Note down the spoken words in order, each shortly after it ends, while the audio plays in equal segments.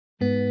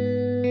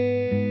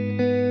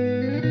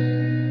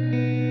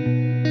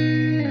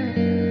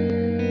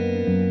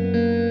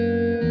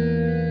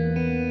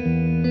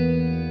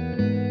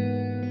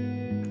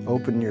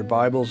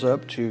Bibles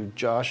up to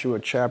Joshua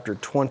chapter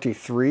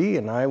 23,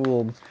 and I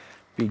will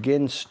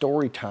begin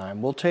story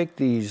time. We'll take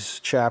these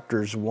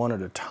chapters one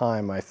at a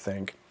time, I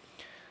think.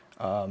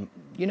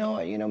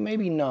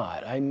 Maybe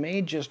not. I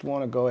may just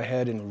want to go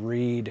ahead and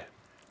read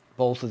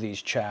both of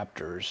these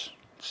chapters.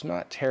 It's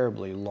not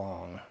terribly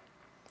long.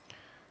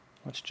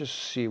 Let's just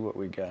see what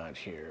we got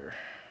here.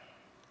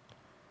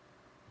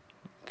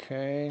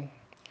 Okay.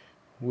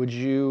 Would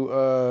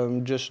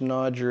you just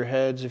nod your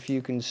heads if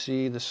you can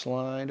see the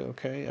slide?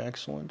 Okay,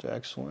 excellent,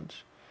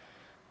 excellent.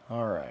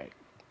 All right.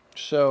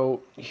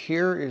 So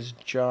here is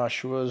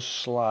Joshua's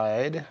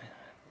slide.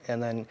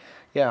 And then,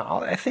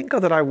 I think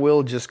that I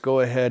will just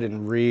go ahead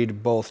and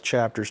read both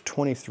chapters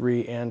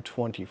 23 and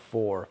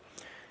 24.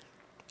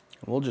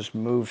 We'll just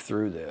move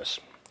through this.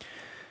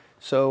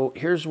 So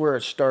here's where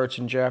it starts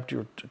in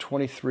chapter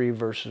 23,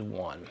 verses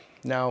 1.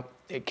 Now,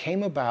 it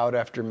came about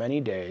after many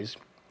days,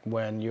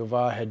 when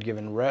Jehovah had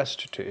given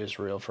rest to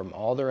Israel from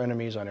all their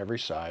enemies on every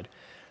side,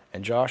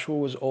 and Joshua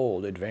was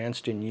old,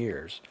 advanced in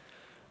years,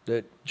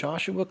 that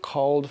Joshua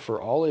called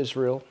for all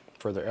Israel,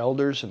 for their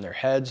elders and their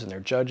heads and their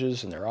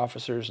judges and their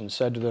officers, and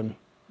said to them,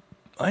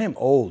 I am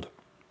old,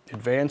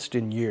 advanced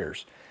in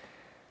years,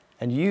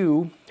 and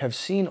you have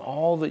seen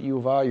all that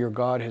Jehovah your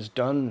God has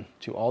done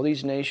to all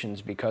these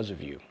nations because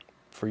of you.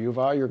 For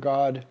Jehovah your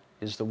God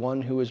is the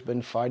one who has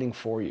been fighting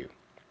for you.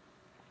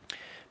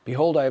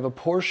 Behold, I have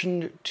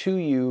apportioned to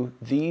you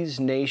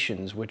these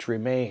nations which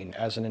remain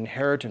as an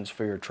inheritance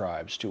for your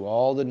tribes, to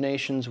all the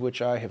nations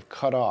which I have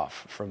cut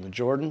off, from the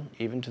Jordan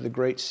even to the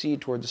great sea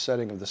toward the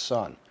setting of the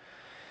sun.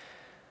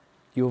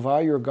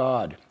 Jehovah your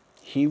God,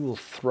 he will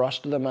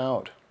thrust them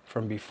out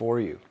from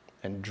before you,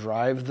 and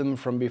drive them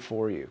from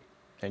before you,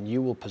 and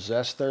you will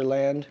possess their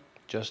land,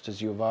 just as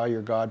Jehovah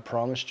your God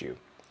promised you.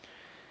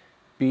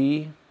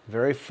 Be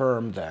very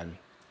firm then,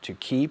 to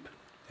keep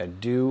and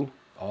do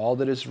all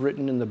that is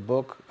written in the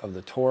book of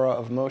the Torah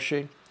of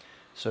Moshe,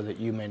 so that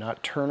you may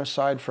not turn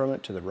aside from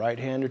it to the right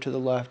hand or to the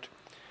left,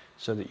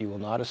 so that you will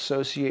not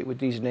associate with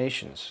these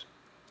nations,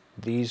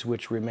 these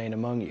which remain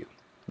among you,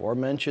 or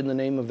mention the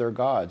name of their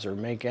gods, or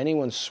make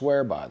anyone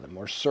swear by them,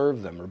 or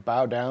serve them, or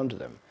bow down to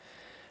them.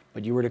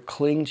 But you are to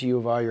cling to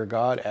Jehovah your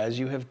God, as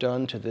you have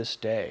done to this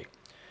day.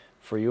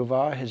 For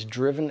Jehovah has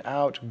driven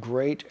out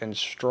great and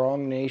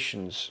strong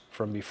nations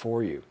from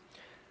before you.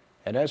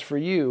 And as for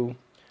you,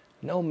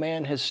 no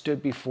man has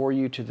stood before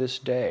you to this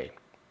day.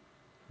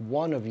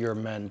 One of your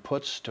men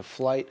puts to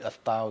flight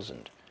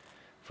 1,000.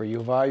 For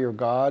Jehovah your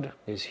God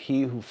is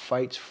he who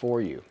fights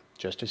for you,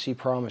 just as he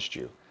promised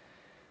you.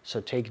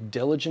 So take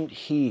diligent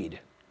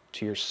heed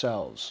to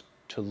yourselves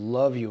to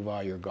love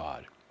Jehovah your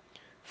God.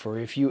 For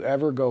if you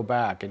ever go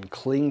back and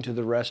cling to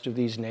the rest of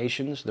these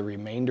nations, the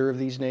remainder of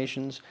these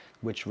nations,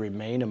 which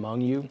remain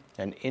among you,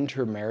 and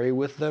intermarry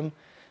with them,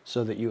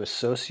 so that you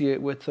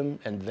associate with them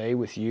and they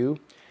with you,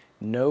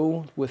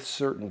 know with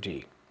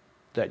certainty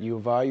that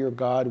Jehovah your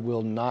God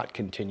will not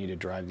continue to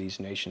drive these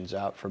nations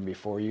out from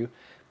before you,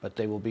 but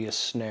they will be a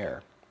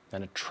snare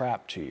and a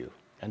trap to you,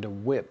 and a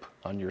whip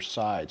on your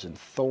sides, and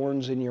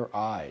thorns in your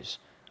eyes,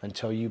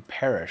 until you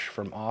perish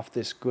from off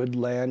this good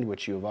land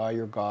which Jehovah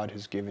your God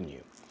has given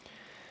you.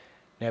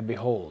 Now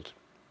behold,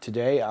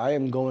 today I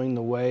am going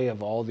the way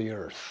of all the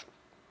earth,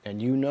 and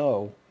you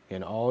know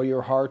in all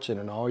your hearts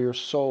and in all your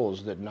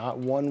souls that not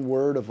one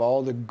word of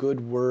all the good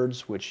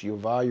words which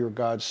Jehovah your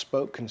God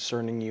spoke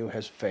concerning you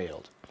has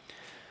failed.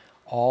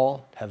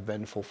 All have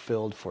been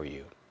fulfilled for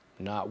you.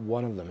 Not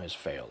one of them has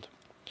failed.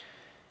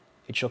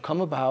 It shall come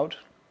about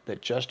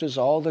that just as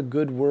all the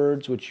good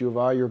words which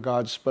Jehovah your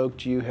God spoke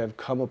to you have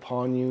come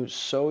upon you,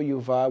 so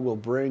Jehovah will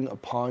bring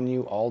upon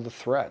you all the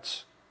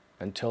threats,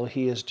 until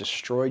he has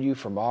destroyed you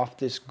from off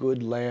this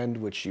good land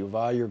which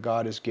Jehovah your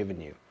God has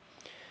given you.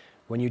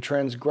 When you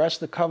transgress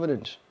the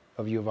covenant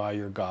of Jehovah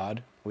your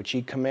God, which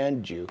he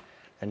commanded you,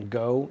 and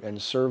go and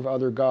serve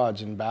other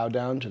gods and bow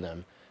down to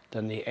them,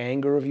 then the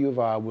anger of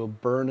Jehovah will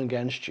burn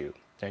against you,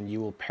 and you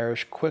will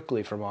perish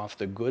quickly from off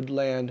the good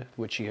land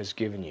which he has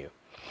given you.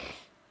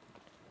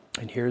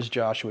 And here's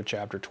Joshua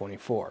chapter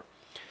 24.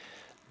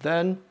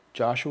 Then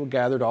Joshua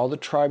gathered all the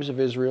tribes of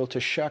Israel to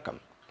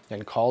Shechem,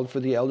 and called for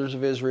the elders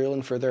of Israel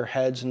and for their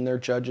heads and their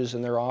judges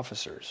and their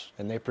officers,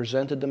 and they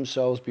presented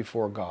themselves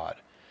before God.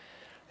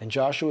 And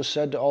Joshua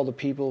said to all the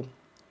people,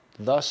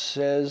 Thus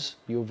says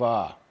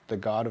Jehovah, the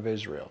God of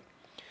Israel,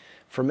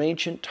 from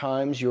ancient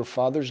times your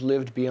fathers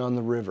lived beyond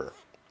the river.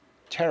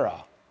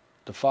 Terah,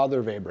 the father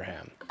of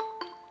Abraham,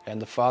 and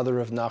the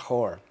father of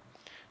Nahor.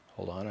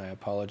 Hold on, I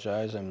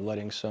apologize, I'm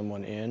letting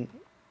someone in.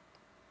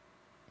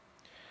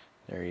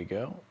 There you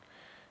go.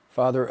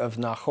 Father of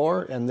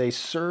Nahor, and they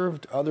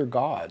served other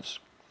gods.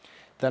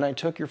 Then I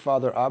took your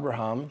father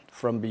Abraham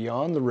from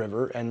beyond the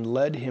river and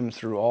led him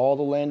through all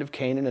the land of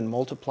Canaan and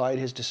multiplied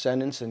his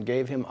descendants and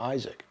gave him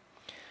Isaac.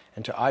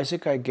 And to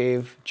Isaac I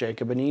gave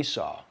Jacob and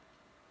Esau.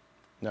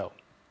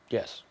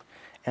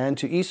 And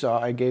to Esau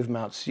I gave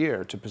Mount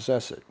Seir to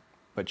possess it.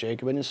 But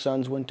Jacob and his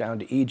sons went down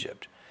to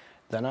Egypt.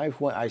 Then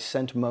I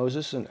sent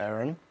Moses and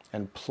Aaron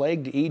and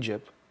plagued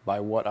Egypt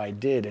by what I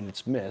did in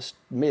its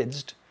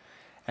midst,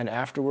 and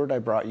afterward I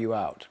brought you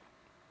out.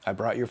 I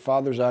brought your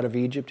fathers out of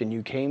Egypt, and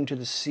you came to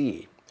the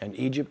sea, and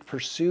Egypt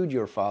pursued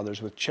your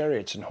fathers with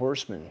chariots and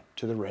horsemen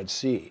to the Red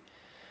Sea.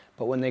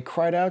 But when they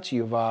cried out to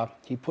Yahweh,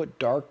 he put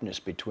darkness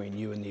between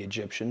you and the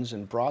Egyptians,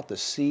 and brought the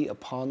sea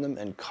upon them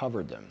and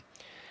covered them.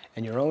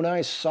 And your own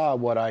eyes saw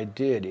what I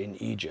did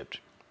in Egypt,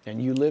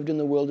 and you lived in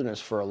the wilderness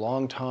for a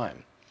long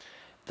time.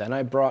 Then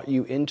I brought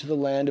you into the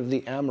land of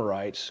the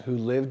Amorites, who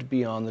lived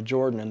beyond the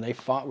Jordan, and they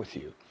fought with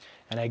you.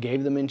 And I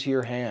gave them into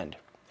your hand,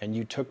 and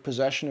you took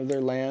possession of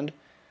their land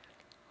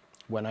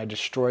when I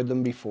destroyed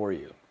them before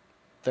you.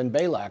 Then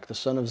Balak, the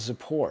son of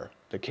Zippor,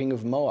 the king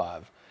of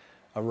Moab,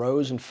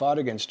 arose and fought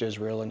against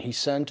Israel, and he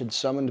sent and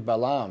summoned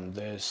Balaam,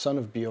 the son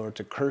of Beor,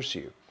 to curse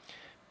you.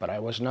 But I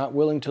was not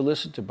willing to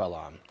listen to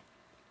Balaam.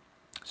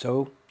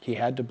 So he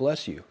had to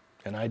bless you,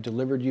 and I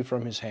delivered you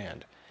from his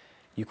hand.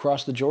 You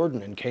crossed the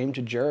Jordan and came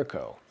to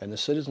Jericho, and the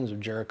citizens of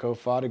Jericho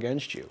fought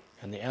against you,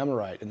 and the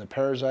Amorite, and the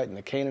Perizzite, and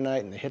the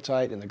Canaanite, and the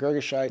Hittite, and the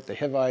Girgashite, the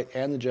Hivite,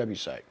 and the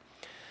Jebusite.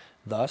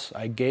 Thus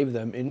I gave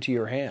them into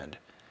your hand.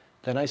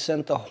 Then I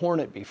sent the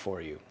hornet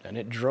before you, and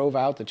it drove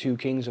out the 2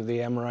 kings of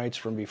the Amorites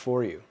from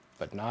before you,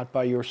 but not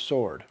by your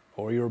sword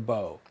or your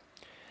bow.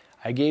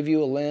 I gave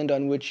you a land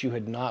on which you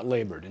had not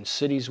labored, and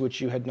cities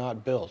which you had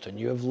not built, and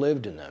you have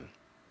lived in them.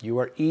 You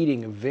are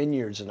eating of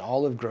vineyards and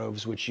olive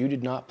groves which you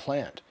did not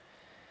plant.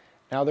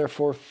 Now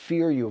therefore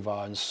fear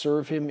Yahweh, and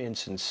serve him in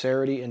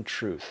sincerity and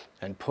truth,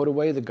 and put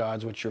away the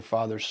gods which your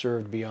fathers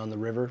served beyond the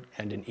river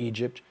and in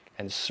Egypt,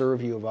 and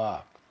serve Yahweh.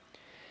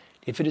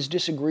 If it is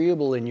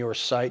disagreeable in your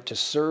sight to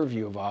serve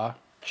Yahweh,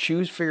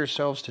 choose for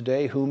yourselves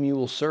today whom you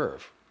will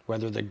serve,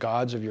 whether the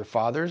gods of your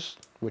fathers,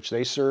 which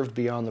they served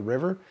beyond the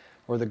river,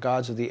 or the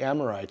gods of the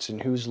Amorites in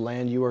whose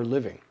land you are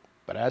living.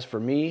 But as for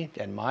me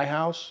and my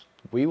house,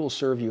 we will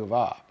serve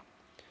Yahweh.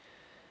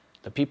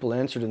 The people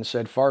answered and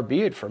said, Far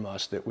be it from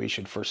us that we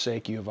should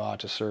forsake Yahweh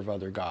to serve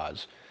other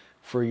gods.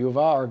 For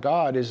Yahweh our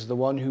God is the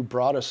one who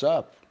brought us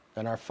up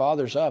and our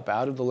fathers up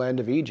out of the land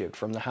of Egypt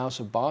from the house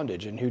of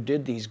bondage, and who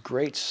did these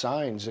great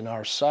signs in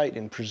our sight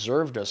and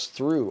preserved us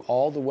through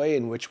all the way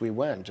in which we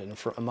went, and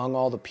among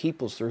all the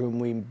peoples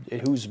through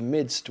whose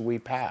midst we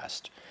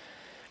passed.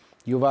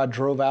 Yahweh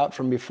drove out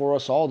from before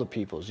us all the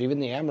peoples, even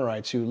the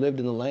Amorites who lived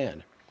in the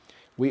land.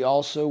 We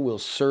also will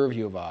serve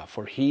Yahweh,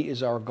 for he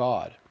is our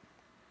God.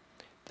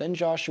 Then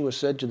Joshua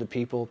said to the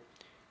people,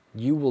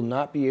 You will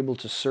not be able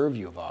to serve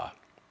Yahweh,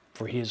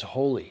 for he is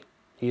holy.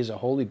 He is a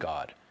holy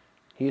God.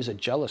 He is a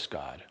jealous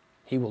God.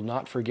 He will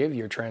not forgive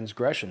your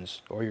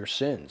transgressions or your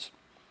sins.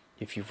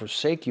 If you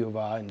forsake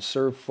Yahweh and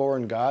serve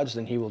foreign gods,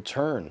 then he will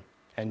turn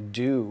and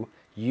do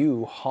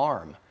you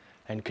harm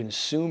and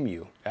consume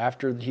you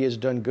after he has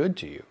done good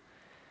to you.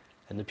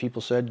 And the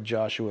people said to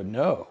Joshua,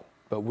 No,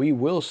 but we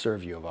will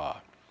serve Yahweh.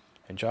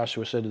 And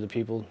Joshua said to the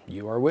people,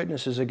 You are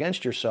witnesses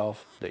against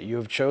yourself that you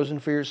have chosen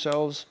for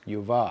yourselves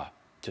Yahweh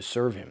to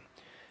serve him.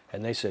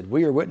 And they said,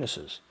 We are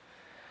witnesses.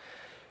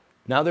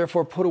 Now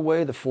therefore put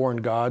away the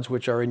foreign gods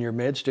which are in your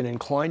midst, and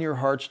incline your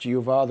hearts to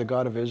Yahweh, the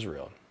God of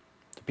Israel.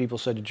 The people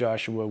said to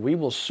Joshua, We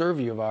will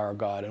serve Yahweh our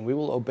God, and we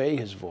will obey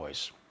his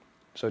voice.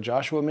 So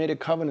Joshua made a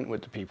covenant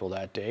with the people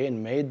that day,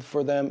 and made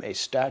for them a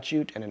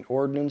statute and an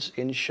ordinance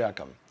in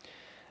Shechem.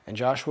 And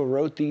Joshua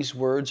wrote these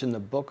words in the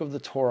book of the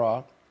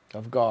Torah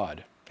of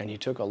God. And he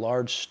took a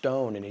large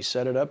stone, and he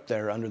set it up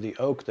there under the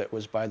oak that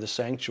was by the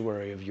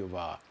sanctuary of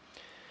Yahweh.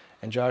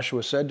 And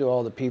Joshua said to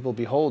all the people,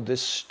 Behold,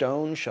 this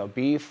stone shall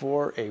be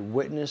for a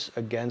witness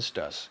against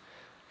us,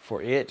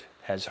 for it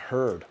has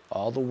heard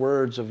all the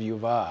words of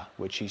Yahweh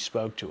which he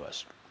spoke to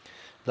us.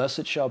 Thus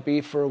it shall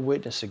be for a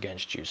witness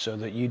against you, so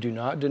that you do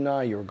not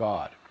deny your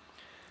God.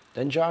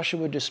 Then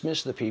Joshua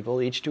dismissed the people,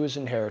 each to his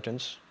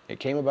inheritance. It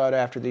came about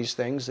after these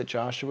things that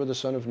Joshua the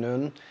son of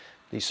Nun,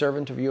 the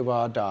servant of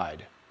Yahweh,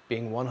 died,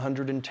 being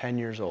 110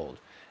 years old.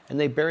 And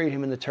they buried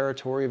him in the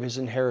territory of his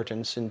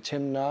inheritance in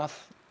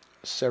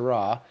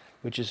Timnath-Serah,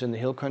 which is in the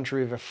hill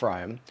country of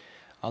Ephraim,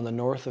 on the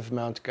north of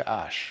Mount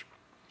Gaash.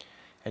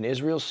 And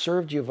Israel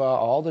served Yahweh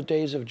all the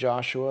days of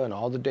Joshua and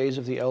all the days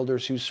of the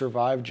elders who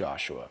survived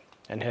Joshua,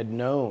 and had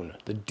known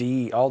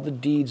all the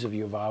deeds of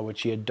Yahweh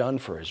which he had done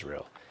for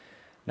Israel.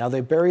 Now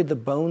they buried the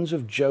bones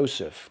of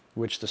Joseph,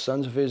 which the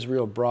sons of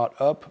Israel brought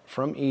up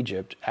from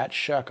Egypt at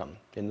Shechem,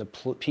 in the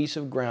piece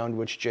of ground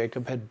which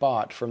Jacob had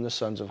bought from the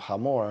sons of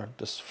Hamor,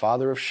 the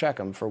father of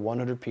Shechem, for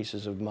 100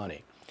 pieces of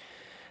money.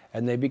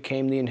 And they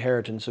became the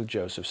inheritance of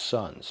Joseph's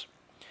sons.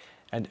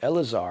 And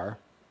Eleazar,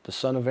 the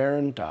son of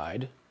Aaron,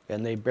 died,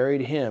 and they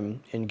buried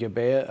him in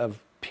Gibeah of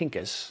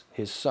Pinchas,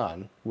 his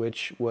son,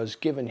 which was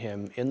given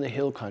him in the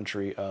hill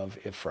country of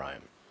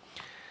Ephraim.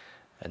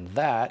 And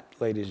that,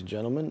 ladies and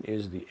gentlemen,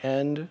 is the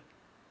end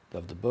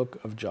of the book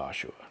of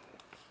Joshua.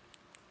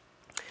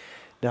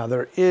 Now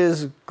there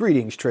is,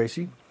 greetings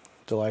Tracy,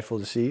 delightful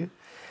to see you.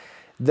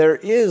 There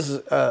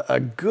is a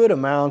good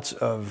amount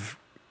of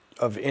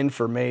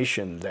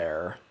information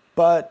there,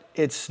 but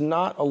it's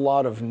not a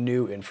lot of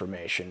new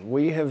information.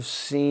 We have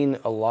seen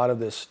a lot of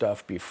this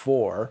stuff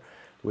before.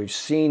 We've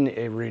seen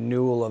a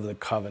renewal of the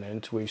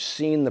covenant. We've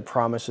seen the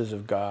promises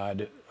of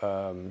God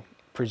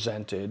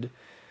presented.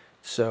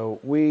 So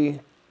we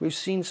we've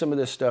seen some of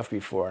this stuff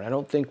before, and I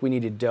don't think we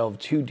need to delve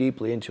too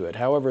deeply into it.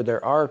 However,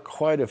 there are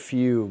quite a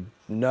few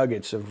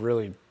nuggets of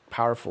really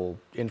powerful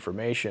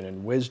information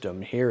and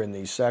wisdom here in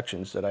these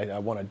sections that I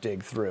want to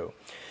dig through.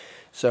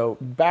 So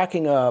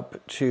backing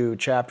up to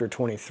chapter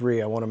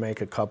 23, I want to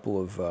make a couple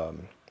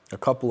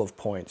of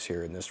points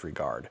here in this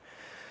regard.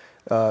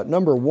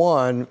 Number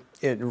one,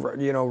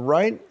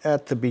 right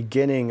at the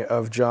beginning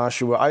of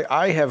Joshua,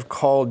 I have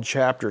called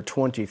chapter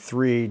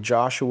 23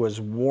 Joshua's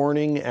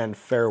warning and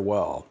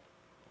farewell.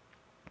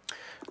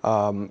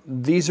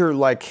 These are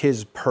like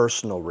his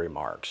personal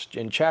remarks.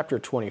 In chapter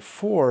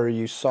 24,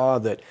 you saw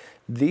that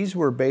these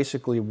were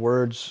basically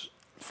words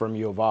from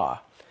Yehovah.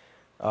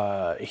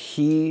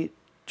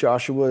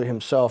 Joshua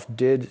himself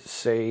did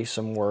say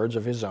some words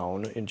of his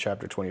own in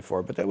chapter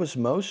 24, but that was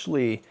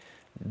mostly,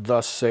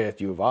 thus saith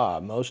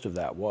Yehovah, most of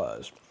that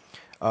was.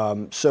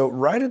 So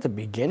right at the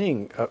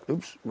beginning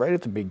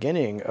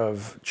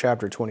of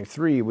chapter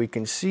 23, we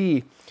can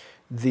see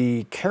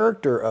the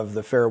character of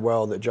the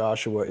farewell that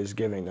Joshua is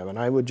giving them. And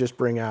I would just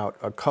bring out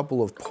a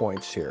couple of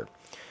points here.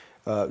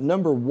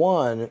 Number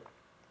one,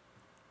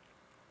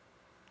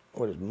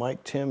 what is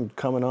Mike Tim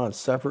coming on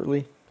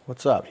separately?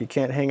 What's up? He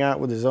can't hang out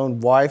with his own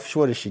wife?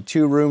 What is she,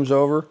 2 rooms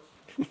over?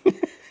 We're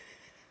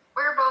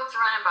both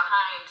running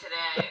behind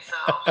today,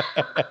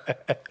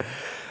 so.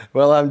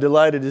 Well, I'm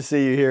delighted to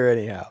see you here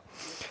anyhow,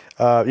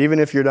 even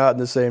if you're not in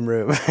the same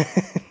room.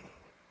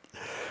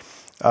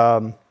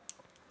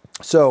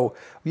 So,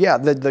 yeah,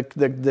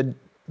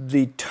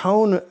 the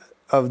tone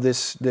of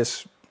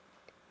this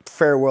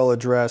farewell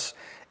address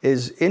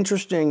is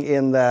interesting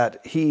in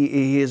that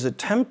he is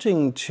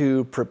attempting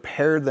to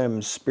prepare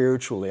them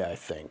spiritually, I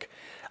think.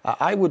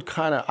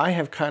 I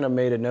have kind of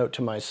made a note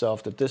to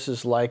myself that this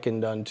is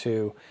likened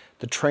unto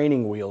the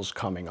training wheels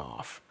coming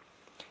off.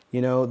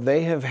 You know,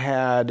 they have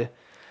had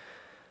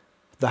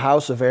the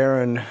house of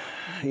Aaron,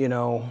 you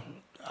know,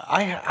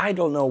 I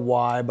don't know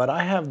why, but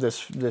I have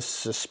this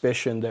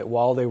suspicion that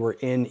while they were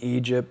in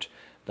Egypt,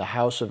 the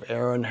house of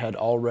Aaron had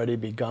already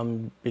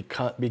begun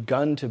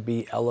to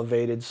be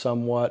elevated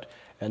somewhat,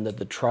 and that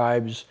the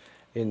tribes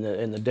in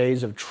the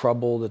days of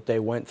trouble that they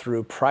went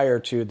through prior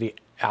to the,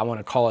 I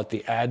want to call it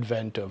the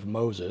advent of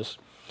Moses,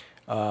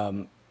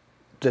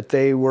 that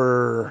they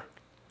were,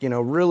 you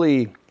know,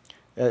 really,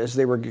 as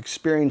they were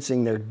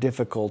experiencing their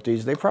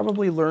difficulties, they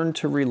probably learned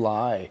to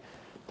rely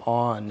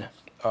on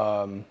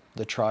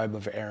the tribe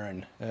of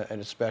Aaron,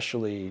 and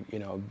especially, you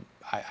know,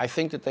 I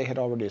think that they had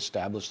already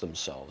established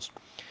themselves,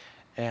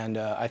 and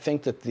I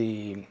think that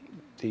the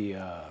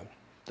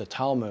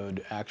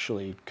Talmud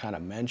actually kind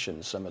of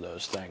mentions some of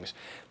those things,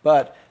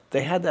 but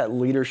they had that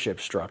leadership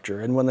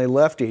structure, and when they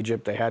left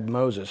Egypt, they had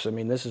Moses. I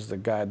mean, this is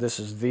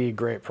the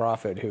great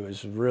prophet who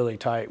is really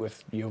tight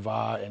with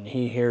Yehovah, and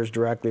he hears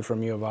directly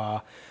from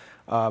Yehovah,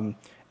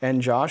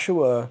 and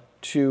Joshua,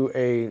 to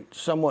a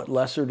somewhat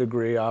lesser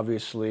degree,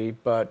 obviously,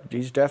 but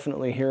he's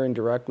definitely hearing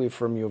directly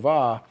from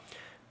Yehovah.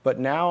 But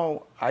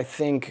now I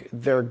think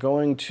they're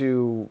going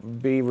to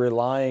be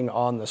relying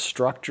on the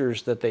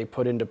structures that they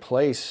put into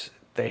place.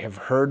 They have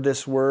heard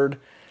this word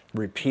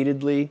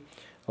repeatedly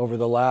over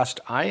the last,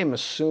 I am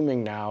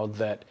assuming now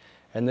that,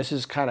 and this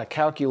is kind of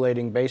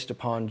calculating based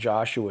upon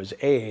Joshua's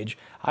age,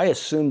 I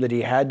assume that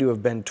he had to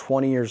have been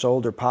 20 years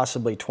old or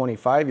possibly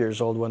 25 years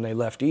old when they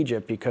left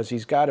Egypt, because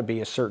he's got to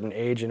be a certain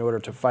age in order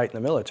to fight in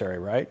the military,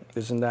 right?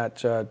 Isn't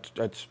that,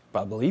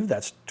 I believe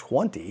that's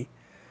 20.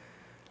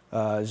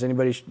 Is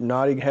anybody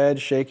nodding heads,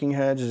 shaking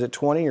heads? Is it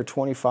 20 or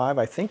 25?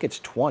 I think it's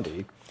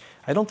 20.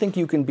 I don't think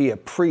you can be a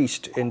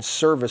priest in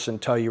service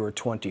until you are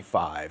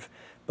 25,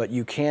 but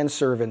you can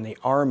serve in the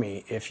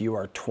army if you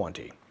are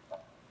 20.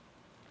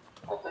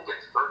 I think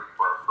it's 30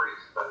 for a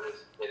priest, but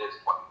it is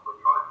 20 for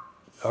the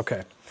army.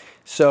 Okay.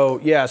 So,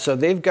 yeah, so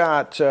they've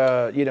got,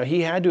 you know,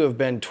 he had to have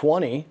been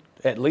 20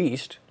 at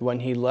least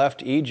when he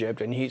left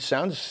Egypt, and he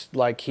sounds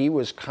like he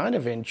was kind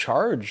of in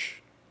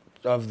charge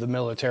of the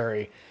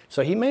military.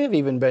 So he may have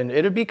even been,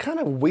 it'd be kind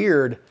of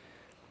weird.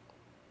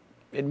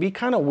 It'd be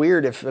kind of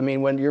weird if, I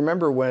mean, when you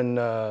remember when,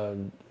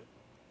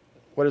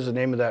 what is the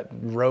name of that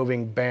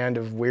roving band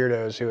of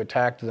weirdos who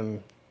attacked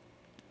them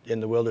in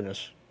the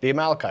wilderness? The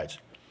Amalekites.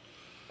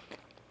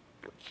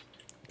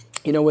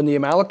 You know, when the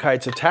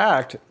Amalekites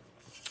attacked,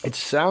 it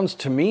sounds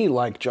to me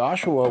like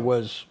Joshua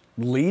was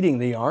leading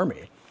the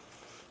army.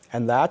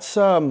 And that's,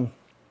 that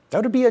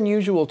would be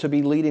unusual to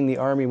be leading the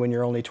army when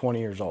you're only 20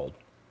 years old.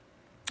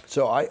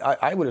 So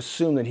I would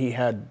assume that he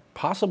had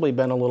possibly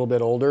been a little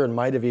bit older and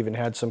might have even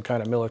had some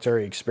kind of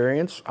military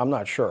experience. I'm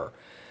not sure.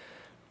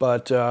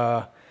 But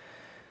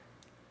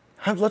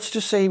let's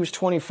just say he was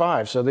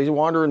 25. So they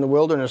wander in the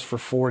wilderness for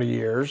 40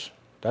 years.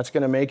 That's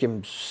going to make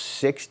him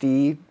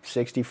 60,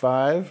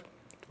 65.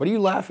 What are you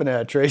laughing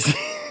at, Tracy?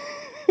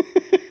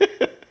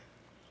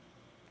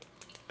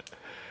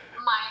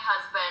 My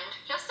husband.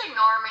 Just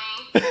ignore me.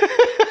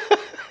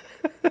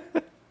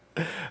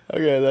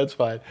 Okay, that's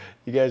fine.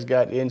 You guys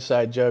got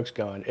inside jokes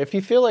going. If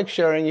you feel like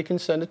sharing, you can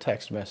send a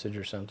text message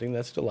or something.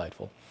 That's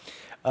delightful.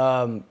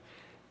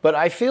 But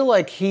I feel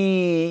like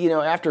he, you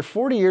know, after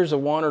 40 years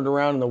of wandering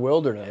around in the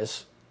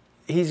wilderness,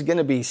 he's going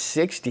to be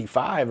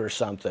 65 or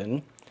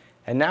something,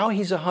 and now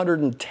he's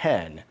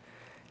 110.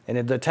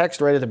 And the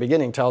text right at the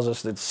beginning tells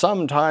us that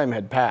some time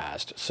had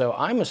passed. So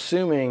I'm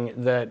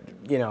assuming that,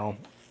 you know,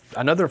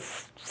 another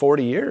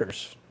 40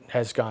 years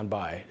has gone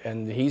by,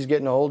 and he's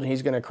getting old, and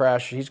he's going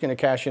to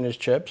cash in his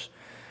chips.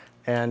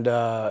 And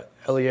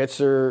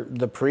Eleazar,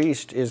 the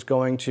priest, is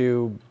going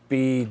to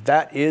be,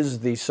 that is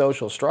the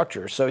social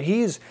structure. So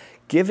he's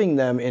giving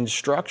them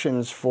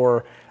instructions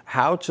for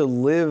how to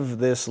live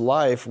this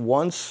life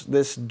once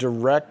this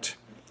direct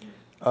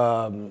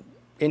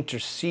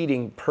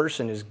interceding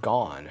person is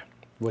gone,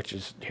 which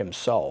is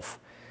himself.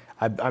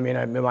 I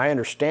mean, my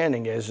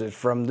understanding is that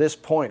from this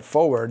point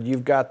forward,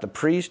 you've got the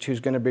priest who's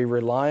going to be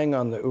relying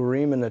on the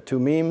Urim and the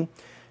Tumim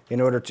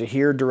in order to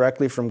hear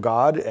directly from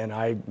God. And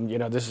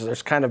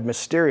there's kind of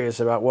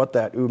mysterious about what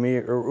that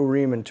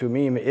Urim and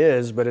Tumim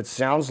is, but it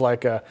sounds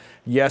like a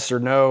yes or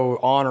no,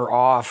 on or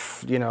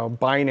off,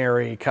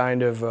 binary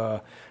kind of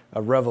a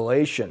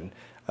revelation.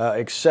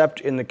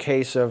 Except in the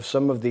case of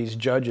some of these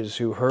judges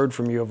who heard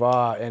from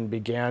Yehovah and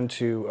began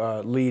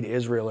to lead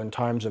Israel in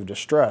times of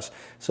distress.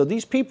 So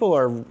these people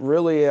are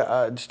really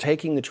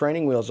taking the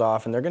training wheels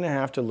off, and they're going to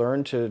have to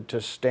learn to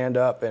stand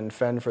up and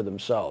fend for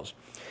themselves.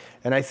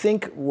 And I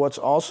think what's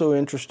also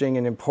interesting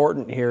and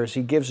important here is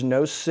he gives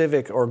no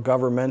civic or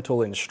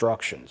governmental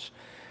instructions.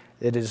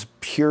 It is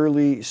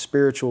purely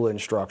spiritual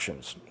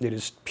instructions. It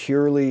is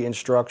purely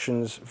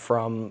instructions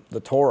from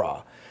the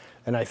Torah.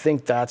 And I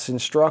think that's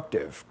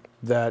instructive.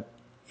 That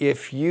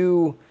if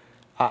you,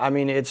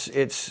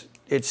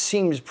 it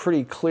seems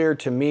pretty clear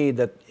to me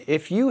that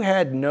if you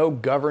had no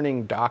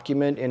governing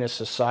document in a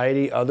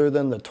society other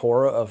than the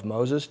Torah of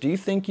Moses, do you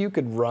think you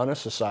could run a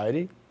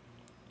society?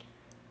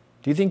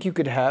 Do you think you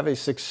could have a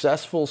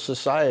successful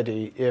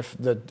society if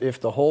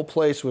the whole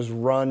place was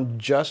run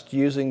just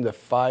using the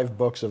 5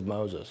 books of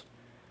Moses?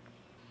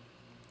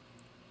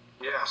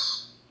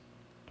 Yes.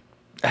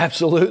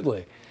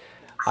 Absolutely.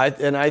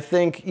 I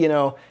think,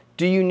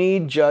 do you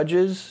need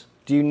judges?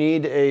 Do you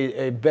need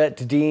a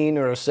Bet Din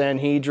or a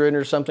Sanhedrin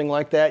or something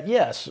like that?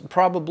 Yes,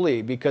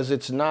 probably, because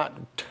it's not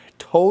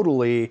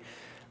totally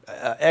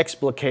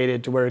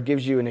explicated to where it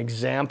gives you an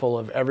example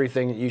of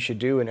everything that you should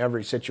do in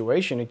every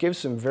situation. It gives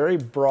some very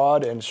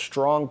broad and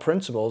strong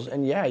principles,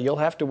 and yeah, you'll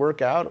have to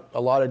work out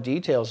a lot of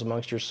details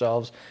amongst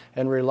yourselves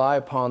and rely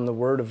upon the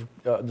word of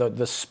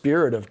the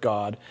Spirit of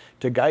God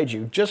to guide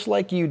you, just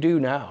like you do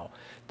now.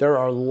 There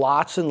are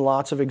lots and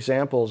lots of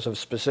examples of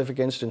specific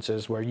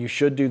instances where you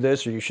should do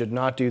this or you should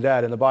not do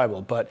that in the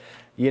Bible. But,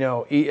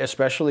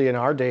 especially in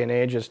our day and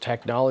age as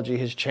technology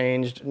has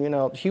changed,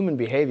 human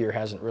behavior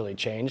hasn't really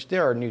changed.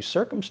 There are new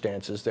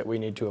circumstances that we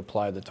need to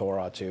apply the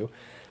Torah to.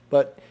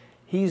 But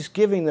he's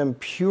giving them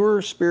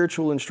pure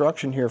spiritual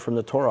instruction here from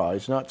the Torah.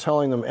 He's not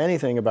telling them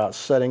anything about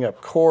setting up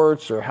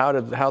courts or how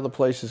the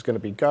place is going to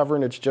be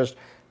governed. It's just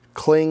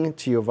cling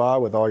to Yehovah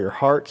with all your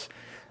hearts,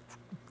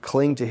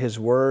 cling to his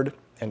word,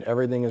 and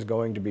everything is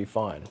going to be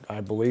fine. I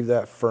believe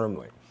that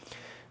firmly.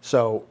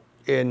 So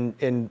in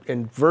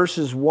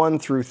verses 1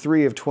 through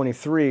 3 of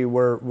 23,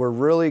 we're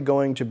really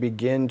going to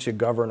begin to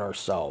govern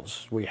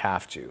ourselves. We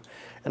have to.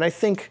 And I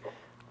think,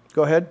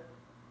 go ahead.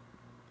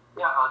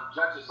 Yeah, on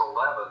Judges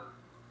 11,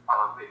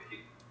 if you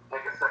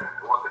take a second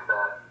to look at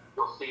that,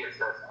 you'll see it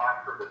says,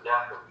 after the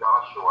death of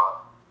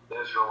Joshua, the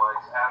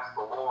Israelites asked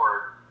the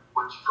Lord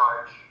which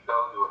tribe should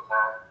go to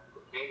attack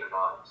the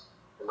Canaanites,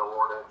 and the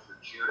Lord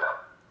answered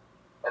Judah.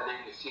 And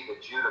then you see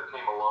that Judah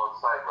came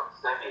alongside with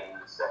Simeon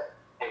and said,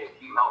 hey, if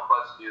you help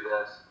us do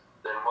this,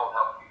 then we'll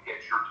help you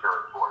get your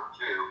territory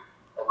too.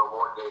 And the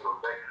Lord gave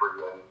them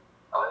victory. And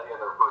in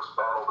their first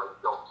battle, they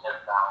killed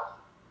 10,000.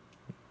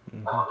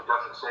 It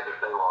doesn't say that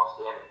they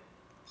lost any.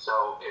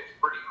 So it's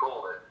pretty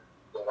cool that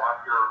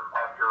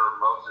after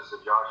Moses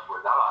and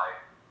Joshua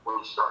die,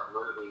 we start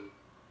moving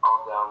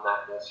on down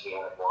that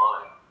Messianic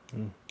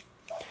line.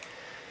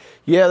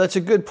 Yeah, that's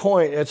a good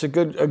point. It's a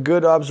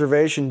good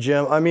observation,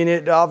 Jim. I mean,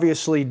 it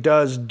obviously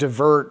does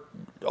divert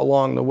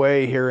along the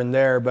way here and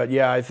there, but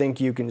yeah, I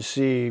think you can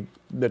see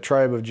the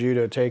tribe of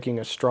Judah taking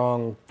a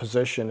strong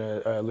position,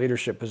 a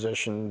leadership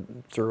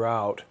position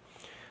throughout.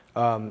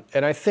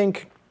 And I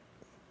think,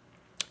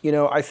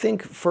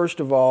 first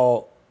of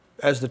all,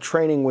 as the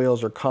training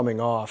wheels are coming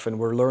off and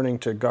we're learning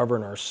to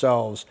govern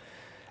ourselves,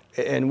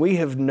 and we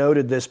have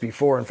noted this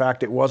before, in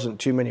fact, it wasn't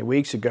too many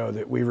weeks ago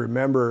that we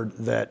remembered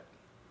that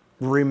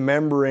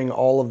remembering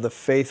all of the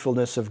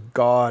faithfulness of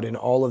God in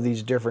all of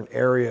these different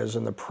areas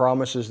and the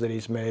promises that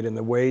he's made and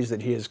the ways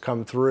that he has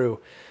come through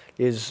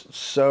is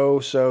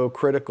so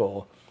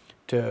critical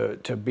to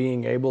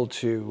being able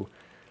to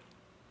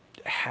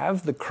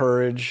have the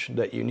courage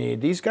that you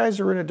need. These guys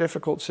are in a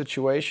difficult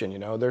situation.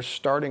 They're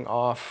starting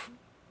off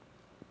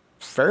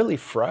fairly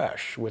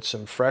fresh with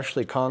some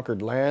freshly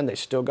conquered land. They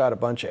still got a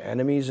bunch of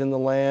enemies in the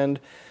land.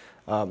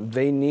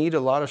 They need a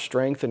lot of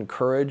strength and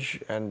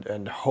courage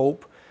and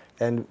hope.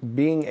 And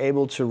being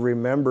able to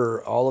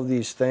remember all of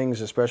these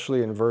things,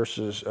 especially in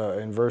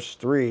verse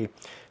 3,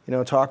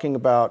 talking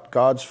about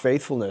God's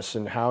faithfulness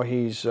and how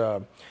he's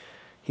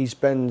He's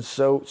been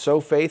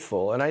so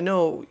faithful. And I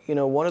know,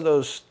 one of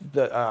those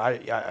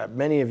that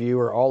many of you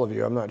or all of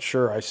you, I'm not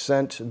sure, I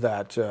sent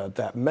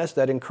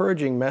that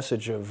encouraging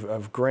message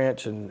of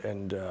Grant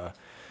and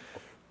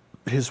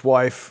his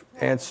wife,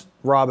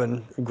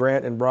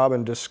 Grant and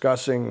Robin,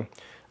 discussing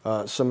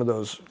some of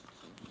those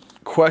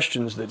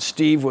questions that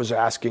Steve was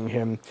asking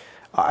him.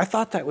 I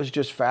thought that was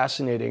just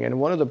fascinating. And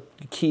one of the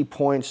key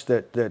points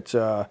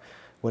that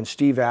when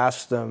Steve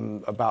asked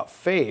them about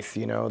faith,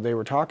 they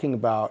were talking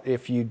about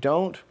if you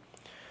don't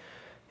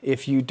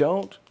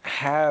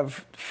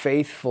have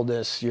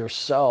faithfulness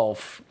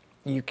yourself,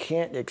 you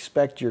can't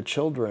expect your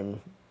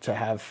children to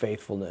have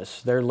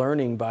faithfulness. They're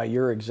learning by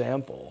your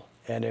example.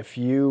 And if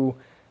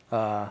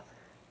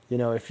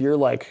if you're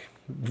like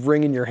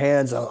wringing your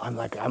hands, oh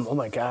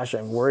my gosh,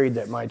 I'm worried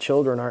that my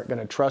children aren't going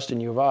to trust in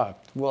Yehovah.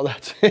 Well,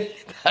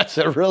 that's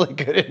a really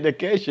good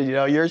indication.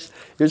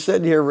 You're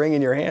sitting here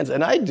wringing your hands,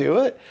 and I do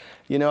it.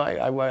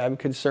 I'm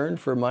concerned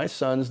for my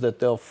sons that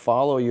they'll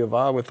follow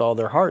Yehovah with all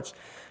their hearts.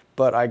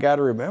 But I got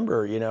to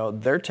remember,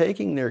 they're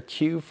taking their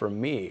cue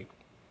from me.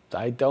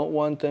 I don't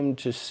want them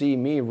to see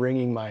me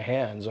wringing my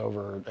hands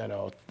over,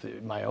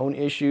 my own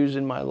issues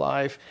in my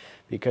life.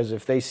 Because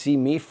if they see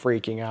me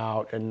freaking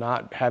out and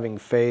not having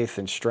faith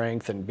and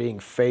strength and being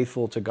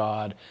faithful to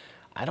God,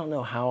 I don't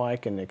know how I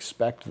can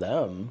expect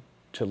them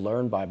to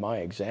learn by my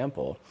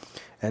example.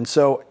 And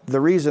so the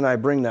reason I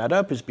bring that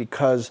up is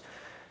because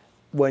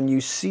when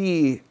you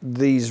see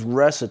these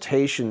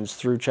recitations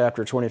through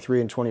chapter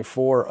 23 and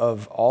 24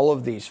 of all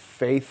of these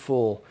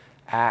faithful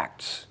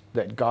acts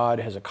that God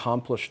has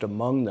accomplished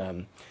among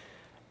them,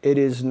 it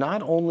is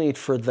not only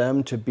for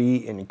them to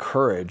be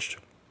encouraged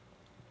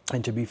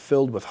and to be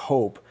filled with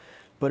hope,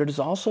 but it is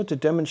also to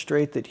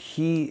demonstrate that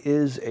He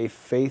is a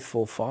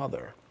faithful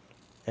Father,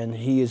 and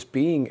He is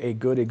being a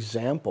good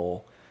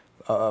example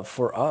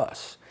for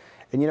us.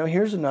 And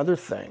here's another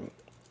thing.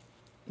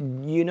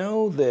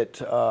 There's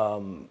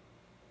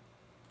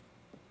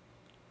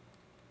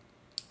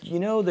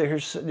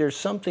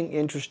something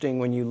interesting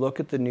when you look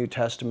at the New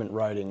Testament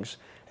writings,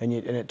 and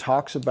it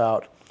talks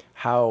about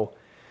how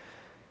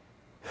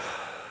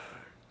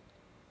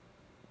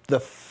the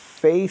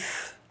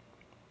faith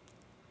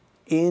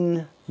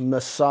in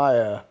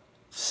Messiah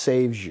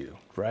saves you,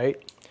 right?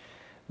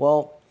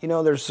 Well,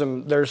 there's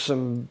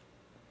some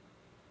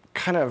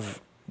kind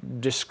of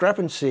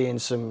discrepancy and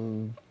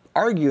some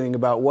arguing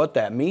about what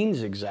that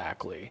means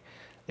exactly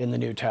in the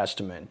New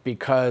Testament,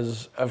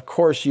 because of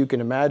course you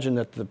can imagine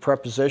that the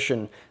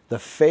preposition, the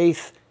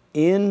faith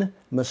in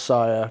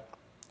Messiah,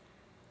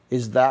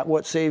 is that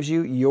what saves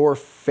you? Your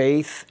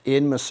faith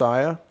in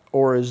Messiah?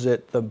 Or is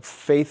it the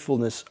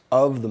faithfulness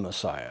of the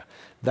Messiah?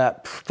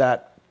 That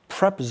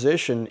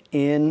preposition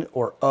in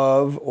or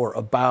of or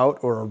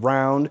about or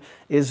around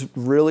is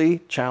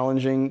really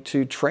challenging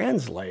to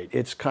translate.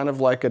 It's kind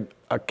of like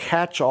a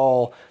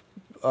catch-all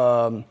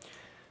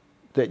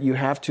that you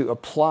have to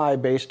apply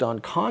based on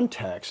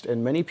context.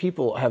 And many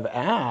people have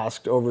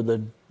asked over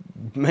the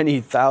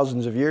many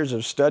thousands of years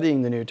of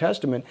studying the New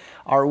Testament,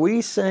 are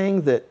we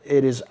saying that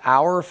it is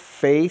our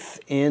faith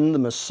in the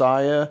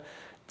Messiah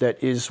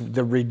that is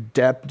the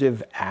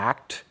redemptive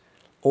act,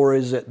 or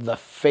is it the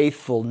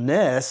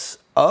faithfulness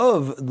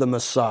of the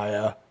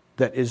Messiah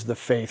that is the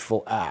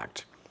faithful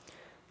act?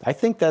 I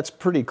think that's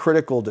pretty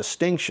critical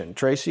distinction.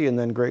 Tracy and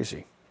then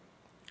Gracie.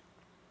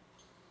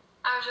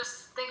 I was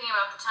just thinking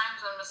about the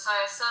times when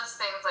Messiah says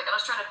things like, I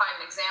was trying to find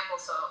an example,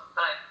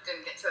 but I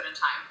didn't get to it in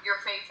time. Your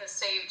faith has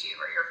saved you,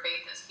 or your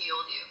faith has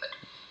healed you.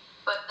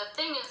 But the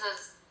thing is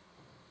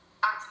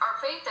our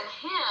faith in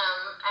Him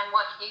and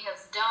what He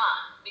has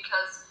done,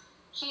 because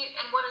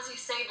and what has He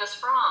saved us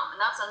from? And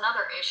that's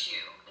another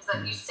issue, is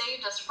that He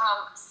saved us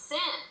from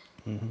sin.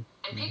 Mm-hmm.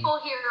 And people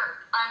hear,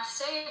 I'm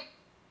saved,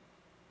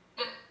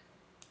 and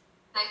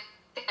they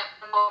think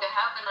I'm going to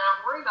heaven and I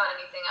don't worry about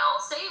anything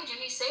else.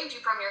 He saved you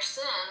from your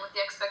sin with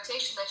the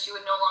expectation that you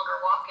would no longer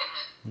walk in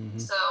it. Mm-hmm.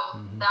 So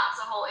that's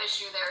a whole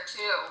issue there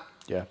too.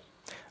 Yeah,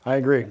 I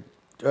agree.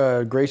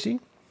 Gracie?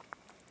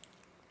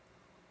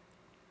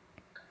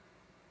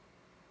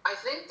 I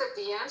think that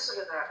the answer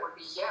to that would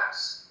be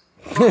yes,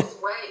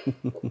 both ways.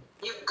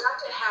 You've got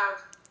to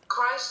have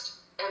Christ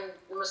and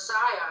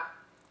Messiah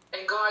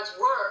and God's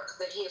work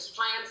that He has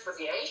planned for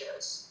the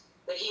ages,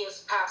 that He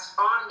has passed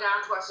on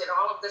down to us in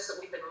all of this that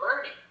we've been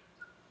learning.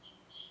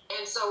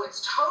 And so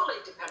it's totally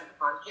dependent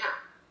upon Him.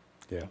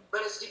 Yeah.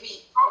 But it's to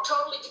be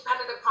totally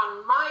dependent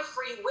upon my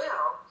free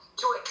will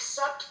to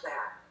accept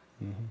that.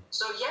 Mm-hmm.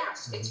 So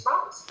yes, it's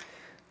both.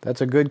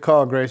 That's a good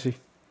call, Gracie.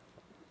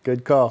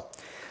 Good call.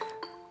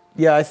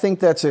 Yeah, I think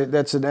that's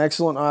an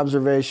excellent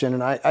observation,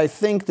 and I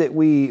think that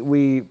we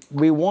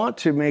want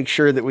to make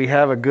sure that we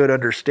have a good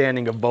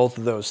understanding of both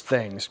of those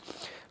things.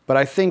 But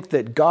I think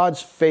that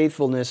God's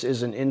faithfulness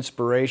is an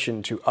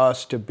inspiration to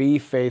us to be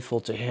faithful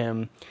to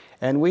Him,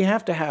 and we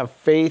have to have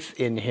faith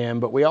in Him,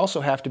 but we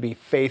also have to be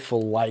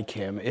faithful like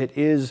Him.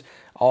 It's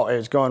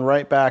going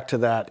right back to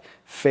that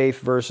faith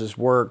versus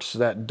works,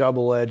 that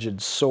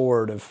double-edged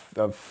sword of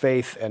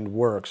faith and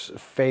works,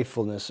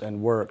 faithfulness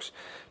and works.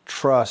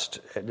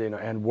 Trust,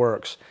 and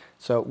works.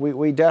 So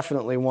we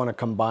definitely want to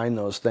combine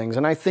those things.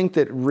 And I think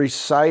that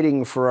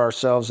reciting for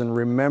ourselves and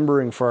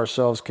remembering for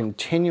ourselves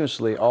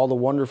continuously all the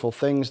wonderful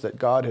things that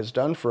God has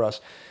done for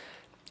us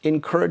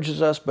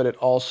encourages us, but it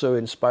also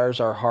inspires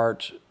our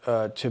heart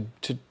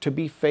to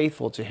be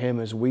faithful to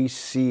Him as we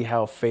see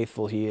how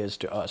faithful He is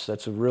to us.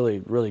 That's a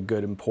really, really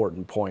good,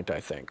 important point, I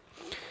think.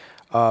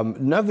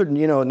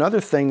 Another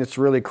thing that's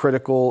really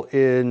critical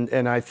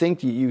and I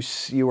think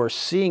you are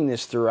seeing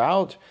this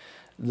throughout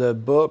the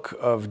book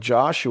of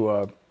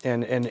Joshua,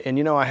 and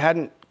I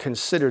hadn't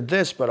considered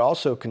this, but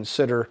also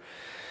consider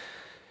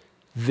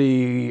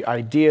the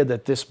idea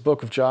that this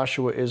book of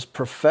Joshua is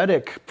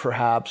prophetic,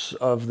 perhaps,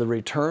 of the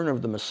return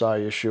of the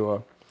Messiah,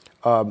 Yeshua.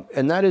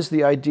 And that is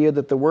the idea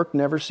that the work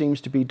never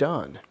seems to be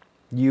done.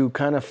 You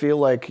kind of feel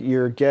like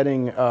you're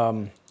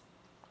getting...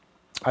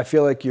 I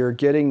feel like you're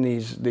getting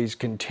these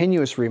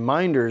continuous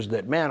reminders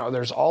that, man,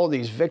 there's all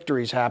these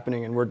victories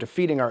happening and we're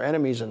defeating our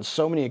enemies on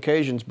so many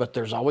occasions, but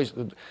there's always,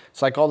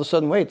 it's like all of a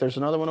sudden, wait, there's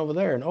another one over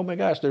there, and oh my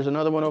gosh, there's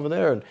another one over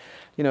there. And,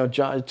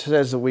 it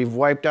says that we've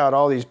wiped out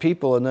all these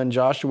people, and then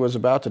Joshua's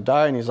about to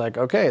die, and he's like,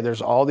 okay,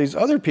 there's all these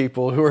other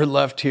people who are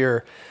left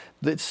here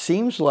that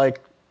seems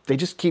like they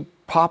just keep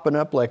popping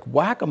up like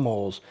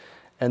whack-a-moles,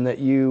 and that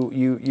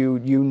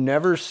you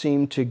never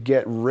seem to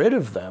get rid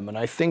of them. And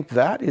I think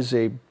that is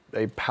a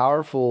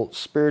powerful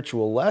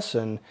spiritual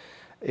lesson,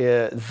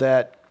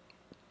 that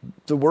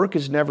the work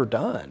is never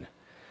done.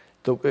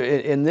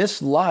 In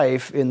this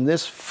life, in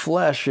this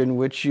flesh in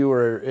which you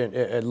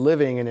are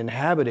living and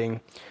inhabiting,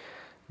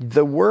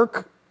 the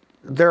work,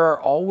 there are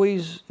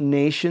always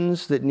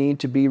nations that need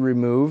to be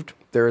removed.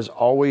 There is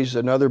always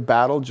another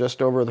battle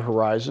just over the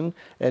horizon.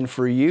 And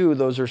for you,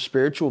 those are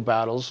spiritual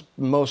battles,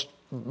 most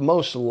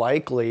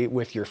likely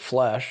with your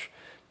flesh,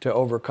 to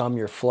overcome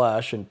your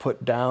flesh and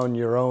put down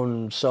your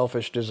own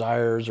selfish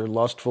desires or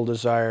lustful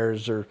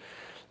desires or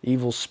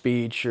evil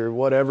speech or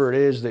whatever it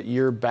is that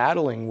you're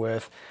battling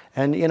with.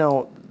 And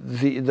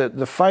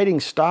the fighting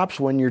stops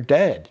when you're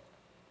dead.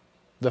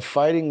 The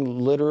fighting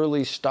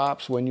literally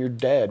stops when you're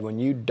dead. When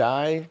you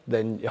die,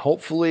 then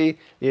hopefully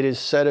it is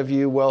said of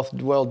you,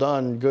 well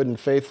done, good and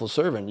faithful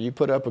servant. You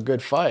put up a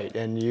good fight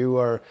and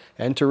you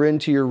enter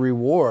into your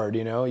reward.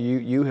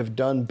 You have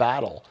done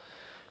battle.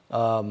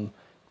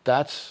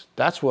 That's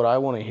what I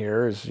want to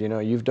hear is,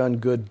 you've done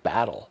good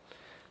battle,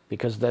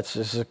 because this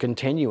is a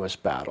continuous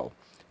battle.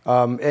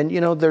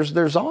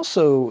 There's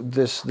also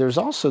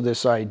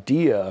this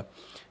idea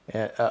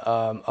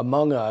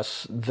among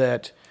us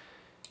that,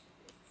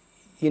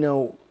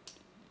 and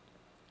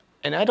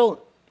I don't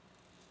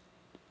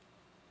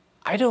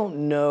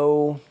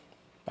know,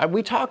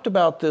 we talked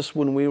about this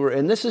when we were,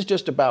 and this is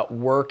just about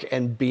work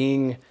and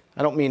being,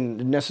 I don't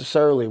mean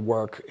necessarily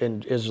work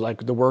and is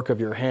like the work of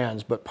your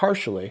hands, but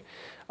partially.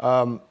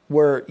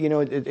 Where,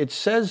 it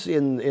says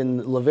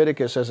in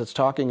Leviticus, as it's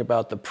talking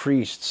about the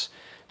priests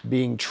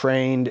being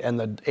trained and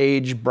the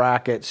age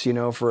brackets,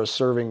 for a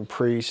serving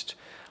priest,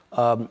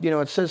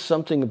 it says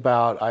something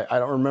about, I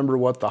don't remember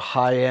what the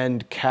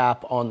high-end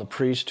cap on the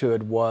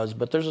priesthood was,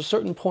 but there's a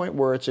certain point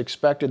where it's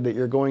expected that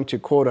you're going to,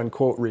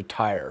 quote-unquote,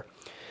 retire.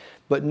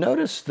 But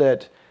notice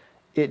that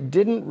it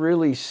didn't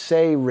really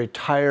say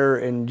retire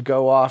and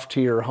go off to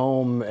your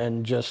home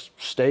and just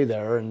stay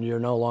there and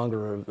you're no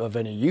longer of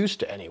any use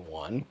to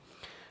anyone,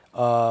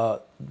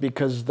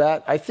 because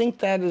I think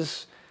that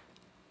is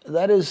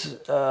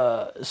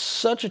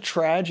such a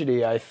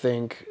tragedy, I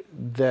think,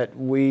 that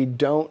we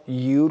don't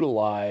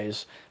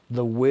utilize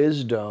the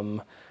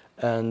wisdom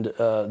and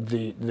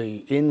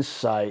the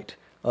insight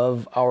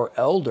of our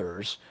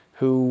elders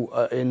who,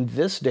 in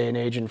this day and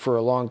age and for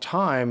a long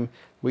time,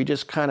 we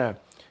just kind of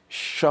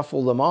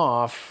shuffle them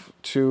off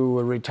to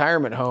a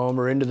retirement home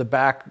or into the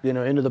back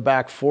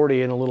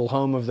 40 in a little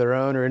home of their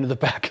own, or into the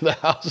back of the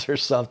house or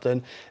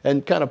something,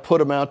 and kind of put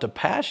them out to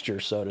pasture,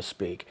 so to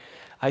speak.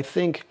 I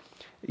think,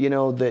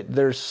 that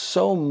there's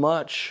so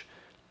much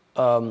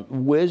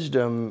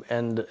wisdom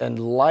and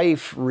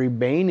life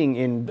remaining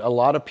in a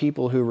lot of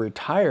people who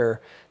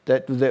retire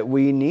that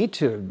we need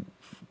to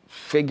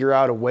figure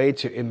out a way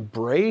to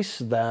embrace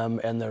them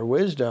and their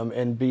wisdom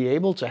and be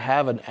able to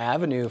have an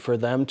avenue for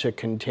them to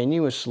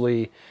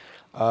continuously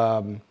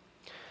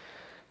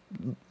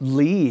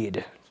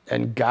lead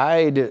and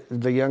guide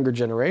the younger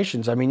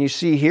generations. I mean, you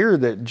see here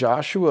that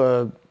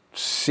Joshua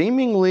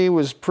seemingly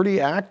was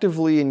pretty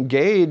actively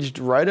engaged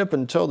right up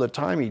until the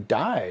time he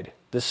died.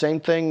 The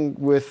same thing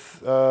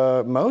with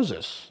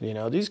Moses.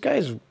 These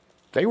guys,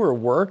 they were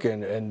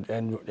working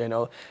and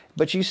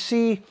but you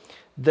see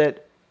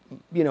that,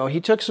 he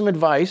took some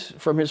advice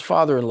from his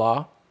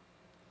father-in-law,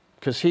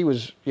 because he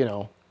was,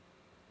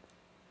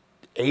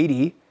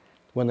 80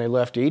 when they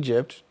left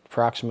Egypt,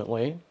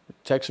 approximately.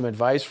 Took some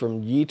advice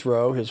from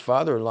Yitro, his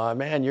father-in-law.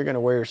 Man, you're going to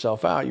wear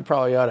yourself out. You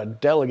probably ought to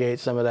delegate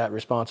some of that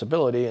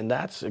responsibility, and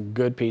that's a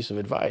good piece of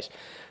advice.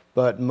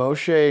 But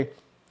Moshe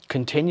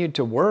continued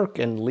to work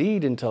and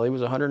lead until he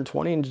was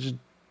 120, and just,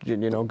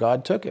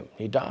 God took him.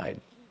 He died.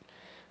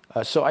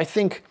 So I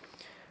think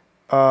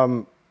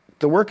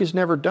the work is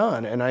never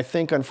done, and I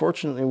think,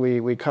 unfortunately,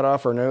 we cut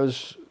off our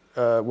nose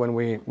when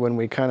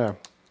we kind of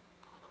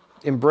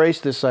embrace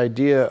this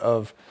idea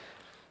of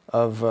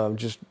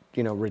just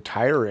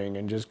retiring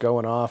and just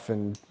going off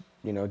and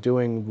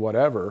doing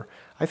whatever.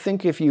 I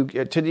think if you,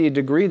 to the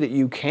degree that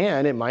you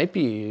can, it might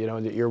be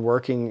that you're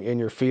working in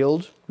your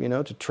field,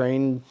 to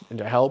train and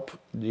to help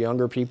the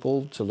younger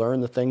people to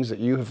learn the things that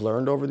you have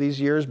learned over these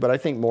years. But I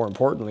think more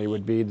importantly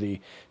would be the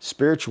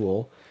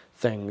spiritual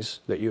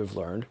things that you have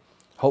learned.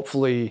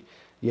 Hopefully,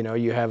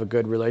 you have a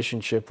good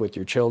relationship with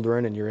your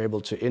children and you're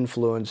able to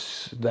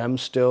influence them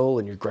still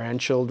and your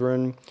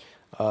grandchildren.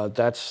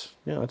 That's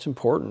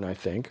important, I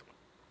think.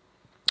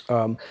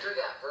 I threw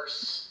that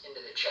verse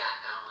into the chat,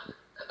 Alan,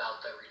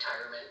 about the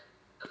retirement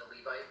of the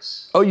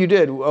Levites. Oh, you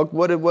did? What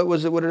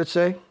was it? What did it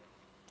say?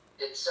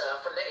 It's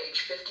from the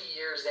age 50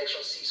 years they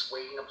shall cease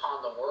waiting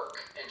upon the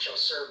work and shall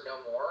serve no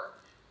more,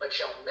 but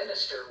shall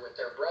minister with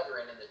their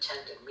brethren in the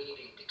tent of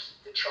meeting to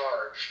keep the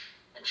charge,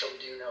 and shall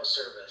do no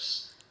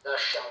service. Thus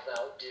shalt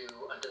thou do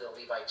unto the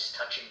Levites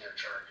touching their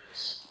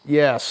charges.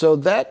 Yeah, so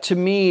that to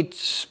me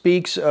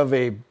speaks of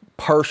a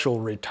partial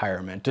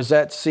retirement. Does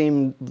that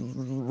seem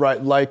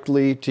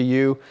likely to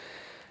you?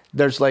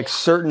 There's like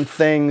certain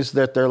things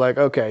that they're like,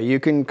 okay, you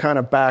can kind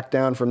of back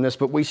down from this,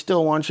 but we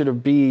still want you to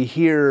be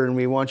here and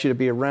we want you to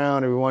be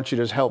around and we want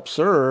you to help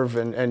serve.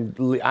 And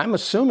I'm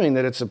assuming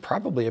that it's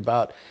probably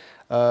about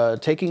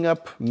taking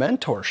up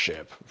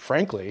mentorship,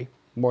 frankly,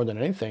 more than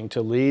anything,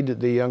 to lead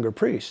the younger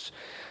priests.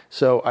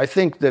 So I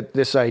think that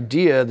this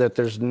idea that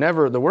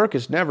the work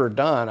is never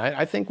done,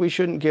 I think we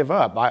shouldn't give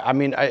up.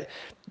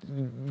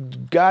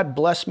 God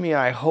bless me,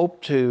 I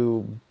hope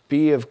to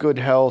be of good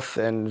health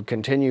and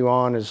continue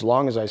on as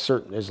long as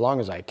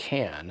I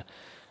can,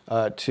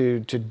 to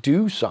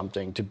do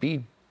something, to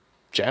be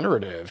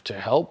generative, to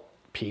help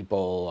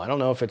people. I don't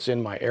know if it's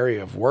in my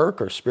area of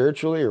work or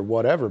spiritually or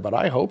whatever, but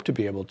I hope to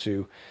be able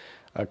to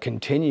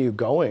continue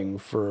going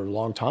for a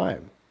long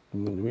time.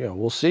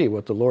 We'll see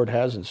what the Lord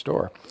has in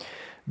store.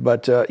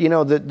 But,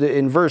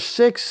 in verse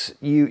 6,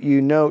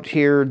 you note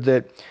here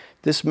that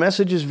this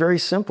message is very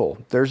simple.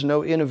 There's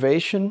no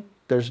innovation.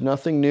 There's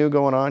nothing new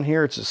going on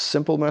here. It's a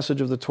simple message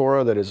of the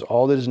Torah that is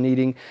all that is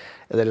needing,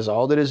 that is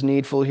all that is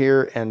needful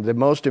here. And the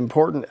most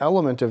important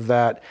element of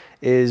that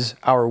is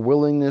our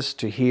willingness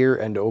to hear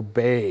and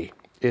obey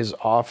is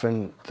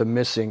often the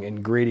missing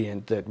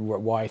ingredient that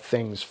why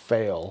things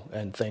fail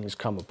and things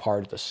come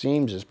apart at the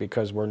seams, is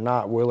because we're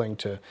not willing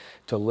to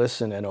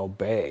listen and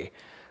obey.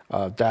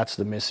 That's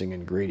the missing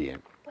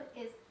ingredient. What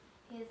is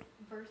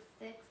verse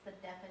 6 the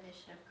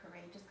definition of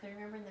courageous? Because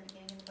remember in the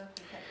beginning of the book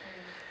we kept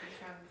coming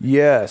from...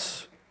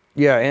 Yes.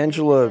 Yeah,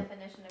 Angela... The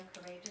definition of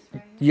courageous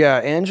right here? Yeah,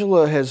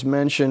 Angela has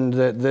mentioned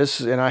that this,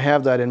 and I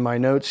have that in my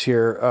notes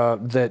here,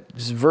 that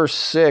verse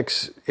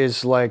 6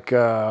 is like...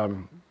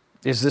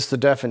 Is this the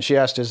definition? She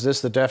asked, is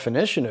this the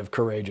definition of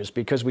courageous?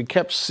 Because we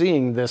kept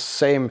seeing this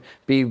same,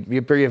 be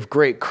of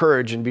great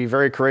courage and be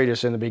very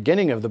courageous in the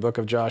beginning of the book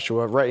of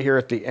Joshua. Right here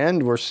at the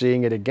end, we're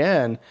seeing it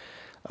again,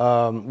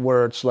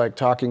 where it's like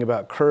talking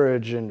about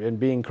courage and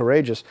being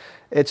courageous.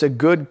 It's a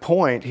good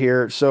point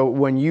here. So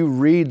when you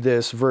read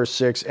this, verse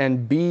 6,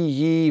 and be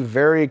ye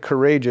very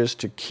courageous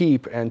to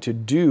keep and to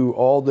do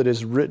all that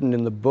is written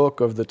in the book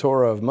of the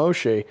Torah of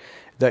Moshe,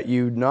 that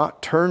you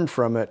not turn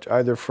from it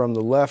either from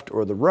the left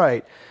or the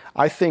right.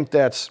 I think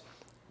that's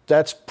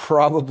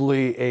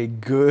probably a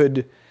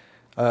good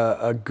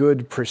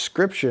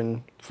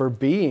prescription for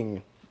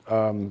being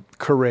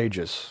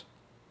courageous,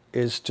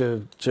 is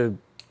to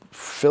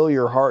fill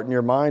your heart and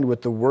your mind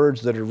with the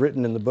words that are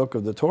written in the book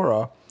of the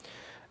Torah,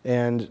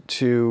 and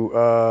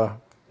to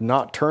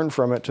not turn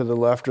from it to the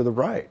left or the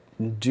right.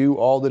 And do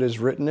all that is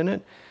written in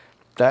it.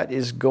 That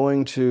is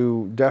going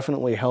to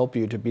definitely help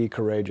you to be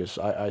courageous.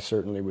 I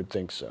certainly would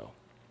think so.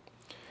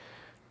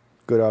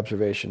 Good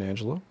observation,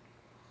 Angela.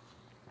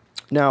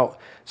 Now,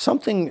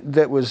 something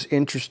that was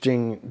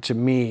interesting to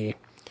me,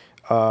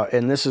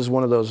 and this is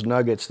one of those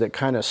nuggets that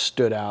kind of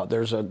stood out,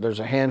 there's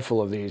a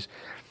handful of these,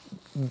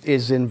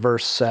 is in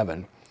verse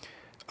 7.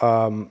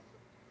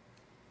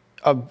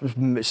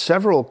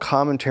 Several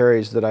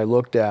commentaries that I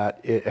looked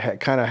at, it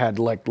kind of had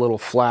like little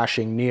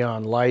flashing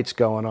neon lights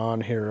going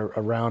on here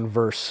around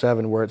verse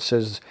 7, where it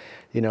says,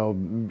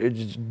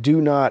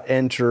 do not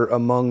enter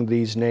among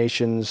these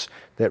nations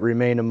that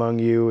remain among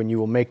you, and you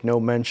will make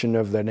no mention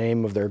of the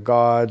name of their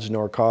gods,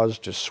 nor cause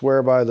to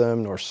swear by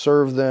them, nor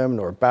serve them,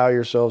 nor bow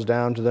yourselves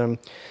down to them.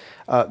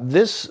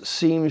 This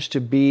seems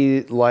to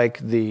be like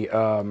the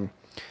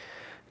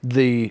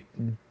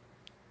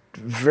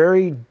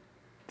very,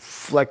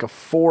 like a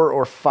 4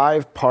 or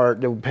 5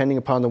 part, depending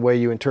upon the way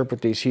you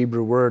interpret these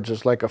Hebrew words,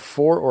 it's like a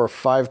 4 or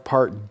 5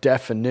 part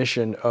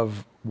definition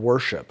of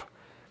worship.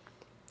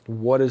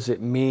 What does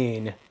it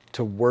mean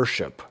to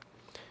worship?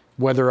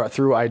 Whether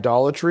through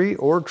idolatry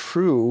or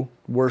true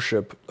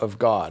worship of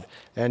God.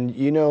 And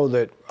you know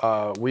that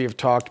we have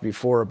talked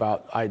before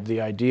about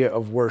the idea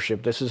of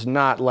worship. This is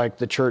not like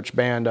the church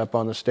band up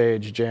on the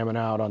stage jamming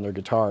out on their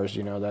guitars.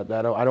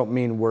 That I don't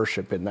mean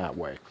worship in that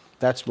way.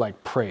 That's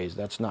like praise.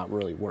 That's not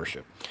really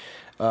worship.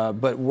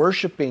 But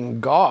worshiping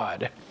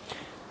God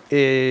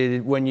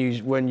when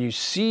you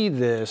see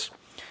this,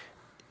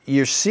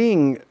 you're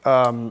seeing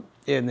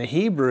in the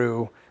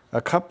Hebrew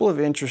a couple of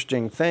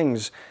interesting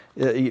things,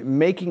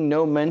 making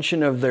no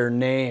mention of their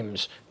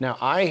names. Now,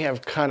 I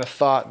have kind of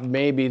thought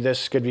maybe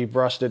this could be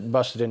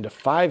busted into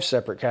 5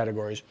 separate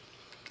categories.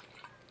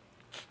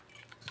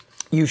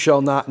 You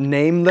shall not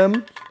name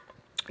them,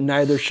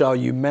 neither shall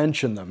you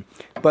mention them.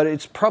 But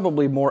it's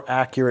probably more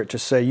accurate to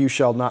say you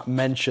shall not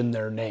mention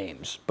their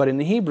names. But in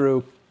the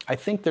Hebrew, I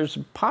think there's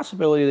a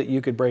possibility that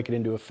you could break it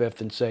into a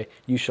 5th and say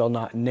you shall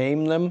not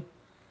name them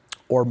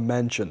or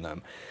mention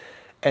them.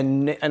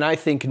 And I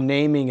think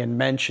naming and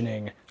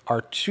mentioning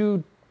are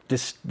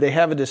they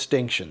have a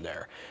distinction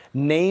there.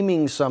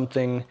 Naming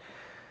something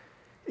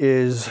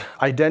is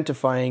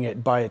identifying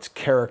it by its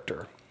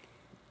character,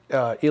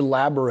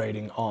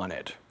 elaborating on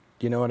it.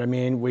 You know what I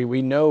mean?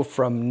 We know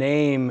from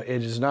name,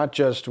 it is not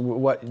just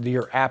what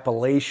your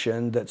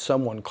appellation that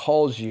someone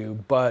calls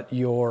you, but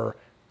your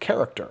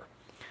character.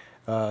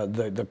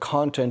 The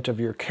content of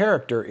your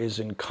character is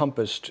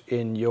encompassed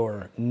in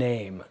your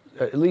name.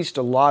 At least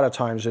a lot of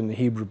times in the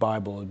Hebrew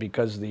Bible,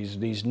 because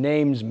these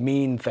names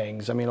mean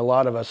things. I mean, a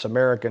lot of us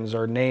Americans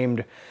are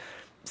named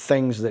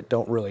things that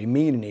don't really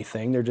mean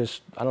anything. They're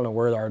just, I don't know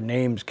where our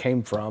names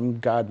came from,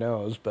 God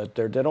knows, but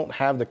they don't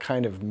have the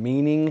kind of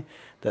meaning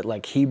that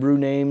like Hebrew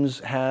names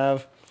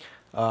have.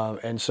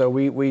 And so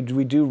we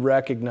do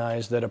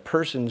recognize that a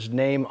person's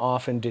name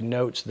often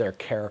denotes their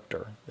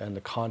character and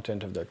the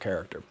content of their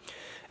character.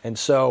 And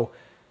so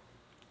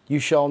you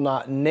shall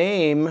not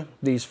name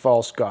these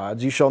false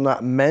gods. You shall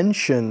not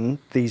mention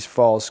these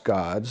false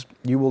gods.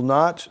 You will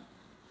not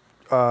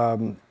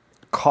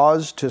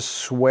cause to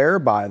swear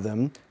by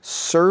them,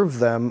 serve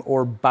them,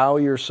 or bow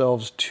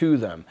yourselves to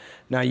them.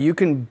 Now you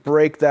can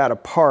break that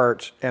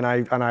apart, and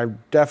I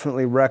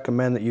definitely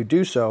recommend that you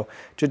do so,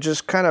 to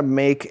just kind of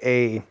make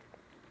a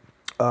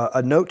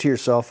note to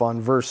yourself on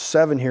verse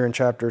 7 here in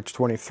chapter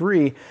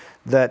 23,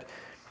 that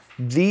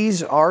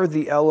these are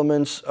the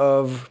elements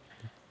of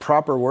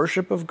proper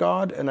worship of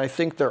God, and I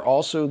think they're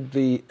also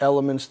the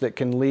elements that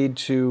can lead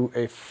to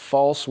a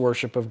false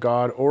worship of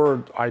God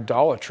or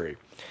idolatry.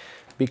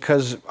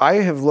 Because I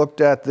have looked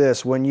at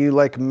this, when you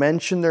like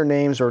mention their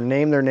names or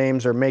name their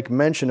names or make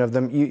mention of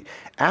them,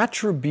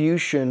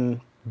 attribution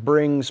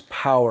brings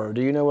power.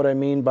 Do you know what I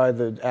mean by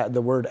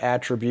the word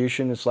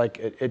attribution? It's like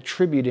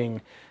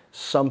attributing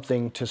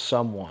something to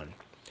someone.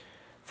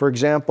 For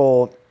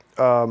example,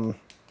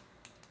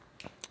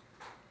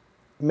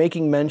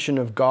 making mention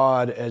of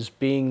God as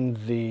being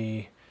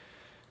the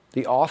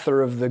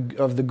author of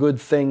the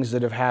good things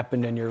that have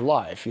happened in your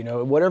life. You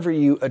know, whatever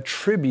you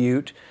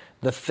attribute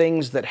the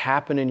things that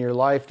happen in your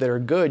life that are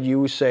good,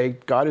 you say,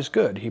 God is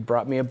good. He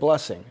brought me a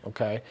blessing,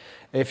 okay?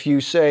 If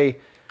you say,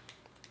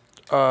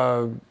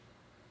 for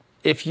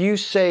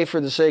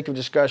the sake of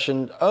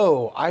discussion,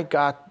 oh, I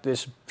got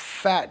this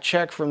fat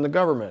check from the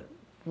government,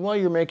 well,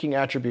 you're making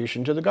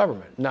attribution to the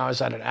government. Now, is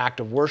that an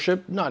act of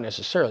worship? Not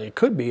necessarily. It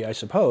could be, I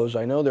suppose.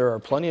 I know there are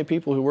plenty of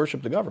people who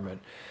worship the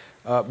government.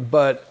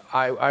 But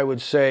I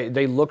would say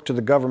they look to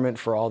the government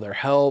for all their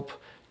help.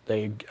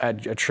 They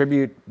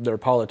attribute their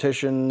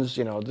politicians.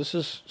 You know, this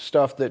is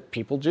stuff that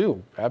people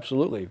do.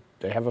 Absolutely.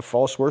 They have a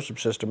false worship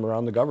system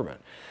around the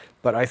government.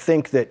 But I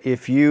think that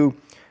if you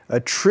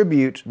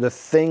attribute the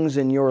things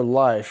in your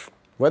life,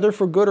 whether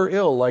for good or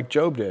ill, like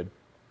Job did,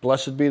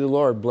 blessed be the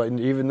Lord,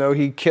 even though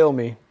he kill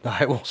me,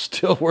 I will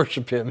still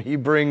worship him. He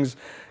brings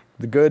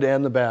the good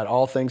and the bad.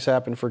 All things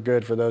happen for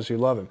good for those who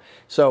love him.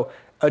 So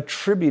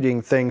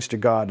attributing things to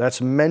God, that's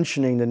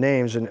mentioning the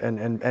names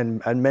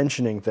and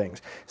mentioning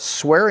things.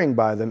 Swearing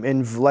by them,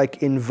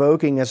 like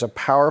invoking as a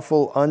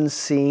powerful,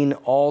 unseen,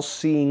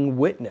 all-seeing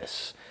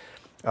witness.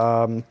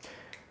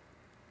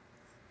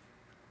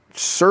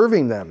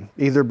 Serving them,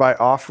 either by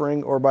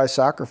offering or by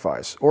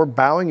sacrifice, or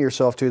bowing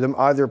yourself to them,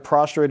 either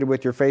prostrated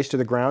with your face to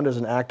the ground as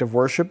an act of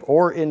worship,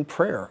 or in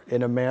prayer,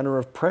 in a manner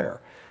of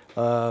prayer.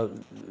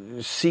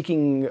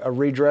 Seeking a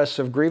redress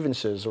of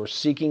grievances or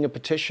seeking a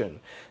petition.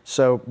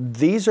 So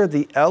these are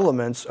the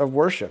elements of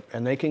worship,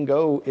 and they can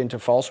go into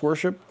false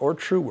worship or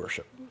true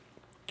worship.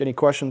 Any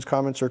questions,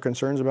 comments, or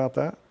concerns about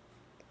that?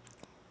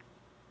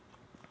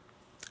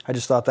 I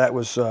just thought that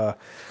was an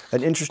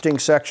interesting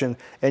section,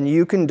 and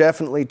you can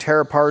definitely tear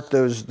apart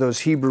those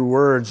Hebrew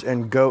words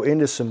and go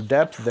into some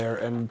depth there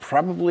and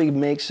probably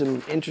make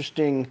some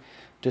interesting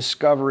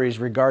discoveries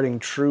regarding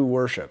true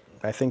worship.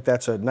 I think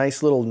that's a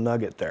nice little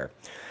nugget there.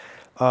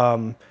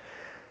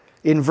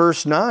 In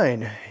verse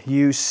 9,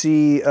 you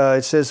see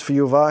it says, "For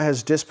Yehovah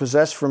has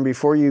dispossessed from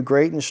before you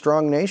great and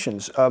strong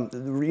nations."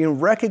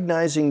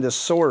 Recognizing the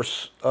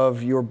source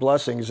of your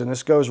blessings, and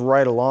this goes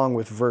right along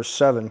with verse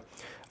 7,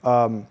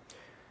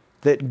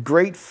 that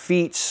great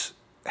feats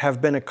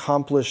have been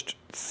accomplished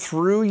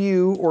through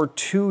you or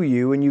to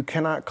you, and you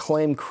cannot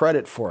claim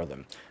credit for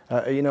them.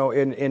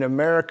 In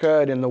America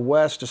and in the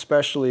West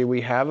especially,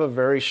 we have a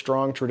very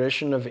strong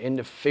tradition of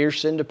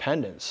fierce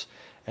independence.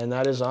 And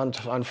that is,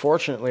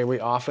 unfortunately, we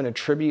often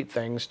attribute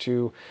things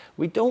to,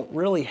 we don't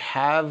really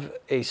have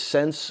a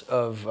sense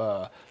of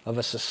a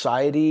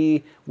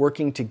society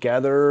working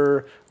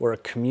together, or a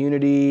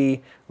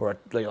community, or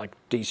like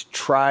these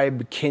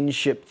tribe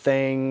kinship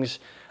things.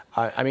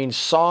 I mean,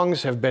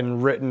 songs have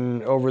been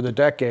written over the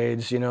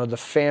decades, the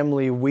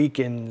family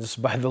weakens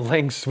by the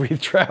lengths we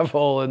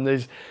travel, and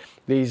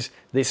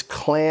this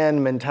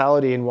clan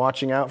mentality and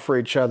watching out for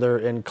each other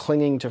and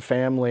clinging to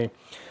family.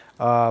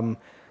 And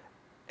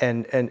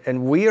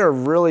we are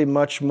really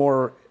much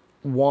more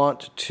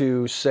want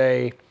to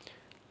say,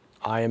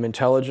 I am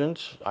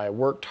intelligent, I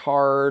worked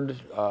hard,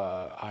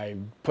 I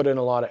put in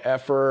a lot of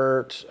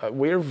effort.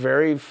 We're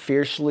very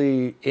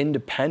fiercely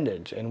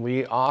independent, and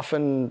we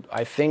often,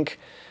 I think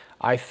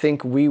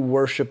we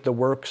worship the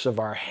works of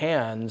our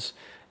hands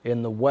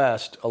in the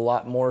West a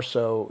lot more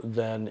so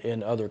than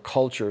in other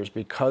cultures,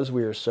 because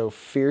we are so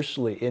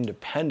fiercely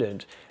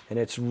independent, and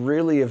it's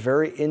really a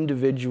very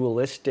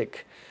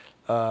individualistic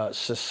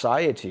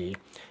society.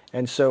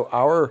 And so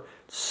our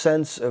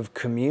sense of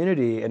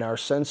community and our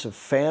sense of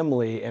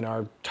family and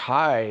our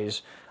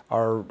ties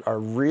are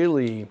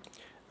really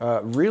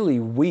really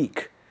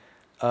weak.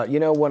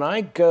 When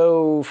I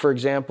go, for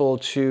example,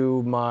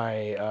 to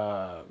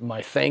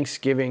my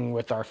Thanksgiving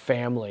with our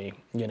family,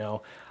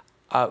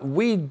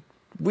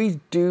 we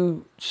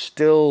do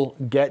still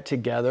get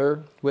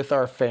together with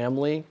our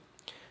family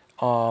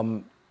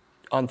on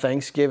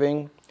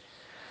Thanksgiving.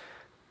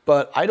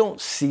 But I don't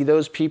see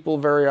those people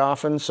very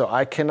often, so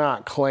I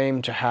cannot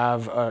claim to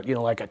have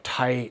like a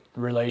tight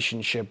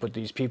relationship with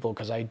these people,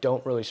 because I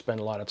don't really spend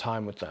a lot of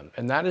time with them.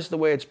 And that is the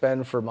way it's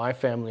been for my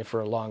family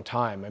for a long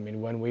time. I mean,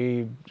 when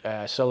we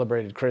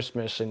celebrated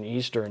Christmas and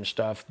Easter and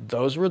stuff,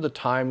 those were the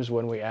times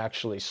when we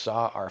actually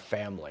saw our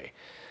family.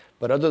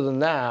 But other than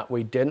that,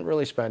 we didn't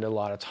really spend a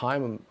lot of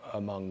time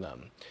among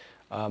them.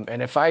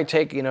 And if I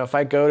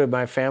go to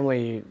my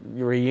family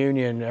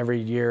reunion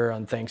every year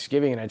on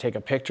Thanksgiving and I take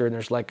a picture and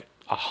there's like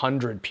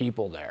 100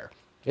 people there,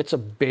 it's a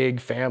big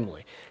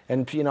family.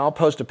 And I'll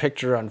post a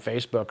picture on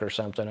Facebook or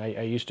something.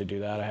 I used to do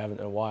that. I haven't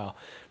in a while.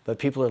 But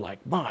people are like,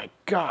 my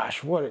gosh,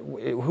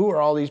 who are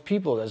all these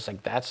people? It's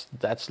like,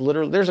 that's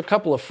literally, there's a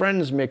couple of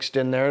friends mixed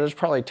in there. There's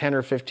probably 10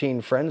 or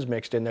 15 friends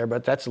mixed in there,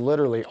 but that's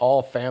literally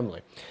all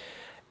family.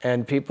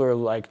 And people are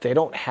like, they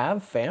don't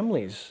have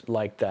families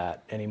like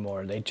that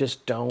anymore. They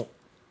just don't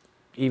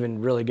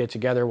even really get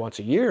together once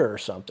a year or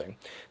something.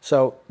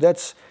 So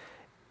it's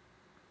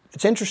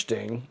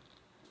interesting,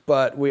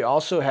 but we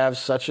also have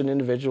such an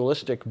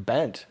individualistic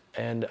bent.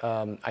 And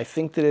I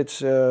think that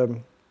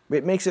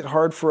it makes it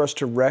hard for us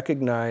to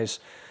recognize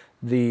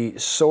the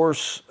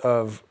source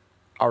of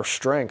our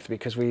strength,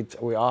 because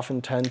we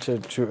often tend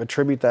to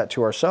attribute that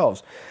to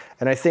ourselves.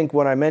 And I think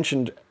when I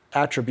mentioned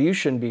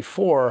attribution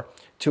before,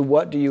 to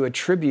what do you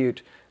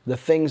attribute the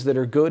things that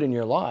are good in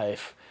your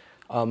life,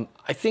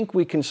 I think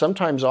we can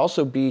sometimes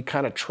also be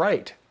kind of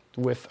trite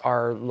with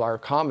our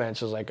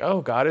comments. Is like,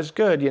 oh, God is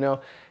good. You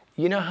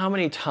know how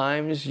many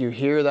times you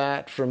hear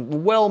that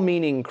from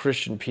well-meaning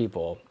Christian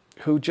people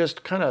who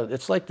just kind of,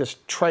 it's like this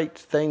trite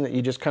thing that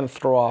you just kind of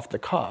throw off the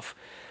cuff.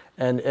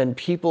 And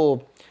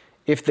people,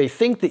 if they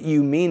think that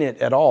you mean it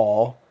at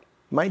all,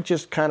 might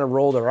just kind of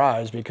roll their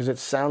eyes because it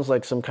sounds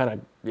like some kind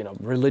of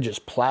religious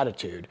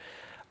platitude.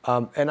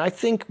 And I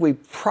think we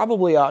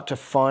probably ought to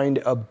find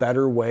a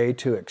better way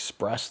to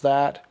express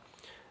that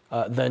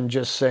than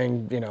just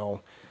saying,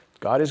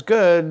 God is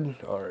good,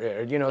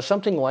 or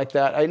something like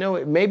that. I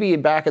know maybe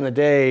back in the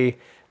day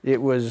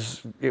it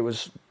was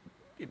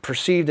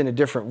perceived in a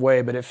different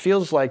way, but it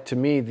feels like to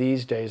me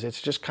these days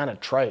it's just kind of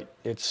trite.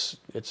 It's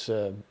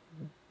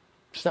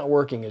not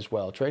working as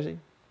well. Tracy?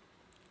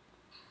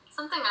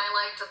 Something I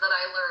liked that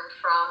I learned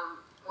from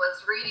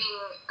was reading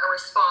a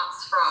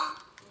response from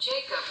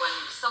Jacob when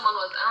someone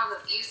was, I don't know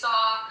if it was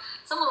Esau,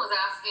 someone was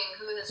asking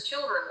who his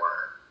children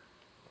were.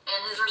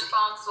 And his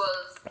response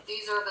was,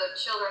 these are the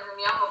children whom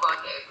Jehovah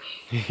gave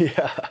me.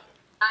 Yeah.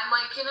 I'm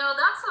like,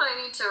 that's what I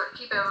need to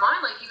keep in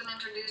mind. Like, even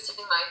introducing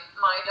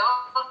my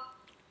daughter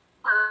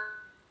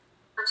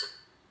to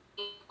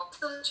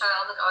the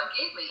child that God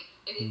gave me.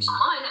 If he's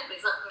mine,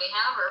 he's letting me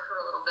have her for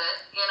a little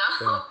bit,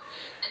 Yeah.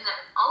 And then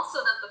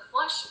also that the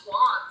flesh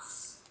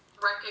wants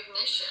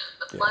recognition.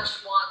 The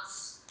flesh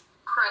wants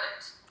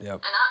credit. Yep.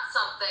 And that's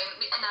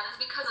something, and that is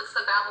because it's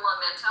the Babylon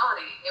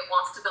mentality. It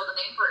wants to build a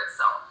name for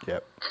itself.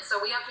 Yep. And so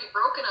we have to be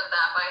broken of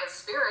that by His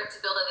Spirit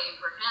to build a name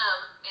for Him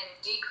and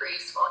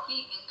decrease while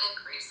He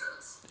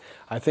increases.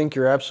 I think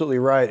you're absolutely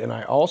right. And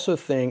I also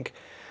think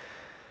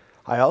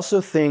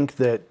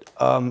that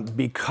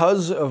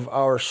because of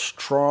our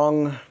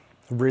strong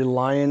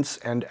reliance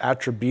and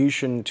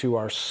attribution to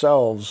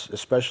ourselves,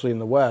 especially in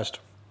the West,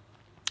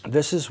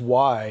 this is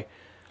why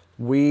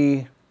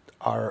we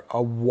are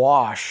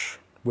awash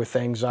with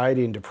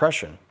anxiety and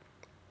depression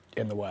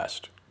in the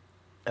West.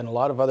 And a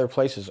lot of other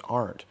places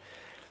aren't.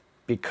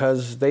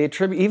 Because they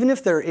attribute, even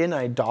if they're in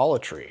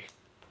idolatry,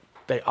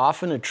 they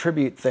often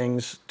attribute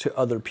things to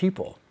other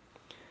people.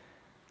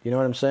 You know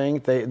what I'm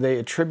saying? They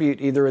attribute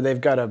either they've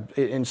got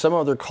in some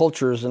other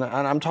cultures, and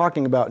I'm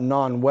talking about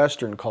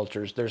non-Western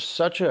cultures, there's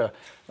such a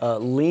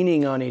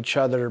leaning on each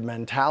other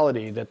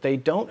mentality that they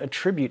don't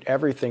attribute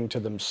everything to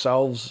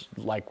themselves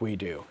like we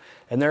do.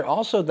 And they're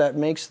also, that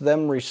makes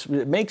them,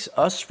 it makes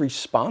us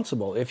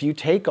responsible. If you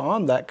take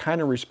on that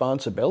kind of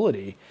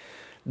responsibility,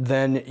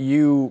 then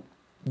you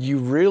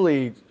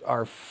really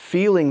are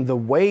feeling the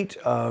weight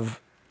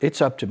of,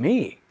 it's up to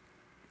me.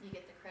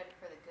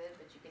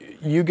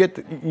 You get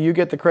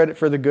the credit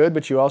for the good,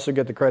 but you also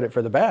get the credit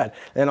for the bad,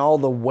 and all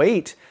the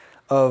weight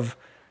of,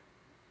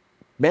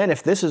 man,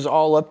 if this is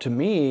all up to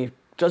me,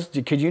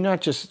 can you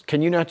not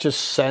just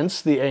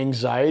sense the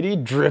anxiety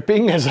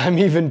dripping as I'm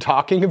even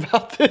talking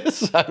about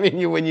this? I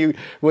mean, when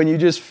you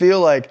just feel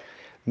like,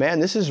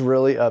 man, this is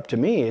really up to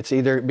me. It's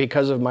either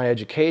because of my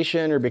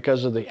education or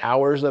because of the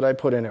hours that I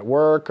put in at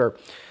work, or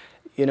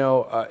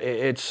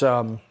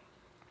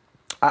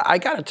I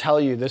got to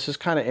tell you, this is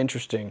kind of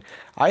interesting.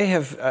 I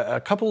have, a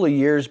couple of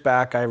years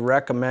back, I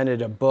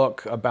recommended a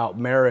book about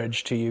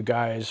marriage to you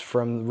guys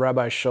from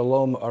Rabbi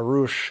Shalom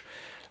Arush,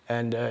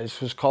 and it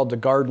was called The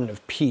Garden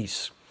of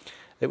Peace.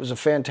 It was a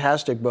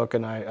fantastic book,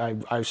 and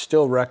I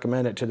still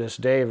recommend it to this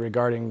day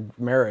regarding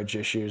marriage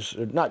issues.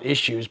 Not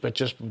issues, but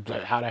just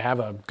how to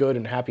have a good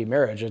and happy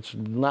marriage. It's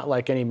not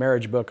like any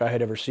marriage book I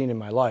had ever seen in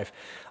my life.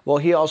 Well,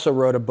 he also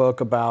wrote a book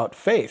about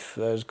faith.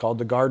 It's called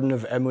The Garden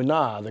of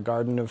Emunah, The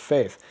Garden of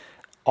Faith.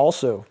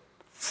 Also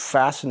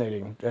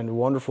fascinating and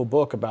wonderful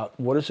book about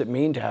what does it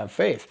mean to have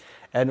faith.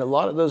 And a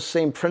lot of those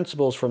same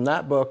principles from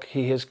that book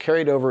he has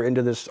carried over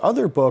into this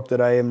other book that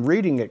I am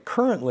reading it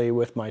currently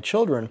with my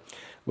children,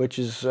 which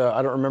is,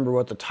 I don't remember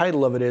what the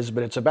title of it is,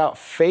 but it's about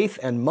faith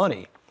and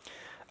money.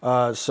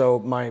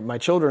 So my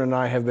children and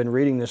I have been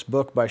reading this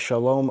book by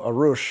Shalom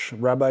Arush,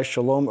 Rabbi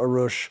Shalom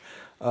Arush,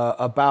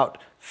 about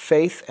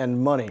faith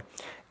and money.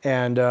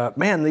 And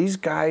man, these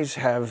guys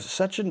have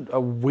such a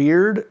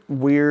weird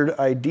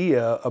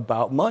idea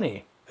about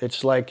money.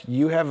 It's like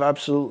you have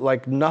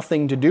absolutely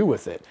nothing to do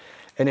with it.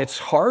 And it's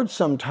hard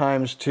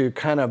sometimes to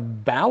kind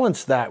of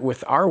balance that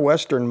with our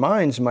Western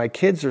minds. My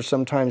kids are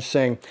sometimes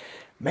saying,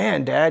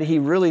 man, Dad, he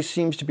really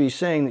seems to be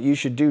saying that you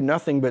should do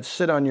nothing but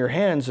sit on your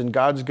hands and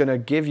God's going to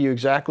give you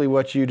exactly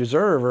what you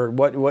deserve, or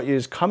what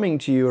is coming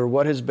to you, or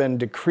what has been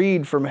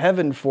decreed from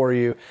heaven for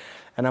you.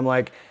 And I'm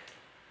like,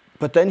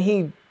 but then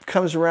he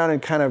comes around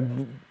and kind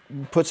of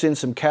puts in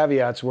some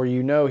caveats where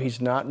he's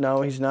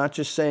not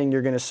just saying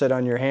you're going to sit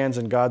on your hands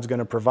and God's going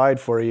to provide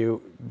for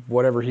you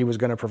whatever he was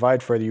going to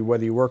provide for you,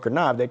 whether you work or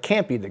not. That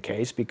can't be the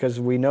case, because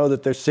we know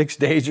that there's 6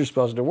 days you're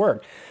supposed to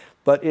work.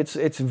 But it's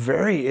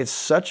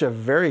such a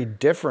very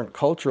different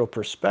cultural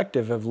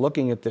perspective of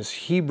looking at this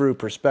Hebrew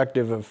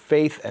perspective of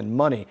faith and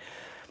money.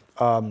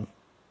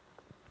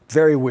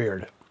 Very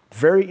weird,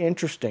 very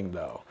interesting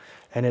though.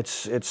 And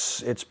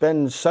it's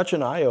been such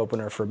an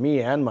eye-opener for me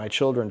and my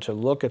children to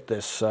look at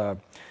this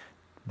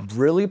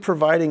really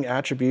providing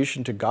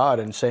attribution to God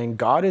and saying,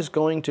 God is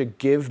going to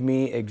give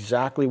me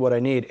exactly what I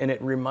need. And it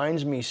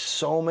reminds me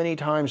so many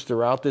times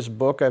throughout this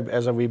book,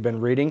 as we've been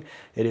reading,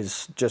 it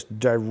is just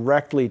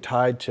directly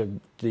tied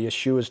to the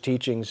Yeshua's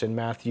teachings in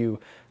Matthew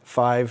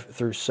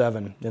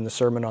 5-7 in the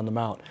Sermon on the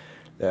Mount.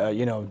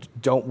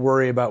 Don't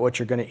worry about what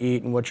you're going to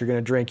eat and what you're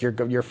going to drink.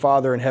 Your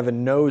Father in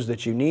heaven knows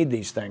that you need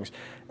these things.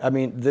 I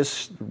mean,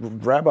 this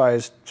rabbi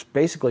is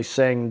basically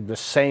saying the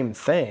same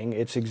thing.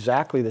 It's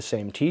exactly the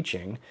same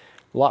teaching.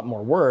 A lot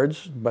more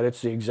words, but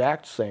it's the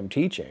exact same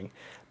teaching.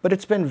 But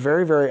it's been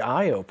very, very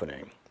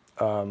eye-opening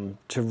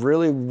to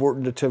really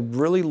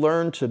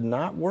learn to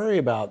not worry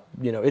about,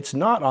 it's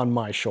not on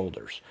my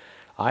shoulders.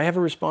 I have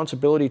a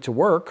responsibility to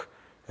work,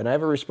 and I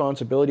have a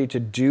responsibility to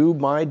do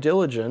my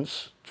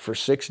diligence for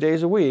 6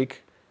 days a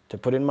week, to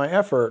put in my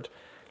effort,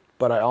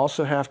 but I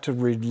also have to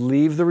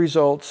leave the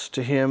results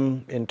to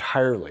him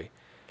entirely.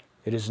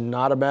 It is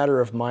not a matter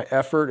of my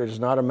effort. It is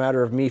not a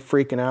matter of me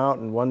freaking out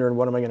and wondering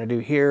what am I going to do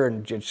here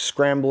and just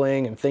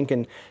scrambling and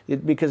thinking,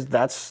 because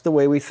that's the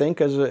way we think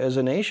as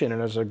a nation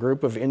and as a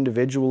group of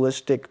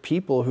individualistic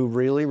people who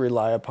really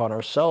rely upon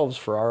ourselves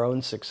for our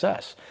own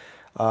success.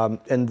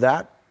 And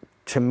that,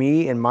 to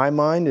me, in my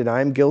mind, and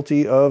I'm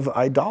guilty of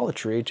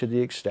idolatry to the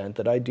extent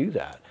that I do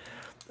that.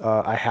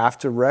 I have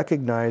to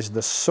recognize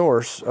the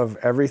source of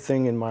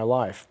everything in my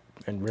life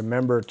and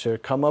remember to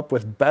come up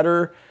with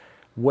better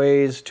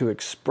ways to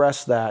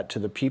express that to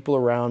the people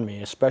around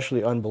me,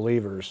 especially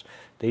unbelievers.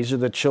 These are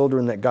the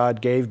children that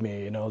God gave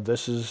me.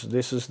 These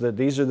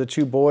are the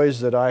 2 boys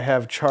that I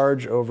have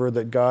charge over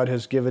that God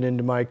has given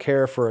into my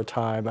care for a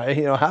time. I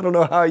don't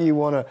know how you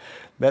want to,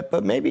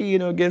 but maybe,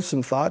 give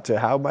some thought to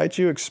how might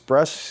you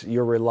express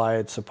your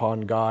reliance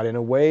upon God in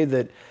a way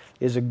that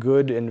is a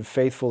good and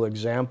faithful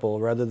example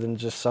rather than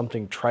just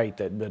something trite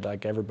that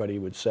like everybody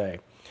would say.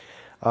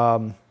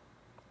 Now,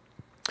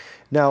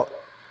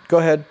 go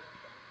ahead.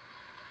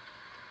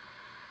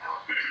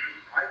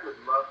 I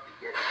would love to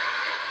get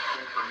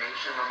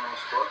information on those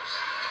books.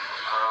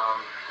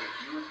 If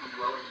you would be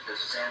willing to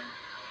send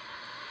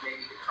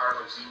maybe to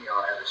Carla's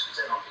email address, because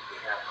I don't think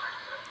we have mine,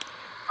 but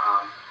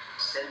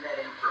send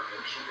that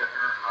information to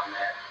her on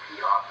that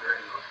the author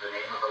and the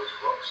name of those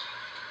books.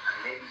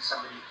 And maybe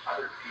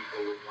other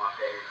people would want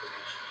that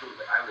information too,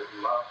 but I would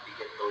love to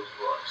get those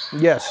books.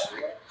 Yes,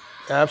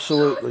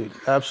 absolutely,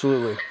 so,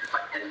 absolutely. If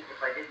I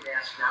didn't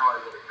ask now, I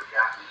would have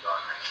forgotten about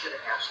it. I should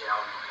have asked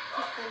Alan.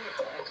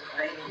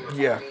 Thank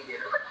you. Yeah.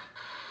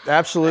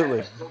 Absolutely.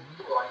 I'm glad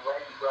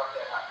you brought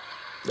that up.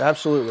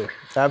 Absolutely,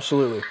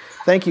 absolutely.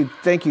 Thank you,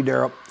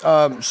 Daryl.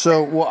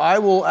 So I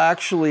will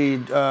actually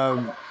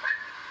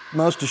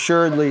most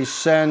assuredly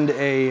send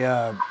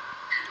a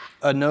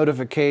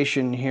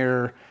notification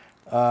here.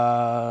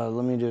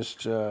 Let me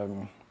just.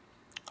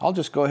 I'll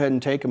just go ahead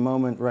and take a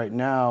moment right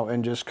now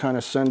and just kind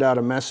of send out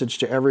a message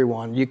to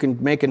everyone. You can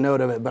make a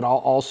note of it, but I'll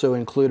also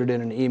include it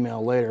in an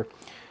email later.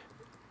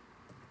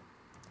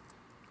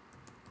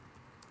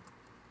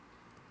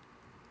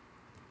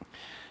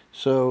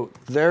 So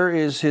there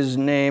is his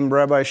name,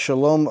 Rabbi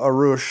Shalom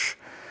Arush,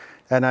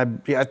 and I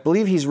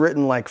believe he's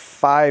written like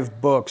 5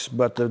 books,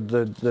 but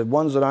the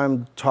ones that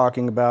I'm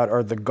talking about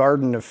are The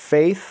Garden of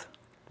Faith,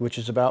 which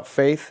is about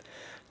faith,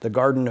 The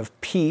Garden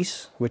of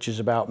Peace, which is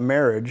about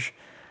marriage,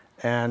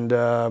 and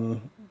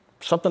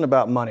something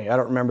about money. I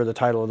don't remember the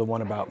title of the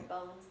one about.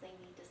 Bones they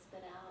need to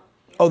spit out.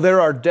 Oh,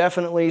 there are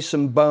definitely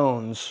some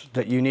bones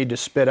that you need to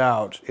spit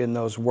out in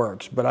those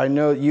works, but I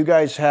know you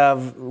guys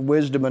have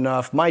wisdom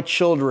enough. My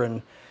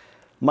children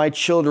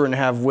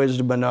have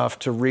wisdom enough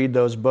to read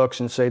those books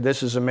and say,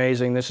 this is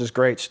amazing, this is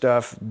great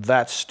stuff,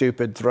 that's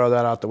stupid, throw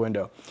that out the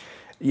window.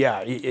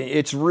 Yeah,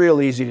 it's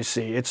real easy to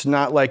see. It's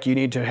not like you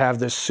need to have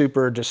this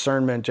super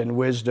discernment and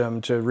wisdom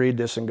to read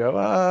this and go,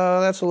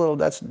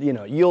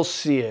 you'll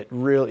see it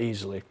real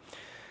easily.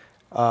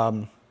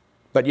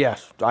 But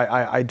yes,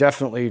 I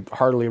definitely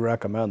heartily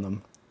recommend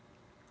them.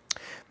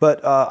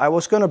 But I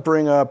was going to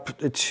bring up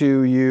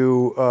to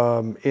you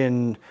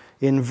in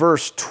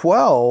verse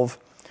 12,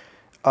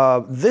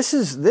 this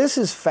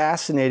is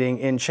fascinating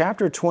in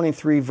chapter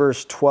 23,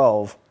 verse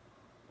 12,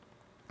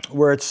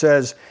 where it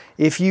says,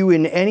 if you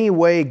in any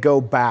way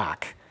go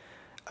back.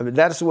 I mean,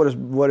 that's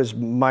what is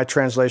my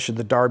translation,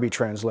 the Darby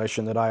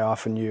translation that I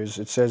often use.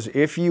 It says,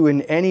 if you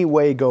in any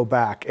way go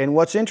back. And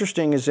what's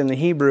interesting is in the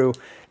Hebrew,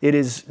 it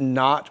is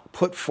not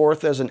put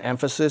forth as an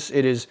emphasis.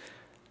 It is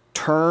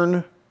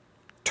turn.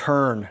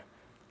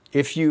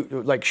 If you,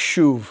 like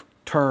shuv,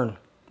 turn.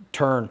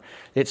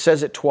 It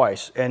says it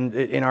twice. And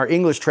in our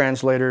English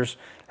translators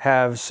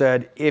have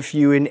said, if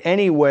you in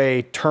any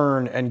way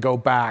turn and go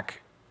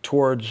back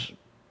towards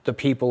the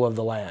people of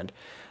the land.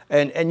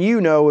 And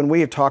you know, and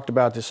we have talked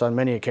about this on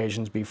many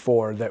occasions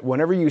before, that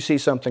whenever you see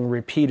something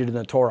repeated in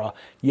the Torah,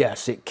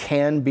 yes, it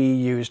can be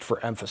used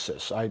for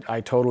emphasis.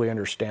 I totally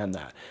understand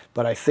that.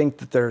 But I think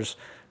that there's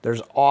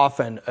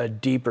often a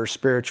deeper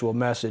spiritual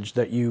message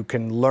that you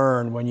can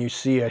learn when you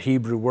see a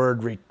Hebrew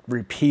word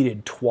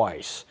repeated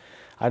twice.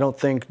 I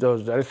think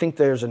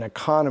there's an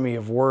economy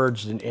of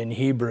words in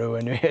Hebrew,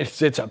 and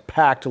it's a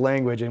packed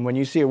language. And when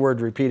you see a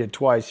word repeated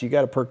twice, you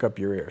got to perk up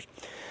your ears.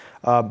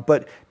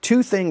 But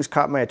 2 things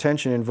caught my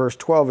attention in verse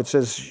 12. It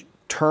says,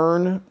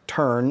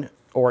 turn,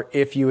 or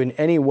if you in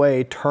any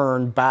way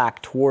turn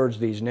back towards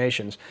these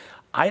nations.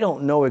 I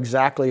don't know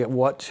exactly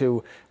what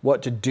to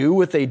do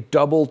with a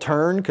double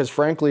turn, because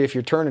frankly, if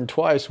you're turning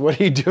twice, what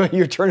are you doing?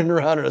 You're turning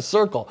around in a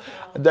circle.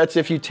 That's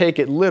if you take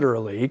it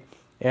literally.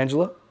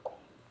 Angela?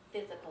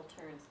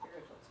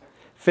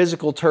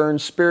 Physical turn,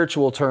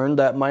 spiritual turn.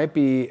 That might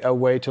be a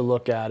way to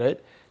look at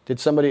it. Did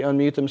somebody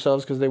unmute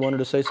themselves because they wanted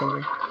to say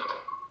something? Hi.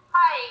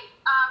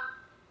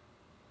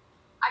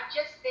 I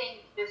just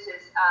think this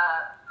is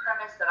a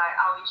premise that I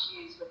always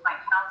use with my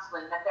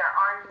counseling, that there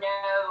are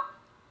no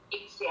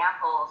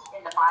examples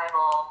in the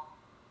Bible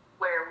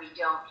where we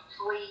don't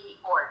flee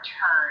or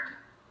turn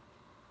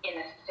in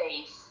the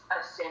face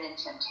of sin and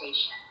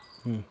temptation.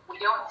 We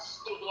don't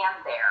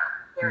stand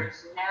there. There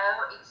is no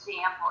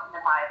example in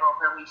the Bible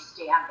where we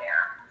stand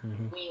there.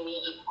 We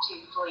need to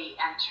flee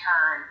and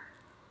turn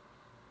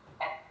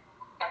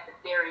at the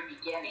very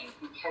beginning,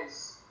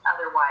 because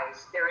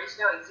otherwise there is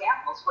no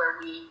examples where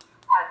we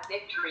have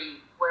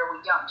victory where we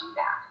don't do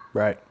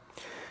that.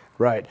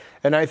 Right.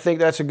 And I think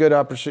that's a good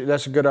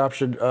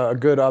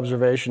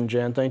observation,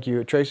 Jan. Thank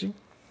you, Tracy.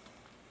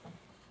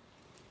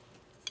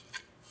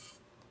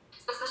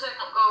 Does this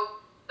go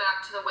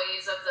back to the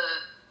ways of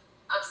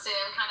sin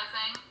kind of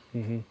thing?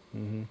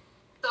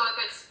 So if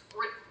it's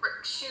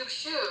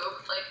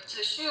shuv, like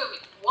to shuv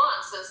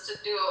once is to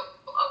do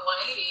a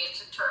 180 and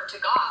to turn to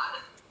God.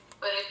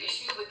 But if you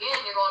shuv again,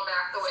 you're going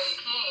back the way you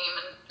came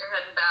and you're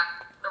heading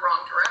back the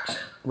wrong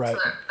direction. Right.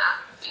 So that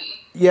would be.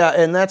 Yeah,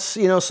 and that's,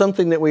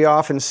 something that we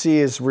often see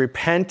is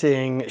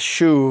repenting,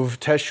 shuv,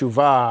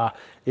 teshuvah,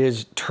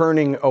 is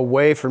turning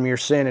away from your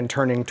sin and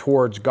turning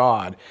towards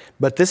God.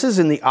 But this is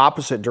in the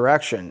opposite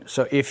direction.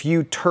 So if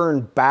you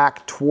turn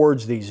back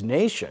towards these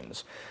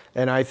nations,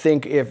 and I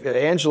think if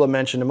Angela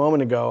mentioned a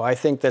moment ago, I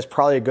think that's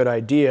probably a good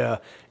idea.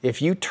 If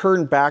you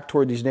turn back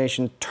toward these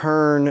nations,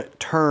 turn,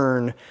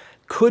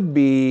 could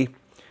be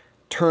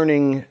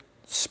turning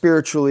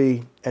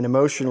spiritually and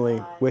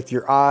emotionally with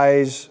your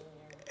eyes,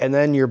 and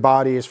then your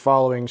body is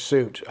following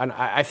suit. And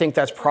I think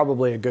that's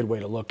probably a good way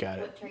to look at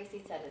it. What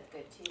Tracy said is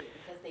too,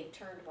 because they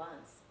turned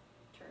once,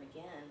 turn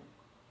again,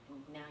 and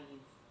now you've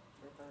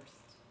reversed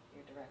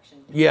your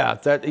direction.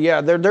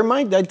 There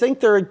might, I think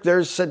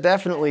there's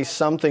definitely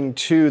something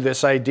to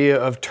this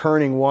idea of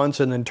turning once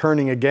and then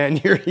turning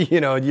again.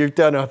 You've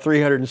done a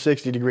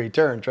 360-degree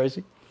turn,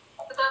 Tracy.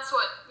 But that's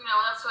what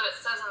it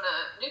says in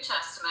the New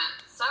Testament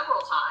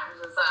several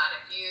times, is that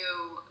if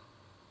you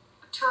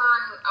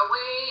turn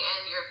away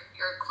and your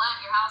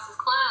house is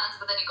cleansed,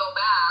 but then you go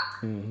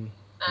back,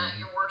 that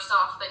you're worse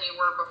off than you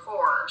were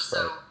before.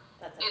 So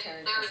That's a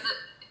turn. I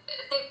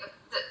think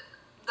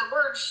the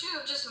word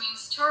shuv just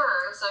means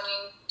turn. So I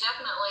mean,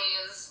 definitely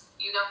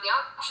you got the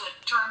option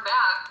to turn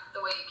back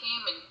the way you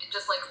came, and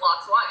just like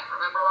Lot's wife.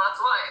 Remember Lot's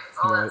wife? It's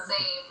all that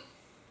same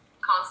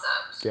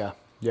concept.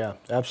 Yeah,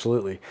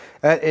 absolutely.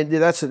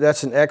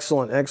 That's an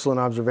excellent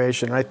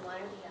observation. One or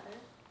the other?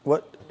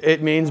 What?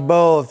 It means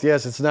both.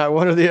 Yes, it's not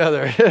one or the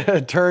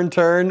other.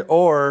 turn,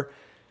 or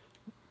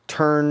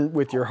turn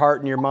with your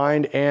heart and your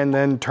mind, and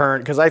then turn.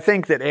 Because I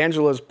think that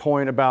Angela's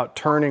point about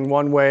turning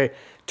one way,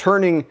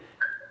 turning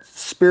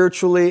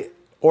spiritually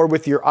or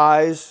with your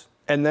eyes,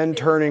 and then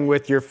turning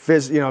with your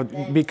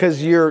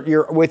because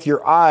you're with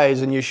your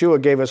eyes, and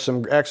Yeshua gave us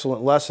some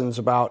excellent lessons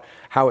about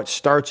how it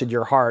starts in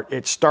your heart.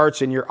 It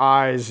starts in your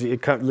eyes,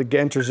 it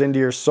enters into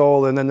your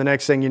soul, and then the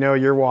next thing you know,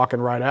 you're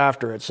walking right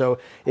after it. So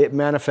it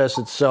manifests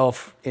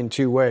itself in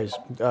two ways.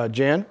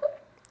 Jan?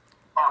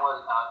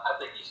 Alan, I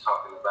think he's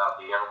talking about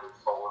the animal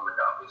soul and the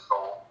godly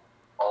soul,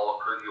 all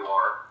of who you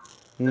are.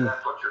 And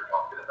that's what you're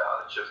talking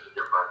about. It's just a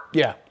different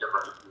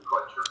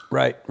nomenclature.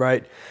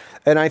 Right.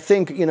 And I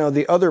think,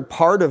 the other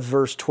part of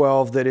verse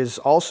 12 that is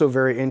also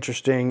very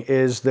interesting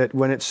is that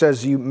when it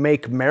says you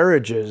make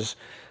marriages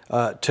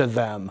to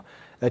them,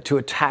 to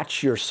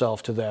attach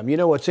yourself to them.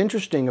 What's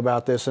interesting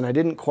about this, and I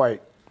didn't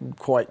quite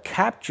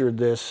capture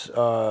this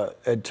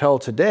until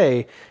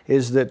today,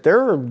 is that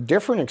there are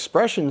different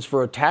expressions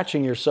for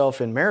attaching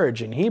yourself in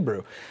marriage in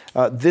Hebrew.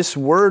 This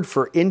word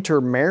for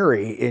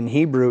intermarry in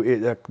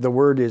Hebrew, the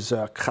word is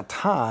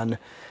khatan,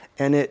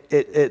 and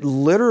it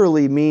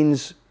literally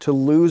means to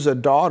lose a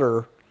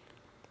daughter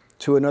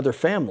to another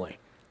family.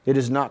 It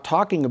is not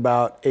talking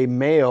about a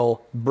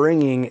male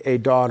bringing a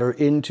daughter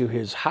into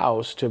his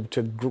house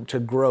to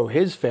grow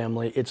his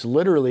family. It's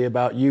literally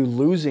about you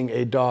losing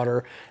a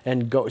daughter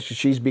and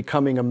she's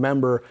becoming a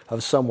member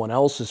of someone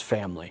else's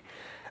family.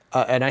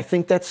 And I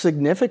think that's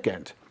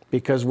significant,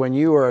 because when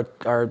you are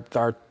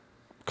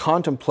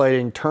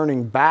contemplating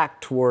turning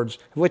back towards,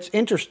 what's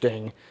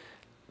interesting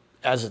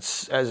as it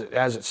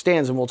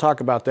stands, and we'll talk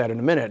about that in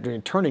a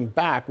minute, turning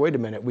back, wait a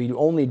minute, we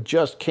only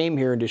just came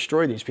here and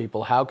destroyed these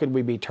people. How could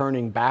we be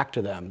turning back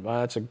to them? Well,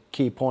 that's a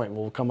key point.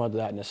 We'll come on to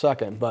that in a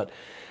second. But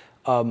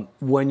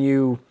when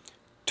you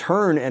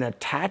turn and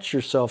attach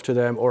yourself to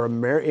them or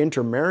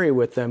intermarry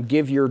with them,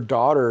 give your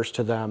daughters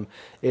to them,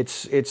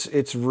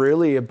 it's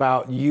really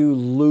about you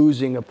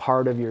losing a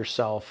part of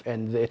yourself,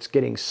 and it's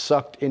getting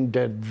sucked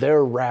into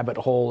their rabbit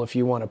hole, if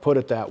you want to put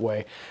it that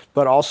way.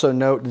 But also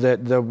note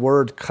that the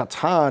word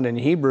khatan in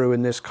Hebrew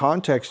in this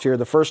context here,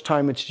 the first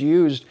time it's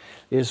used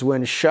is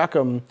when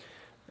Shechem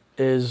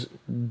is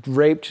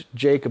raped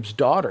Jacob's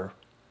daughter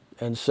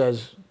and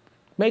says,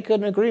 make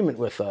an agreement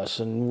with us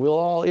and we'll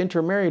all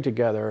intermarry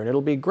together and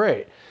it'll be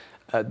great.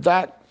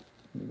 That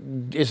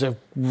is a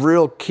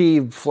real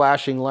key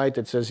flashing light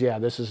that says, yeah,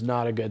 this is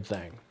not a good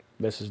thing.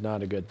 This is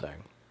not a good thing.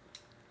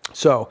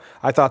 So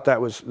I thought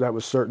that was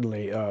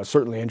certainly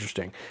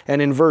interesting.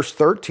 And in verse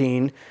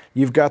 13,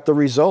 you've got the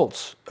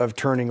results of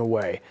turning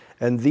away.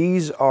 And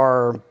these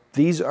are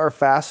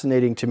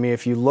fascinating to me.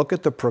 If you look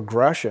at the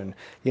progression,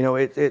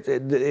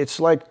 it's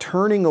like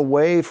turning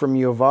away from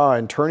Yehovah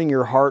and turning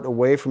your heart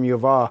away from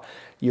Yehovah,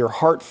 your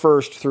heart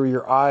first through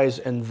your eyes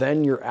and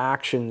then your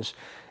actions.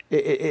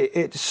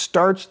 It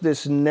starts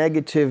this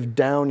negative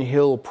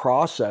downhill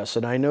process.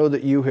 And I know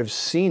that you have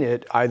seen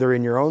it either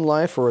in your own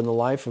life or in the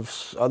life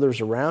of others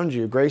around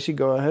you. Gracie,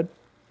 go ahead.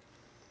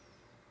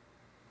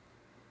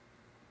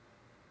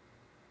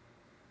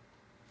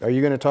 Are you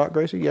going to talk,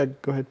 Gracie? Yeah,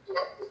 go ahead.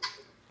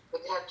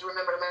 I have to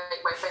remember to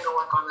make my finger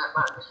work on that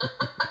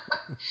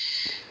button.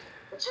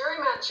 Jerry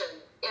mentioned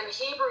in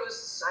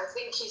Hebrews, I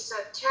think he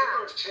said 10,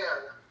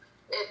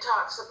 it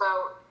talks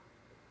about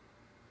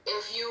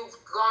if you've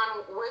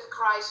gone with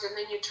Christ and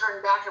then you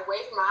turn back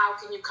away from him, how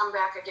can you come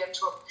back again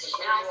to him?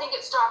 And I think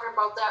it's talking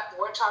about that.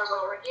 We're talking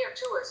about right here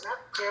too, isn't it?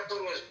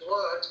 Trampling his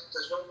blood,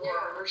 there's no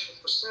more remission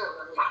for sin.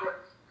 I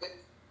mean,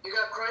 you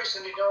got Christ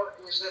and you don't,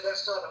 and you say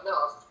that's not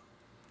enough,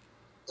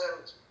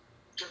 then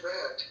too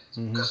bad,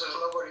 because there's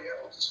nobody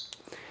else.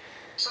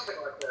 Something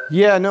like that.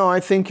 Yeah, no, I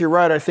think you're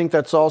right. I think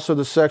that's also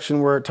the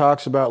section where it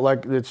talks about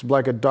it's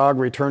like a dog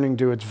returning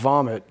to its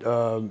vomit.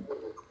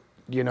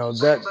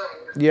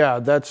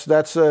 That's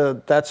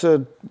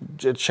a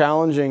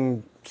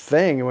challenging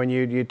thing when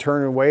you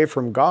turn away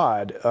from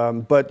God.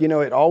 But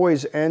it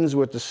always ends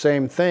with the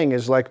same thing.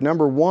 Is like,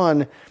 number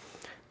one,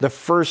 the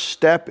first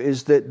step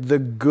is that the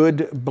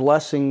good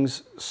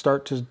blessings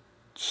start to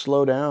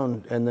slow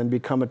down and then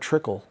become a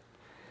trickle.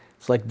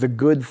 It's like the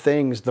good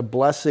things, the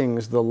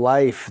blessings, the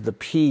life, the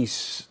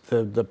peace,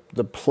 the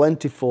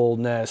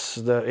plentifulness,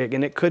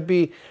 and it could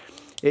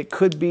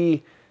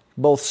be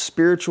both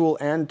spiritual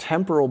and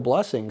temporal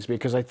blessings,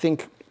 because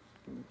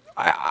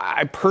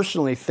I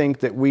personally think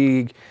that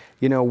we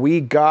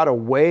got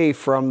away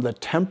from the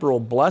temporal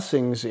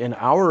blessings in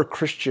our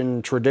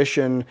Christian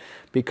tradition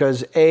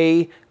because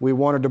we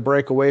wanted to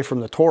break away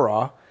from the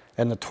Torah,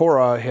 and the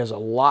Torah has a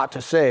lot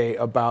to say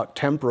about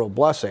temporal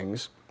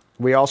blessings.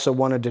 We also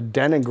wanted to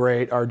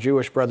denigrate our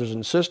Jewish brothers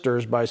and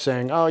sisters by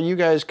saying, oh, you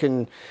guys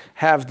can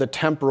have the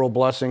temporal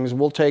blessings,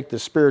 we'll take the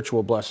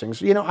spiritual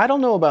blessings. I don't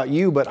know about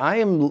you, but I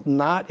am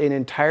not an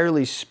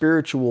entirely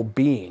spiritual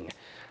being.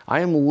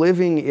 I am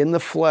living in the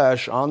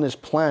flesh on this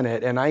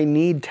planet, and I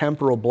need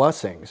temporal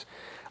blessings.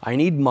 I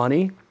need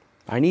money,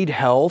 I need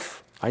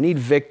health, I need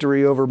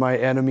victory over my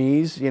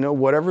enemies.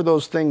 Whatever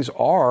those things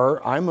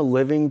are, I'm a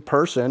living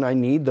person, I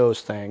need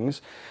those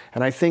things.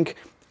 And I think,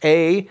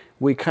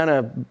 we kind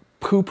of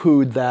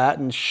poo-pooed that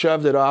and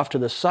shoved it off to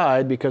the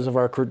side because of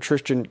our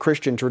Christian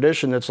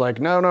tradition that's like,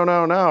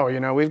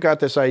 no. We've got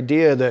this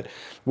idea that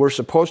we're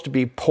supposed to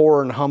be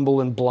poor and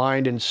humble and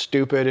blind and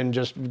stupid and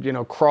just,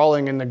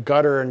 crawling in the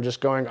gutter and just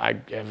going,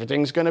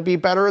 everything's going to be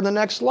better in the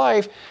next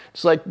life.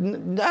 It's like,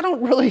 I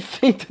don't really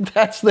think that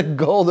that's the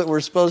goal that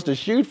we're supposed to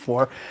shoot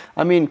for.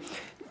 I mean,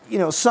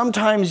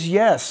 sometimes,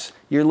 yes,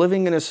 you're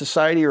living in a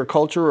society or a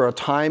culture or a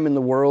time in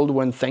the world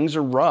when things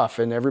are rough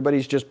and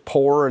everybody's just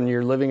poor and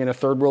you're living in a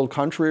third world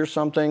country or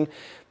something.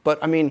 But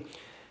I mean,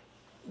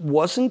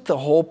 wasn't the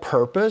whole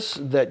purpose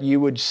that you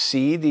would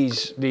see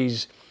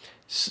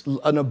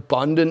an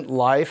abundant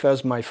life,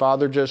 as my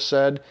father just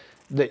said,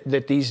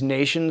 that these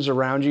nations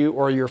around you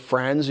or your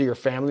friends or your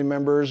family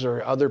members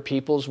or other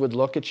peoples would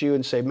look at you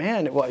and say,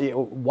 man,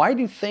 why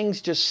do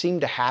things just seem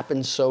to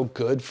happen so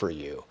good for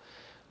you?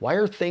 Why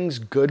are things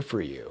good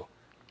for you?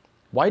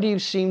 Why do you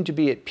seem to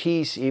be at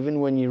peace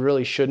even when you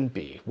really shouldn't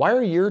be? Why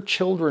are your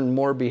children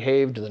more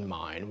behaved than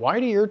mine?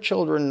 Why do your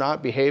children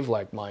not behave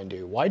like mine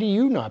do? Why do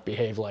you not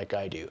behave like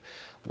I do?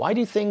 Why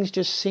do things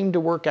just seem to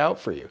work out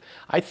for you?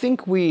 I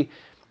think we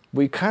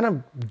kind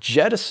of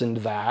jettisoned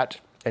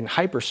that and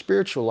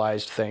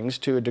hyper-spiritualized things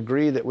to a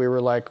degree that we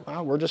were like,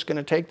 well, we're just going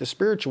to take the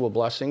spiritual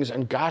blessings,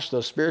 and gosh,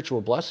 those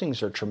spiritual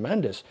blessings are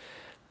tremendous.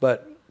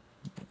 But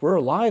we're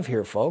alive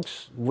here,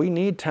 folks. We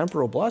need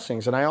temporal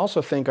blessings. And I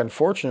also think,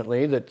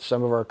 unfortunately, that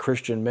some of our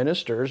Christian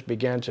ministers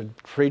began to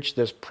preach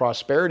this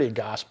prosperity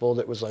gospel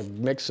that was a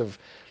mix of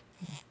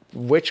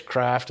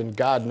witchcraft and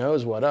God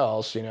knows what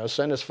else.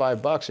 Send us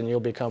 $5 and you'll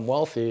become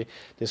wealthy.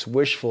 This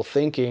wishful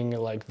thinking,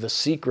 like The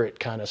Secret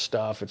kind of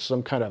stuff. It's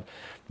some kind of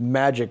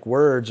magic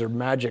words or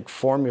magic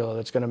formula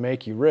that's going to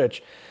make you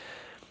rich.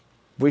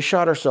 We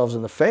shot ourselves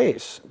in the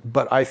face.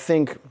 But I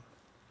think,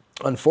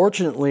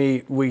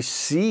 unfortunately, we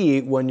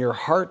see when your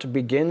heart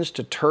begins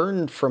to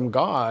turn from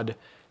God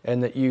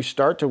and that you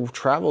start to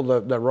travel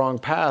the wrong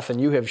path and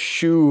you have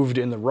shoved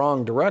in the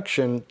wrong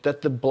direction,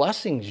 that the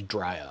blessings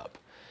dry up.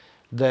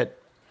 Sorry,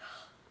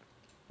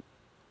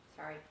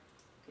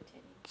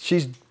 continue.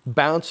 She's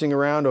bouncing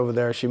around over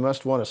there. She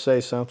must want to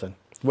say something.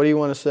 What do you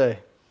want to say?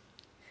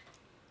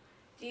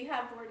 Do you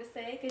have more to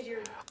say? Because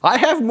I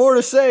have more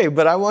to say,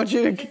 but I want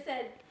you to... You just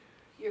said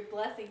your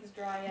blessings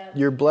dry up.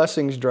 Your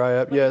blessings dry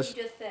up, yes. What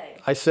did you just say?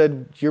 I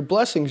said your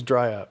blessings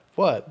dry up.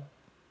 What?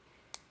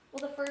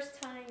 Well, the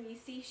first time you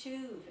see shuv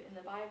in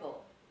the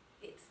Bible,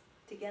 it's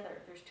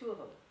together. There's two of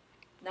them.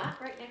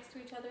 Not right next to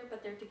each other,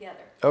 but they're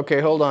together.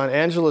 Okay, hold on.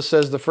 Angela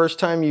says the first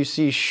time you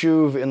see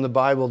shuv in the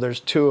Bible, there's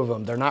two of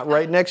them. They're not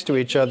right next to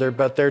each other,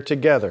 but they're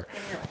together.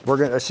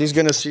 She's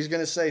gonna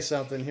say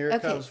something. Here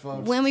it comes,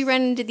 folks. When we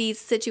run into these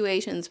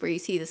situations where you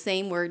see the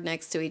same word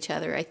next to each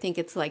other, I think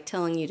it's like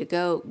telling you to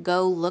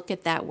go look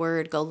at that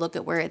word, go look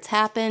at where it's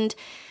happened.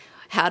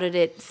 How did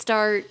it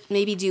start?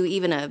 Maybe do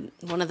even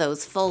one of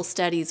those full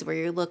studies where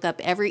you look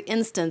up every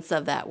instance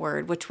of that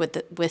word, which with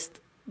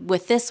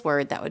this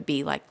word, that would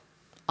be like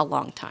a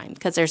long time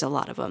because there's a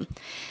lot of them.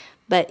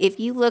 But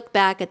if you look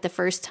back at the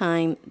first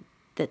time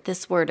that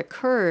this word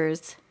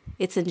occurs,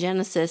 it's in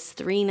Genesis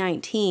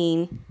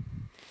 3:19,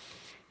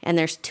 and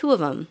there's two of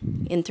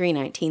them in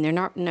 3:19. They're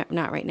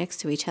not right next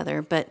to each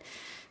other, but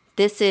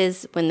this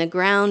is when the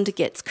ground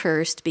gets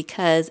cursed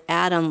because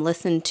Adam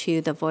listened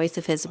to the voice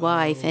of his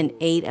wife and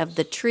ate of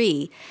the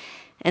tree.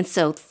 And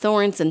so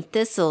thorns and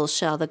thistles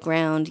shall the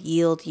ground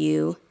yield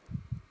you.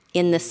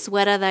 In the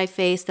sweat of thy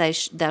face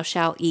thou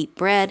shalt eat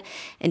bread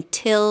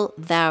until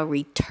thou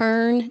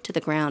return to the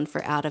ground,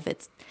 for out of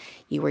it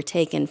you were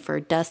taken, for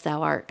dust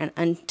thou art, and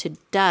unto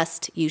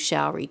dust you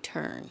shall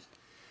return.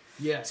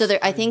 Yes. So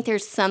I think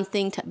there's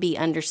something to be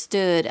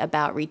understood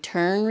about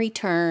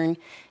return,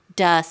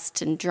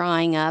 dust, and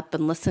drying up,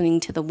 and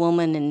listening to the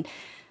woman and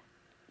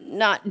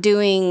not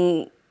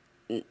doing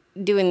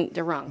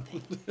the wrong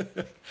thing.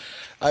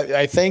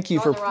 I thank you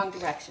for... the wrong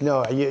direction.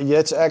 No,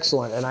 it's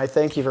excellent, and I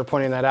thank you for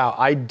pointing that out.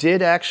 I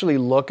did actually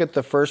look at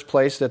the first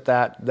place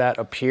that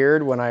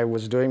appeared when I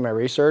was doing my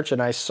research,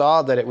 and I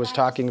saw that it was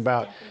talking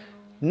about...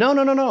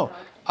 No.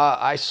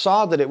 I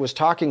saw that it was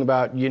talking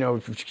about, you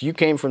know, you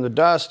came from the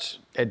dust,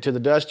 and to the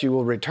dust you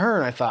will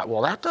return. I thought,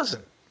 well,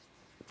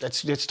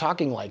 it's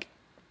talking like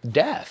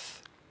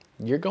death.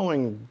 You're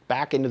going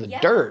back into the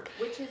dirt.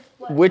 Which is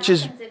what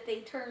happens if they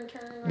turn.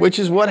 Which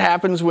is what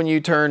happens when you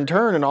turn,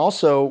 and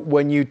also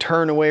when you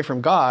turn away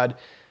from God.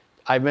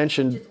 I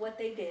mentioned, which is what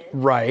they did.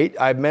 Right.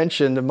 I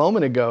mentioned a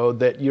moment ago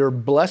that your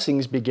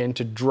blessings begin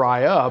to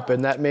dry up,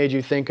 and that made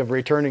you think of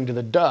returning to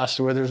the dust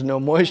where there's no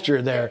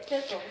moisture there.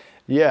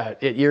 Yeah,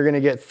 you're going to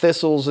get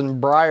thistles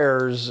and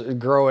briars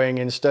growing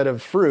instead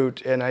of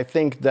fruit, and I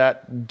think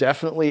that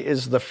definitely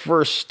is the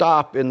first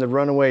stop in the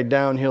runaway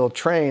downhill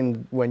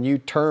train when you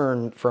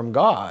turn from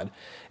God.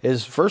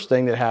 Is first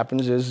thing that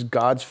happens is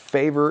God's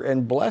favor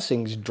and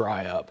blessings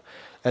dry up.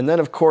 And then,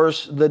 of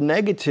course, the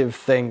negative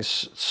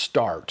things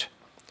start.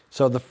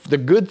 So the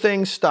good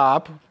things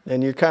stop,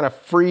 and you're kind of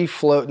free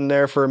floating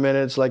there for a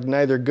minute. It's like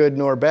neither good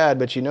nor bad,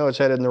 but you know it's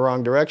headed in the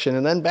wrong direction.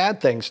 And then bad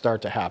things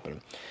start to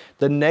happen.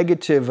 The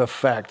negative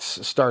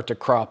effects start to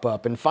crop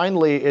up. And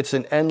finally, it's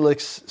an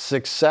endless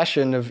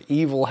succession of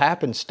evil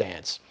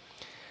happenstance.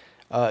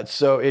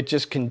 So it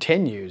just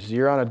continues.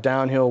 You're on a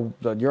downhill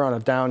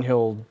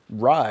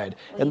ride.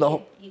 Well,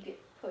 and you get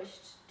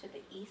pushed to the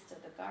east of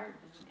the garden,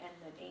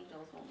 and the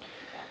angels won't let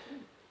you back in.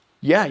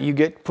 Yeah, you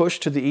get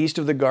pushed to the east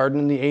of the garden,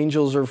 and the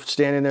angels are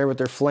standing there with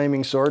their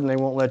flaming sword, and they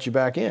won't let you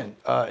back in.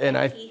 He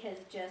has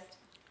just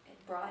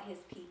brought his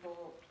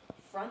people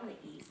from the east.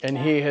 And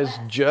he has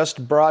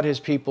just brought his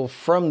people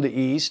from the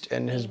east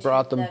and has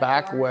brought them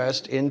back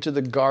west into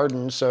the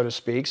garden, so to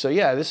speak. So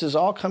yeah, this is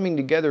all coming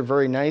together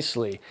very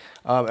nicely.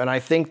 And I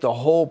think the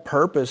whole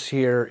purpose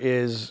here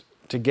is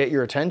to get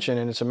your attention,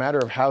 and it's a matter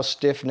of how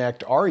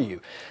stiff-necked are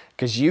you.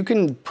 Because you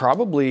can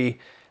probably,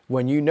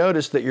 when you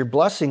notice that your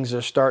blessings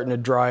are starting to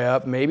dry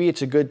up, maybe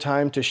it's a good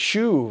time to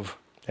shuv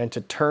and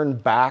to turn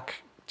back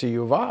to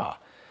Yuvah.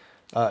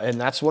 And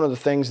that's one of the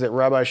things that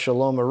Rabbi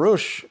Shalom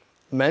Arush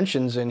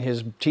mentions in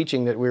his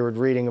teaching that we were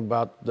reading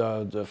about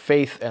the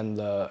faith and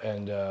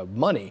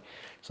money.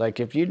 It's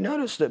like, if you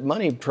notice that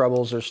money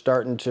troubles are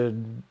starting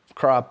to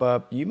crop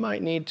up, you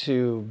might need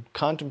to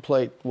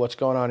contemplate what's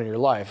going on in your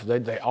life.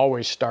 They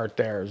always start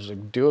there. It's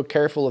like, do a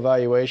careful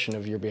evaluation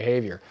of your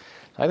behavior.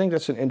 I think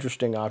that's an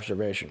interesting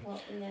observation.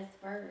 Well, in this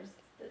verse,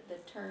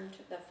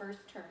 the first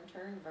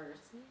turn verse,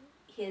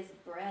 his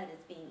bread is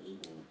being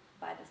eaten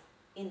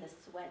in the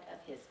sweat of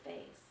his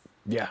face.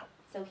 Yeah.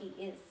 So he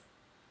is.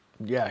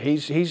 Yeah,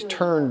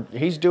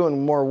 he's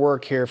doing more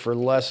work here for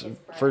less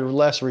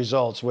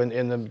results. When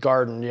in the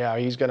garden, yeah,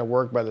 he's going to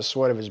work by the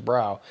sweat of his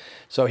brow.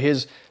 So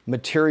his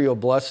material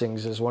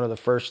blessings is one of the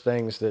first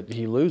things that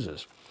he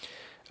loses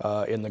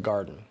in the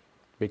garden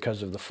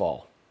because of the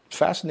fall.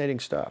 Fascinating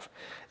stuff.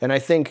 And I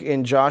think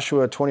in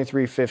Joshua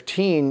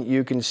 23:15,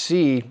 you can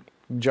see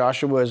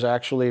Joshua is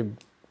actually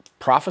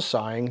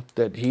prophesying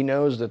that he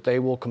knows that they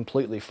will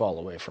completely fall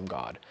away from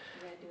God.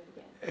 We're going to do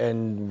it again.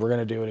 And we're going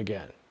to do it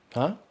again.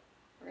 Huh?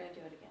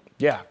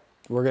 Yeah,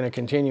 we're going to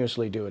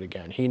continuously do it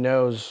again. He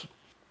knows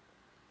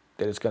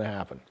that it's going to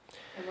happen.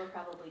 And we're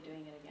probably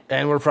doing it again.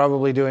 And we're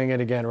probably doing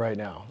it again right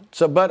now.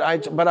 So, but I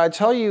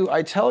tell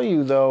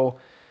you though,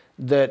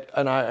 that,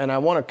 and I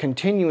want to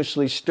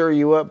continuously stir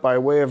you up by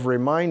way of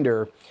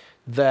reminder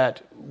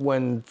that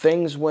when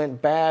things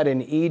went bad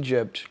in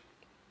Egypt,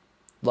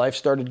 life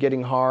started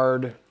getting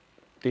hard.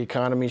 The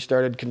economy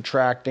started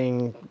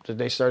contracting,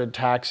 they started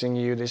taxing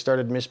you, they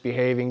started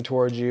misbehaving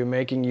towards you,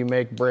 making you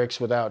make bricks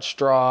without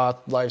straw,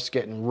 life's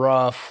getting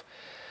rough.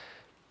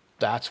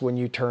 That's when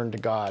you turn to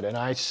God. And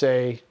I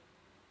say,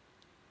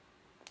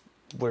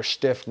 we're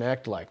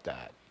stiff-necked like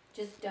that.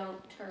 Just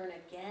don't turn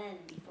again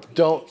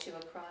before he takes you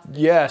across the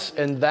Yes,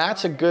 Jordan. and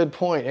that's a good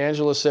point.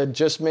 Angela said,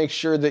 just make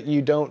sure that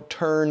you don't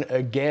turn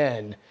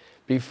again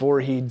before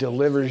he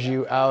delivers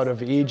you out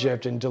of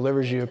Egypt and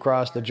delivers you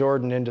across the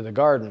Jordan into the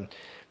garden.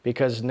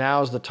 Because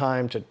now's the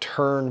time to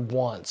turn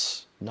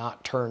once,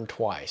 not turn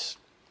twice.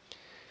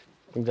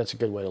 I think that's a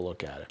good way to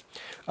look at it.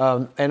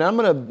 And I'm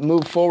going to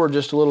move forward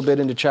just a little bit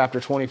into chapter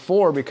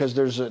 24 because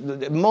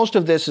most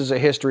of this is a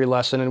history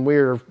lesson, and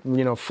we're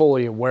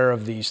fully aware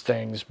of these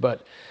things.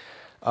 But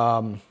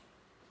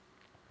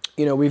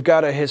we've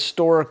got a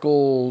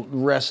historical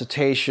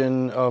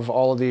recitation of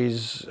all of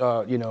these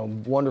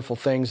wonderful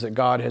things that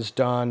God has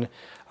done.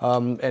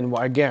 And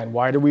again,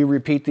 why do we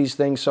repeat these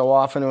things so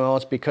often? Well,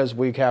 it's because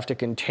we have to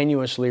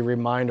continuously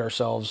remind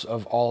ourselves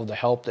of all of the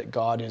help that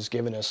God has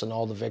given us and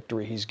all the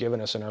victory He's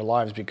given us in our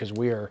lives, because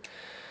we are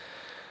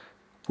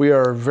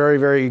very,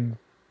 very,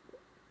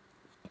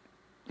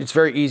 it's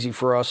very easy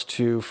for us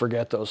to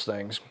forget those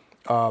things.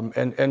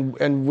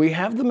 And we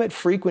have them at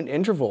frequent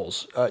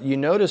intervals. You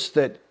notice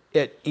that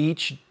at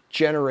each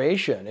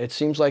generation, it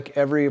seems like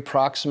every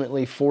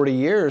approximately 40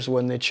 years,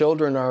 when the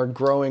children are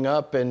growing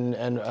up and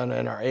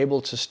are able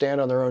to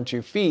stand on their own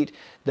 2 feet,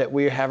 that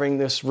we're having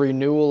this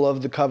renewal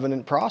of the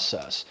covenant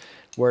process,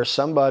 where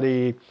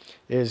somebody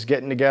is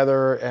getting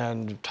together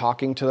and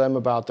talking to them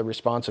about the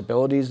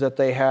responsibilities that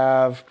they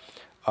have,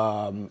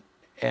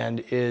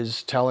 and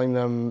is telling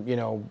them, you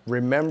know,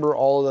 remember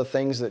all of the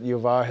things that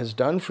Yehovah has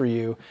done for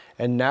you,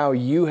 and now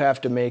you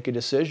have to make a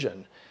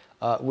decision.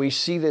 We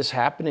see this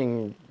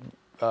happening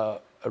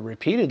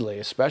repeatedly,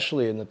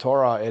 especially in the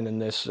Torah and in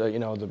this, you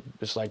know,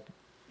 it's like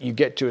you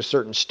get to a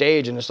certain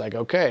stage and it's like,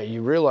 okay,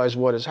 you realize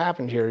what has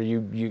happened here. You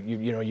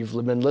know, you've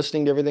been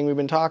listening to everything we've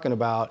been talking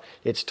about.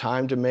 It's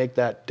time to make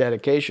that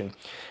dedication.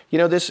 You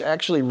know, this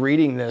actually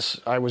reading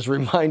this, I was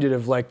reminded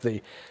of like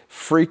the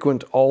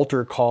frequent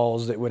altar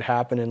calls that would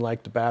happen in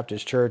like the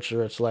Baptist church,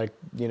 where it's like,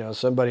 you know,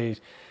 somebody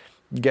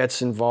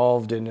gets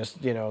involved in this,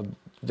 you know,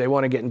 they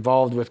want to get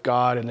involved with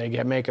God and they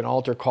make an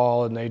altar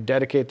call and they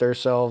dedicate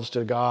themselves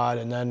to God,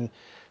 and then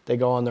they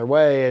go on their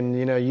way, and,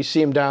 you know, you see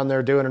them down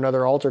there doing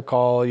another altar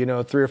call, you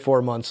know, 3 or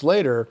 4 months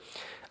later.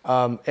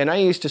 And I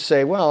used to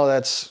say,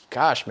 well,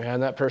 gosh, man,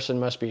 that person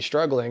must be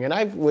struggling. And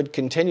I would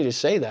continue to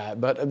say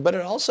that. But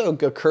it also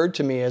occurred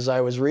to me as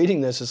I was reading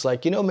this, it's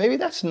like, you know, maybe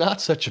that's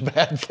not such a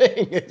bad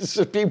thing.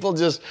 It's people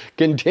just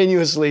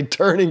continuously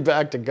turning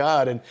back to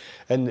God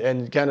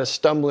and kind of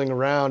stumbling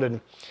around.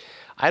 And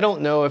I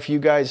don't know if you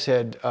guys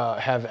have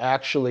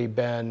actually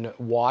been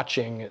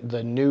watching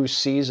the new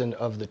season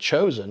of The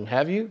Chosen.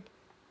 Have you?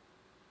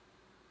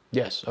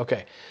 Yes,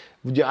 okay.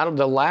 Out of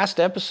the last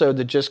episode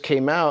that just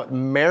came out,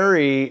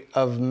 Mary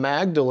of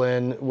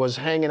Magdalene was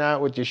hanging out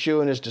with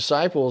Yeshua and his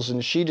disciples,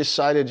 and she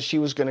decided she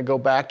was going to go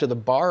back to the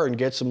bar and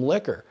get some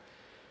liquor.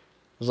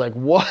 I was like,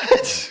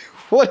 what?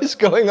 What is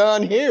going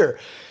on here?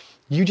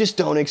 You just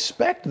don't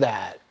expect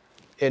that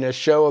in a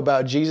show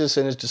about Jesus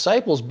and his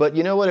disciples. But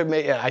you know what?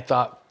 I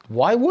thought,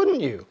 why wouldn't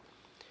you?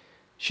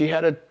 She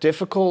had a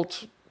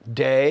difficult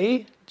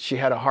day. She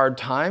had a hard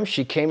time.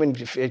 She came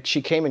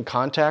in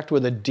contact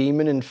with a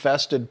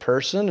demon-infested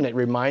person, and it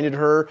reminded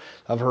her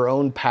of her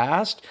own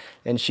past,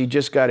 and she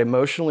just got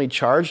emotionally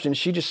charged, and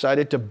she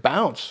decided to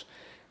bounce.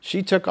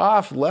 She took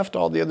off, left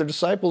all the other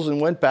disciples, and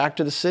went back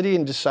to the city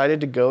and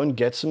decided to go and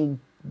get some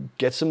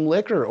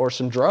liquor or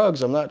some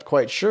drugs. I'm not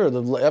quite sure.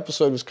 The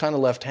episode was kind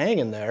of left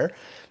hanging there,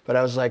 but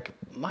I was like,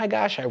 my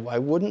gosh, why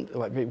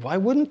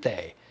wouldn't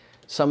they?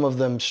 Some of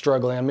them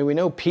struggling. I mean, we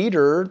know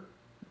Peter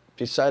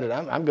decided,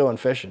 I'm going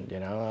fishing, you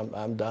know,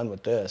 I'm done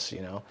with this,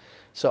 you know.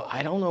 So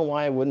I don't know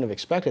why I wouldn't have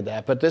expected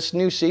that, but this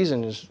new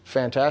season is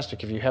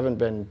fantastic. If you haven't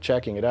been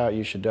checking it out,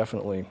 you should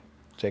definitely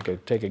take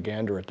a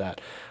gander at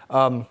that.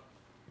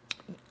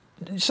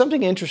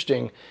 Something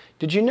interesting,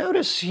 did you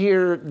notice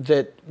here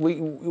that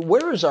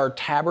where is our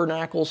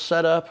tabernacle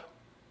set up?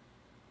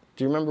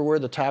 Do you remember where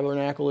the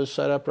tabernacle is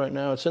set up right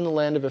now? It's in the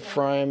land of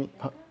Ephraim.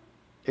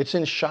 It's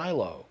in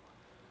Shiloh.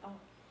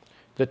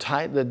 The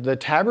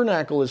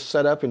tabernacle is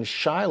set up in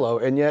Shiloh,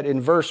 and yet in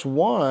verse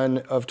 1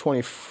 of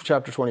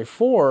chapter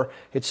 24,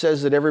 it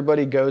says that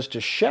everybody goes to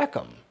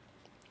Shechem.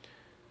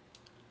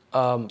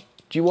 Do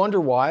you wonder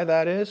why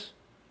that is?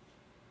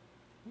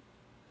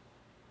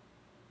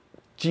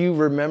 Do you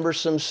remember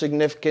some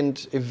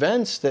significant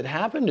events that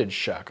happened in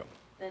Shechem?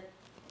 The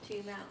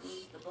 2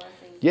 mountains, the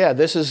blessings.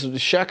 Yeah,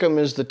 Shechem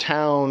is the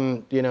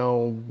town, you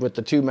know, with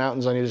the 2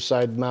 mountains on either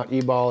side, Mount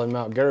Ebal and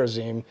Mount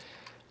Gerizim,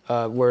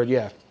 where,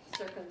 yeah.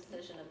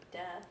 Circumcision of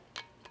death.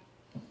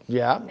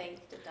 Yeah.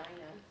 Thanks to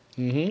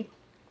Dinah.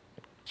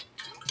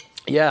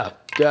 Yeah,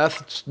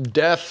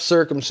 death,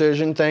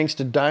 circumcision, thanks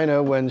to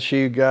Dinah when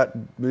she got,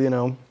 you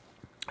know,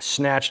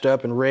 snatched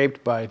up and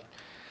raped by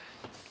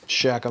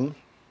Shechem.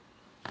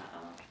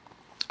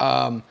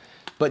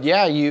 But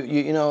yeah,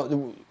 you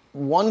know,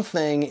 one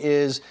thing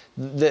is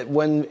that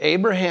when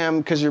Abraham,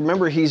 because you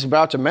remember he's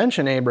about to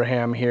mention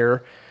Abraham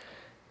here,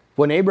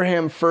 when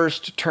Abraham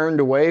first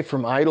turned away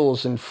from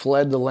idols and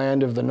fled the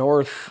land of the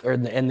north,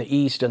 and the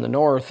east and the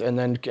north, and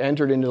then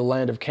entered into the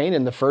land of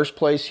Canaan, the first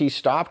place he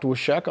stopped was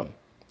Shechem,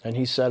 and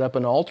he set up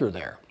an altar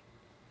there.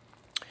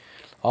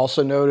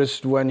 Also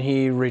noticed when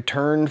he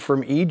returned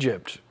from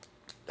Egypt,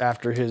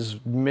 after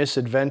his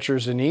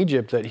misadventures in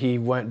Egypt, that he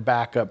went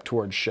back up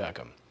towards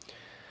Shechem.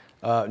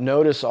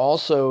 Notice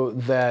also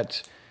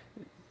that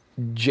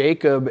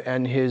Jacob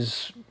and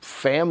his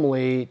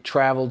family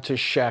traveled to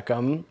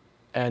Shechem,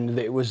 and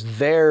it was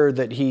there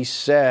that he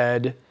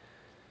said,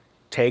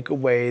 take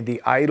away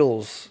the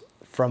idols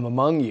from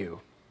among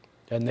you.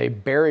 And they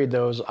buried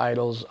those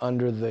idols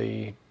under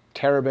the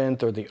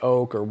terebinth or the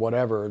oak or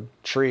whatever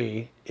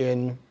tree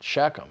in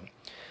Shechem.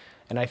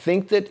 And I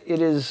think that it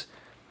is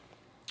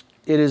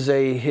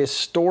a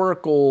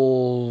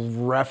historical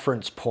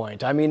reference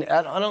point. I mean,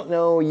 I don't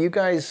know, you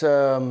guys,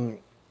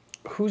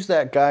 who's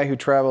that guy who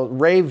traveled?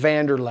 Ray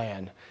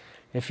Vanderlaan.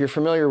 If you're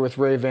familiar with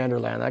Ray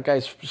Vanderlaan, that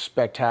guy's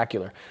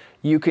spectacular.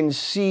 You can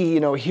see, you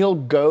know, he'll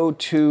go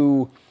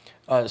to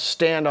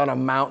stand on a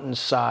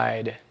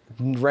mountainside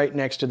right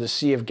next to the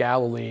Sea of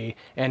Galilee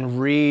and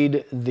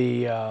read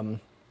the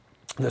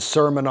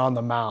Sermon on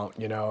the Mount,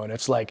 you know, and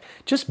it's like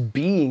just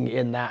being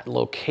in that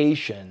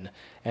location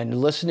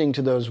and listening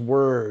to those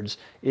words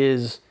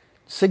is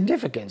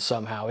significant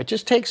somehow. It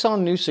just takes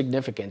on new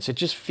significance. It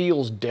just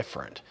feels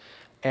different.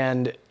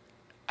 And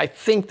I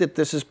think that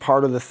this is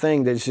part of the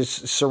thing that's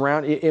just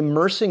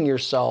immersing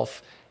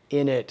yourself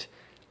in it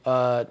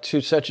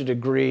to such a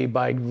degree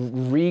by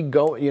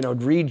rejoining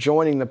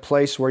the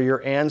place where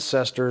your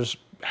ancestors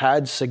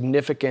had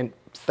significant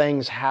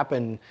things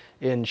happen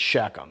in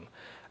Shechem.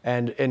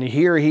 And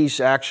here he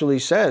actually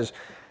says,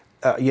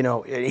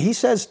 he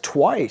says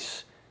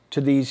twice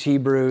to these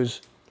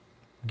Hebrews,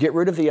 get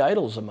rid of the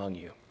idols among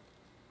you.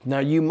 Now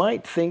you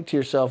might think to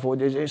yourself, well,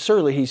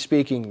 certainly he's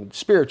speaking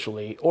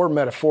spiritually or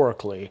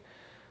metaphorically,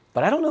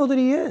 but I don't know that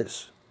he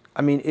is.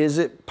 I mean, is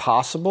it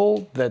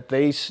possible that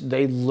they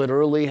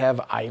literally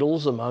have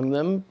idols among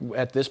them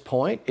at this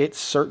point? It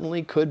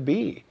certainly could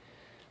be.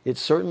 It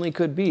certainly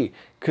could be,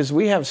 because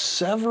we have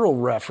several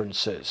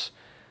references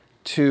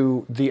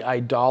to the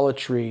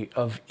idolatry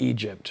of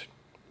Egypt,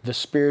 the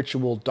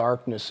spiritual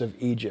darkness of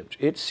Egypt.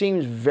 It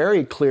seems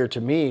very clear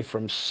to me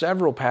from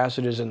several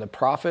passages in the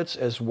prophets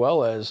as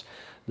well as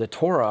the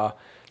Torah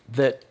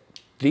that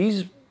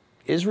these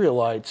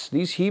Israelites,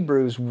 these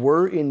Hebrews,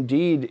 were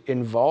indeed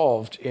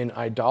involved in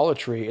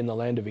idolatry in the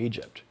land of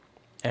Egypt.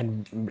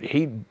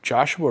 And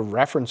Joshua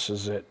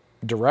references it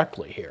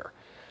directly here.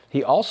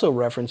 He also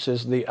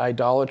references the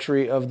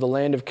idolatry of the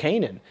land of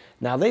Canaan.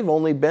 Now, they've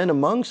only been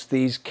amongst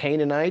these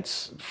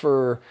Canaanites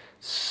for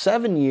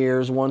 7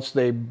 years once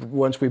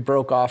we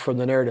broke off from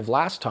the narrative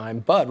last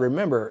time. But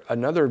remember,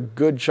 another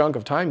good chunk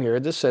of time here,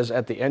 this says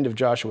at the end of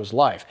Joshua's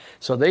life.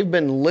 So they've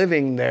been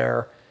living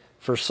there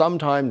for some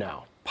time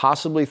now,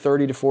 possibly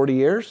 30 to 40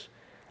 years.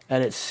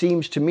 And it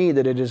seems to me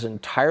that it is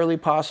entirely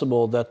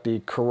possible that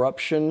the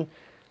corruption,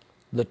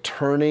 the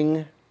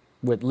turning,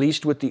 at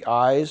least with the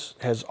eyes,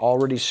 has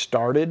already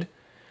started.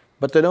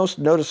 But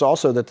notice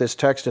also that this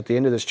text at the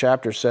end of this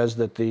chapter says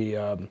that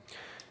the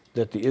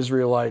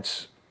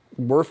Israelites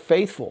were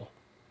faithful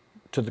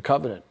to the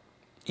covenant,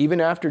 even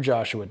after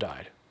Joshua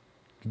died.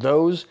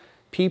 Those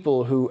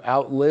people who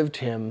outlived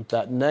him,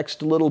 that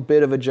next little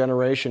bit of a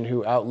generation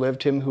who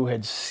outlived him, who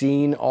had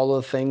seen all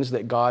of the things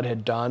that God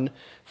had done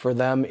for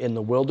them in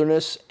the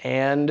wilderness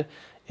and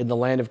in the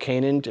land of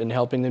Canaan and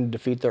helping them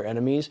defeat their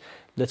enemies,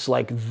 that's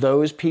like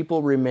those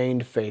people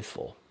remained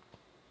faithful.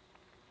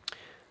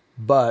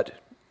 But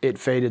it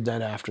faded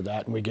then after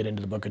that, and we get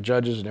into the book of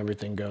Judges and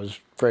everything goes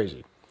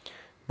crazy.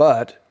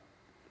 But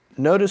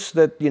notice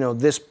that,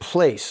 this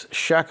place,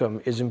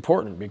 Shechem, is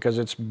important because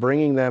it's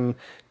bringing them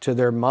to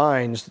their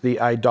minds the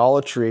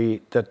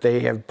idolatry that they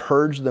have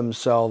purged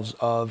themselves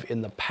of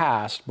in the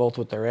past, both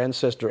with their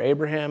ancestor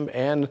Abraham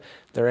and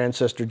their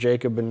ancestor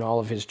Jacob and all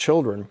of his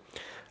children.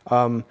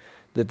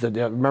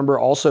 Remember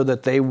also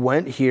that they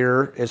went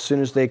here as soon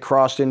as they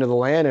crossed into the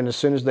land and as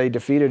soon as they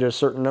defeated a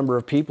certain number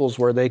of peoples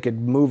where they could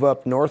move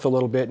up north a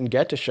little bit and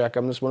get to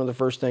Shechem. That's one of the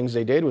first things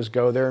they did was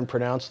go there and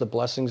pronounce the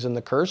blessings and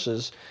the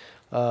curses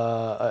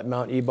at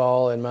Mount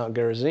Ebal and Mount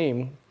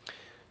Gerizim.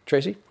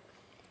 Tracy?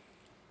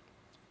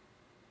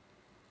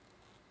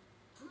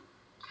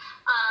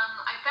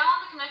 I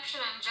found the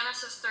connection in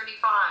Genesis 35.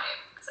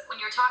 When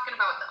you're talking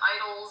about the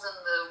idols and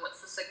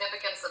what's the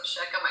significance of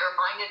Shechem, it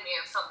reminded me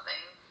of something.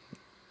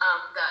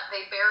 That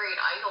they buried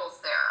idols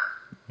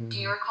there. Do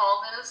you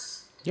recall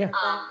this? Yeah.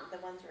 The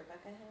ones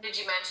Rebecca had? Did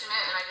you mention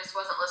it and I just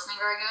wasn't listening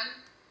very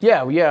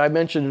good? Yeah, I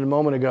mentioned it a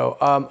moment ago.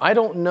 I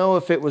don't know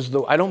if it was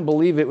I don't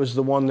believe it was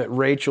the one that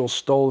Rachel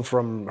stole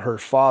from her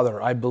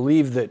father. I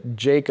believe that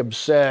Jacob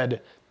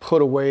said,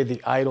 put away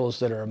the idols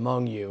that are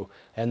among you,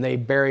 and they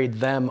buried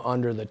them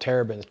under the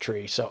terebinth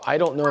tree. So I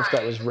don't know if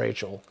that was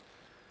Rachel.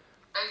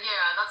 Yeah,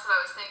 that's what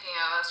I was thinking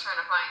of. I was trying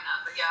to find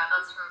that. But yeah,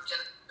 that's from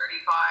Genesis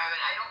 35,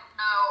 and I don't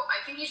know.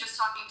 I think he's just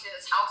talking to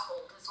his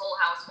household, his whole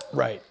household.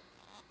 Right.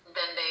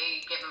 Then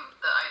they give him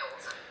the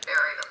idols and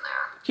bury them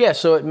there. Yeah,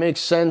 so it makes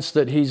sense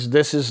that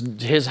this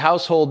is his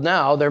household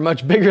now. They're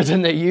much bigger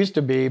than they used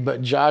to be,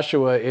 but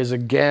Joshua is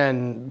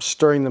again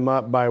stirring them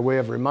up by way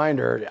of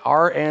reminder.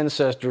 Our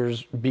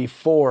ancestors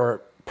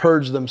before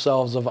purged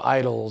themselves of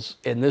idols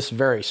in this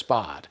very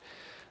spot.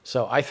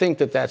 So I think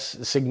that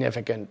that's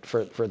significant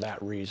for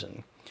that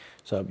reason.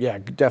 So yeah,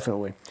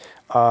 definitely.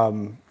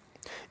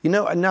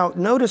 Now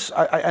notice,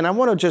 and I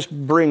want to just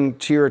bring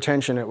to your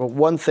attention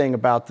one thing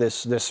about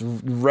this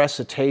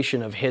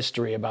recitation of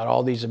history about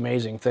all these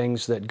amazing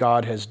things that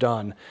God has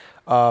done.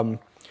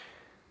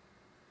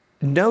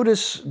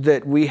 Notice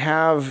that we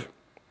have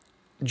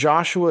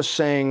Joshua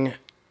saying,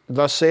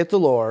 "Thus saith the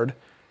Lord,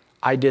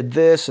 I did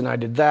this, and I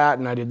did that,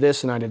 and I did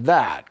this, and I did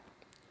that."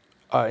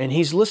 And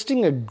he's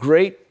listing a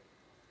great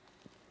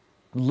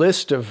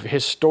list of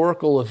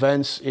historical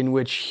events in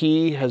which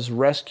he has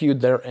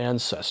rescued their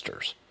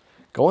ancestors,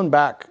 going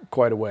back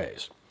quite a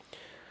ways.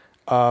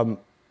 And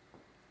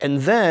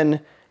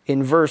then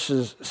in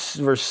verse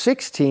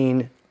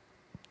 16,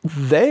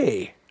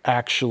 they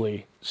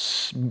actually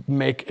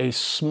make a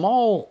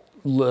small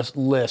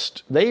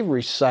list. They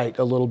recite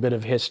a little bit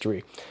of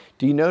history.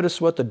 Do you notice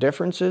what the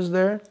difference is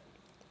there?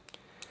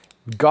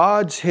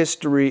 God's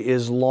history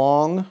is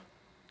long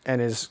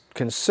and is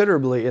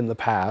considerably in the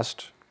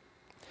past.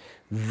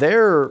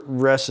 Their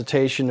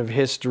recitation of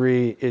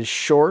history is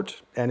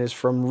short and is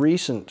from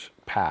recent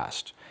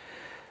past.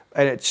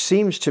 And it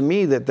seems to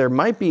me that there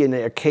might be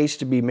a case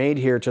to be made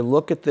here to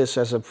look at this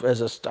as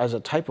a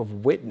type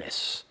of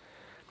witness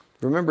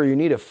Remember, you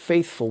need a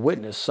faithful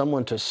witness,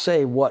 someone to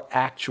say what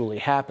actually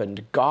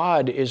happened.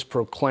 God is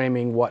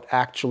proclaiming what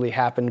actually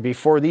happened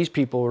before these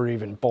people were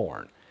even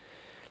born.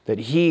 That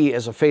he,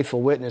 as a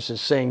faithful witness, is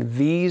saying,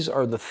 these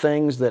are the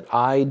things that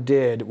I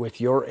did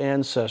with your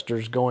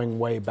ancestors going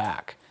way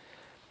back.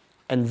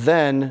 And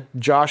then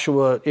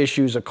Joshua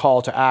issues a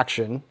call to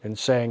action and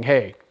saying,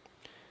 hey,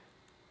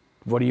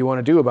 what do you want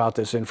to do about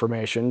this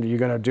information? Are you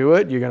going to do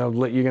it? You're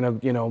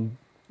going to,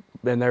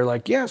 and they're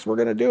like, yes, we're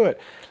going to do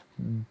it.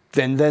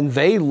 Then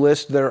they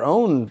list their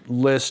own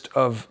list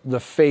of the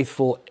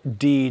faithful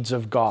deeds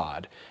of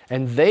God.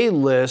 And they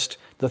list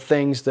the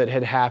things that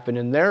had happened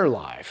in their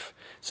life.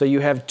 So you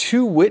have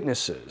two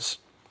witnesses,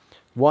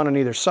 one on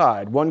either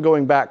side, one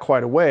going back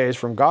quite a ways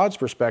from God's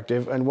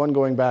perspective and one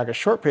going back a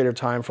short period of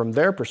time from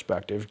their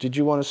perspective. Did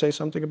you want to say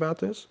something about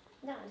this?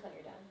 No, I thought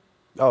you're done.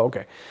 Oh,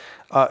 okay.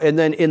 And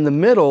then in the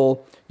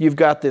middle, you've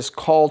got this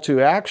call to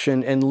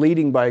action and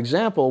leading by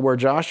example where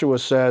Joshua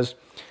says,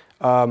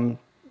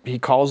 he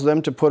calls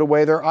them to put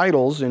away their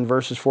idols in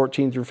verses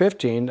 14 through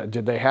 15.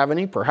 Did they have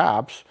any?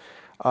 Perhaps.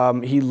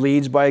 He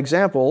leads by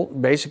example,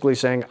 basically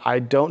saying, I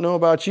don't know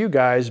about you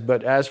guys,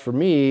 but as for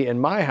me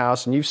and my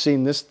house, and you've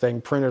seen this thing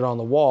printed on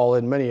the wall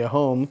in many a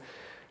home,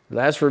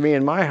 as for me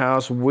and my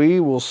house, we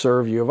will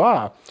serve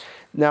Yehovah.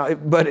 Now,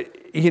 but,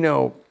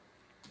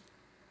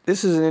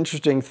 this is an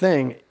interesting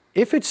thing.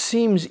 If it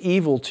seems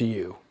evil to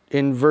you,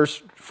 in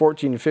verse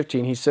 14 and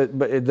 15, he said,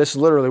 but this is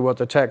literally what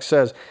the text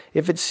says,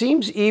 if it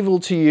seems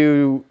evil to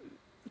you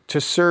to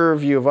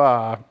serve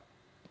Yehovah,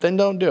 then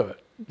don't do it.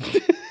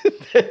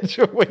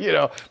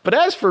 But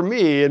as for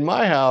me and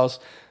my house,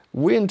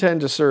 we intend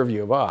to serve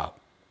Yehovah.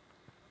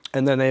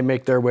 And then they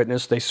make their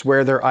witness. They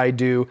swear their I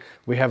do.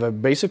 We have a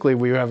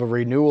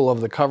renewal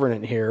of the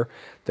covenant here.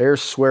 They're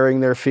swearing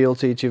their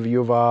fealty to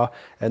Yehovah,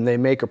 and they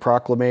make a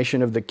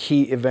proclamation of the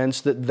key events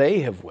that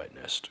they have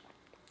witnessed.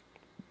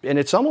 And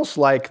it's almost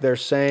like they're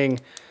saying,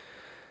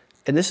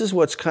 and this is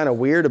what's kind of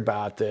weird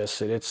about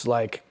this, and it's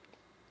like,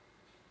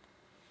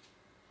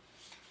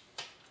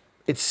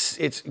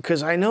 it's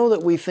because I know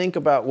that we think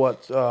about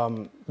what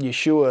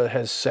Yeshua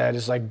has said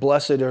is like,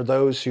 blessed are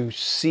those who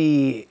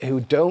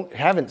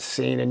haven't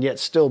seen and yet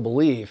still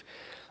believe.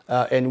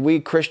 And we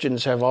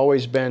Christians have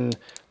always been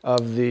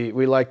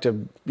we like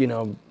to,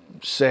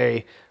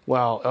 say,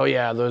 well, oh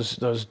yeah,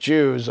 those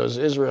Jews, those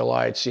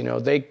Israelites,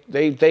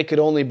 they could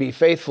only be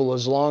faithful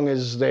as long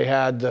as they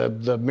had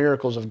the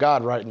miracles of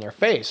God right in their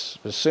face.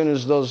 As soon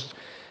as those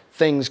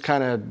things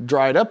kind of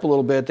dried up a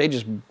little bit, they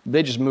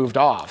just moved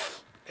off.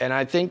 And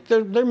I think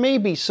there may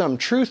be some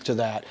truth to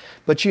that.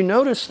 But you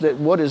notice that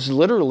what is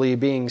literally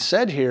being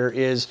said here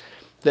is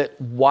that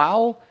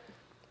while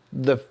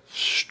the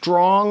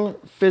strong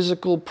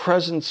physical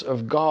presence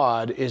of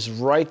God is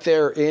right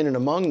there in and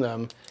among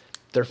them,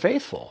 they're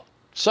faithful.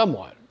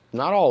 Somewhat.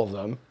 Not all of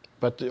them,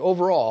 but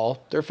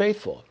overall, they're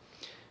faithful.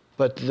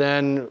 But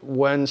then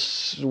when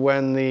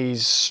the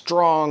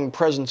strong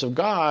presence of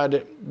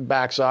God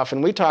backs off,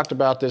 and we talked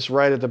about this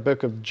right at the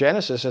book of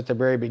Genesis at the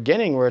very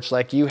beginning, where it's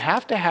like you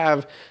have to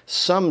have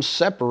some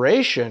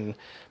separation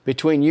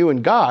between you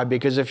and God,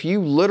 because if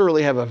you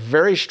literally have a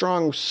very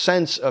strong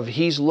sense of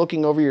He's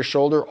looking over your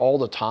shoulder all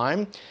the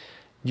time,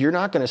 you're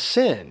not going to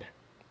sin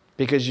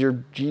because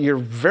you're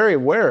very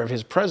aware of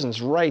His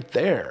presence right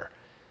there.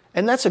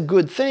 And that's a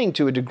good thing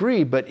to a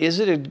degree, but is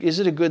it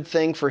a good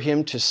thing for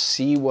Him to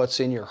see what's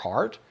in your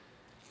heart?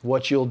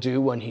 What you'll do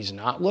when He's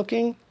not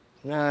looking?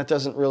 Nah, it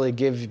doesn't really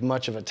give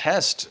much of a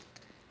test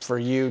for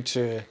you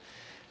to,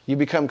 you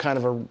become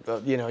kind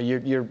of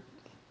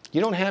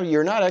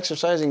you're not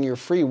exercising your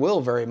free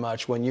will very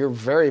much when you're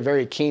very,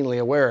 very keenly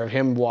aware of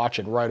Him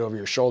watching right over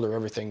your shoulder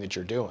everything that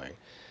you're doing.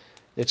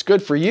 It's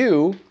good for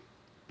you,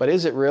 but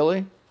is it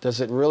really? Does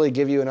it really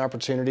give you an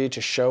opportunity to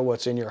show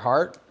what's in your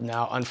heart?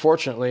 Now,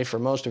 unfortunately, for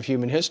most of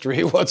human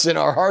history, what's in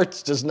our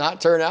hearts does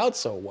not turn out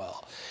so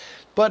well.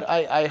 But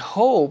I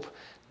hope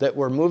that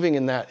we're moving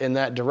in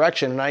that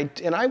direction.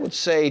 And I would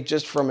say,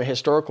 just from a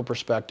historical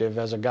perspective,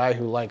 as a guy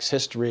who likes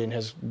history and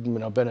has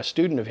been a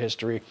student of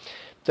history,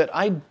 that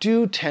I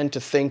do tend to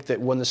think that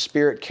when the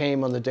Spirit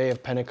came on the day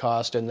of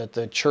Pentecost and that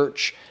the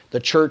church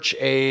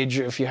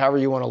age, however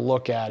you want to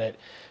look at it,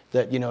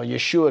 that,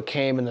 Yeshua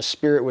came and the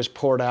Spirit was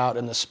poured out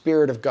and the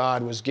Spirit of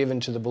God was given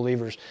to the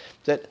believers,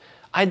 that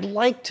I'd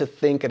like to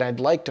think and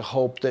I'd like to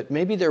hope that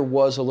maybe there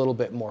was a little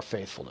bit more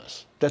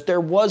faithfulness, that there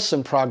was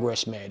some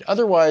progress made.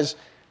 Otherwise,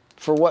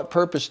 for what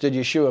purpose did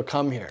Yeshua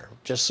come here?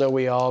 Just so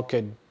we all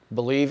could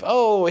believe,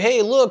 oh,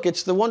 hey, look,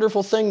 it's the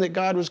wonderful thing that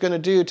God was going to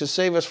do to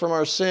save us from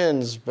our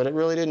sins, but it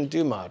really didn't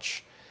do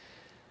much.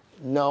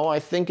 No, I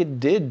think it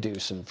did do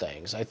some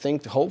things. I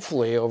think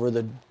hopefully over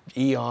the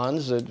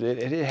eons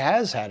it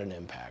has had an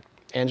impact.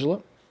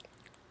 Angela?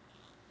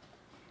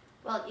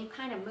 Well, you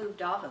kind of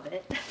moved off of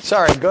it.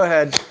 Sorry, go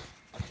ahead.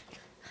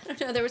 I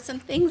don't know, there were some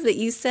things that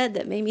you said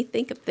that made me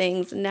think of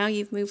things, and now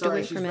you've moved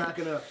away from it. Sorry,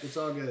 she's backing up. It's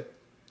all good.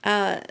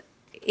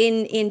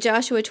 In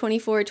Joshua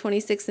 24,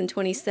 26, and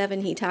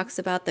 27, he talks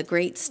about the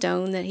great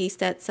stone that he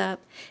sets up,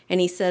 and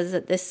he says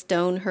that this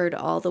stone heard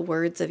all the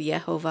words of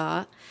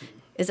Yehovah.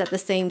 Is that the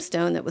same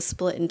stone that was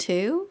split in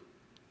two?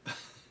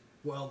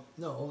 Well,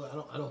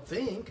 no, I don't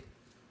think.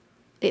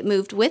 It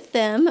moved with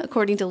them,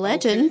 according to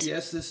legend. Okay,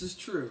 yes, this is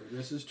true.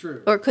 This is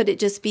true. Or could it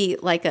just be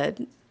like a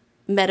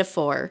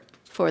metaphor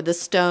for the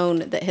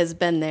stone that has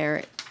been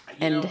there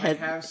and I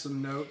have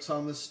some notes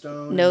on the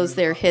stone. knows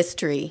their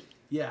history?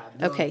 Yeah.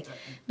 No, okay.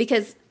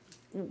 Because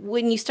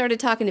when you started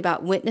talking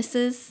about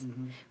witnesses,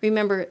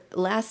 remember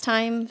last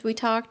time we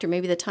talked, or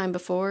maybe the time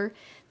before,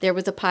 there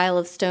was a pile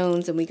of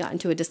stones and we got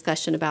into a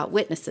discussion about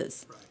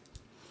witnesses. Right.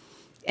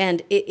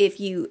 And if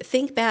you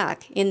think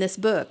back in this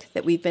book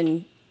that we've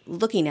been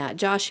looking at,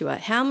 Joshua,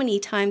 how many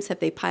times have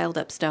they piled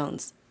up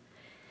stones?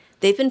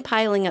 They've been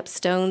piling up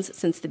stones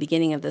since the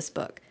beginning of this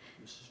book.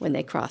 When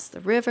they crossed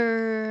the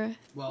river,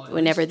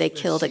 whenever they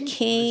killed a king.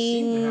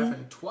 It seemed to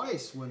happen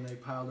twice when they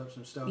piled up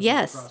some stones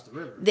across the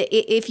river.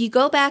 If you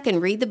go back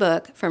and read the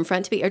book from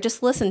front to back, or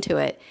just listen to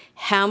it,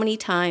 how many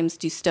times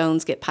do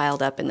stones get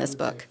piled up in this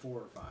book? 4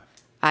 or 5.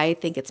 I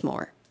think it's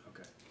more.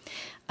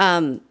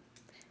 Okay.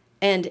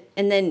 And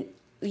then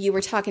you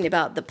were talking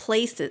about the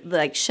place,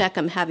 like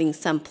Shechem having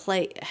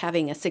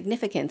having a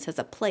significance as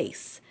a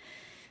place,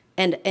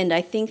 and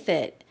I think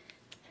that.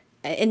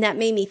 And that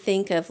made me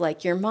think of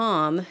like your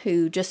mom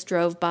who just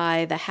drove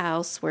by the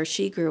house where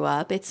she grew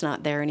up. It's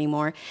not there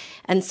anymore.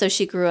 And so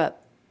she drove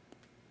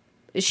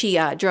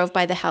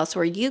by the house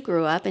where you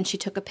grew up and she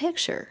took a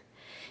picture.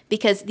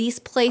 Because these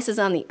places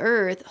on the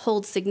earth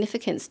hold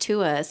significance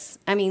to us.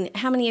 I mean,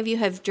 how many of you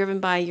have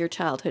driven by your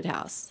childhood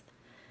house?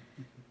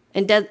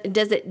 And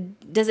does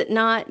it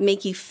not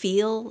make you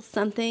feel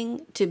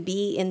something to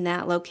be in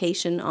that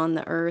location on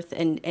the earth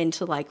and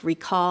to like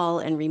recall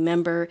and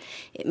remember?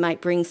 It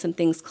might bring some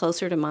things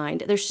closer to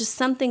mind. There's just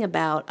something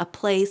about a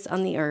place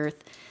on the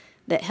earth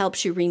that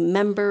helps you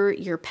remember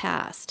your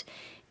past.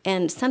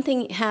 And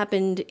something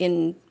happened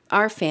in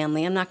our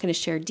family. I'm not going to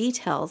share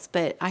details,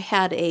 but I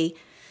had a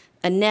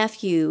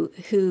nephew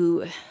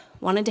who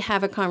wanted to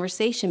have a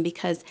conversation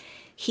because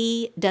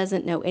he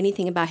doesn't know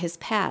anything about his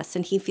past,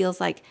 and he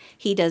feels like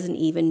he doesn't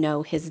even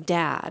know his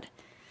dad.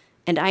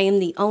 And I am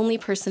the only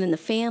person in the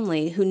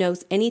family who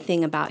knows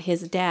anything about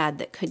his dad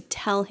that could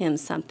tell him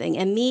something.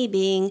 And me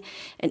being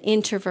an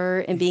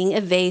introvert and being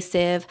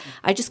evasive,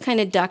 I just kind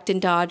of ducked and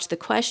dodged the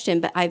question,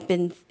 but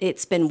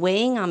it's been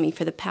weighing on me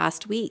for the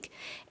past week.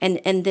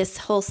 And this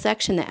whole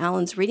section that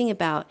Alan's reading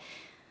about,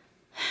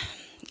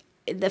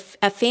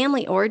 a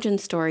family origin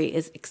story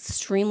is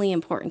extremely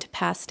important to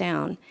pass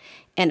down.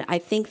 And I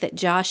think that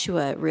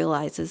Joshua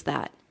realizes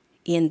that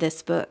in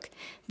this book,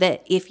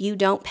 that if you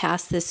don't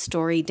pass this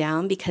story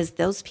down, because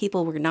those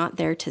people were not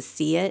there to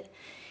see it,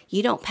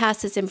 you don't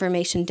pass this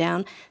information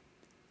down,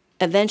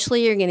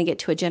 eventually you're going to get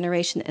to a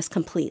generation that is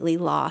completely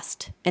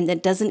lost and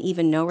that doesn't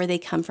even know where they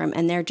come from,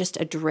 and they're just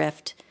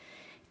adrift,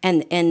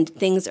 and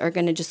things are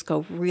going to just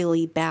go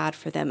really bad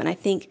for them. And I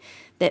think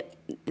that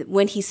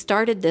when he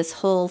started this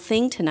whole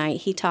thing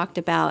tonight, he talked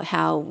about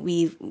how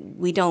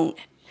we don't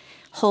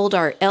hold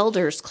our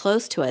elders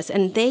close to us,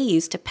 and they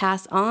used to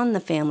pass on the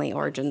family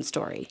origin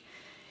story.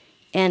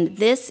 And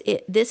this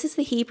is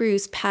the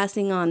Hebrews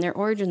passing on their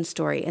origin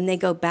story, and they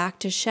go back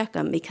to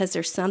Shechem because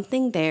there's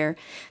something there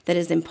that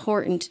is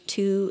important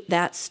to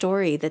that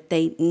story that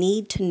they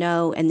need to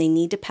know and they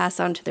need to pass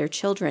on to their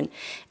children.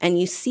 And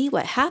you see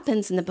what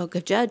happens in the book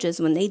of Judges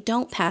when they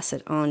don't pass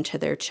it on to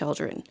their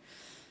children.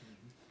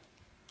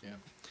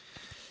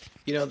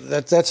 You know,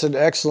 that's an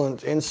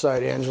excellent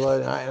insight, Angela.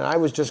 And I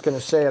was just going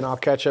to say, and I'll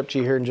catch up to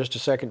you here in just a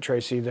second,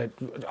 Tracy, that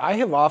I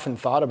have often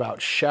thought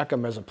about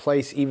Shechem as a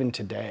place even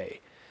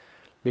today,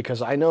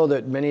 because I know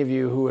that many of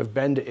you who have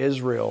been to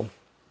Israel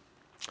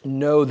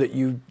know that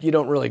you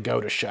don't really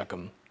go to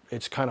Shechem.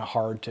 It's kind of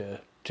hard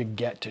to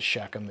get to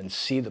Shechem and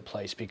see the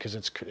place because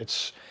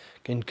it's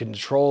in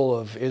control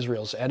of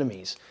Israel's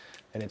enemies,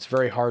 and it's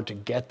very hard to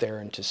get there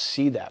and to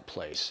see that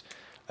place.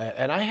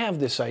 And I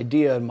have this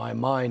idea in my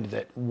mind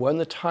that when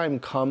the time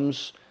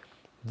comes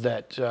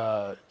that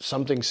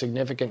something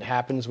significant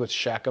happens with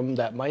Shechem,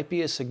 that might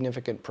be a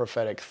significant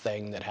prophetic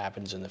thing that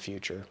happens in the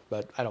future.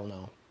 But I don't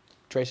know.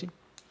 Tracy?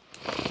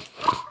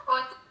 Well,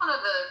 I think one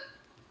of the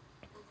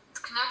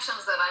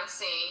connections that I'm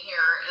seeing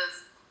here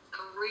is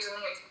the reason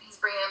he's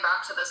bringing him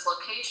back to this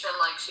location,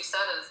 like she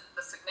said, is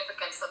the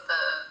significance of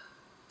the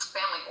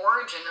family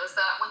origin, is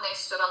that when they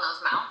stood on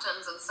those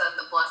mountains and said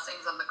the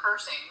blessings and the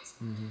cursings,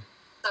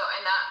 so,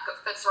 and that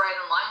fits right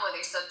in line with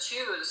he said,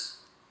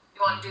 choose. You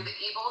want to do the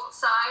evil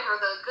side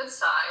or the good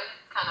side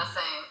kind of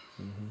thing.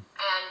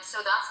 And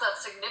so that's that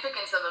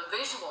significance of a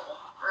visual.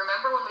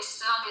 Remember when we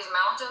stood on these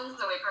mountains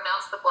and we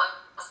pronounced the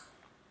blessings,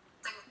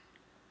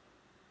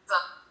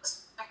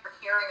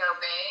 hearing and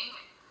obeying,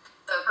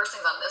 the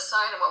cursings on this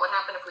side, and what would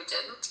happen if we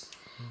didn't?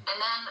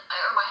 And then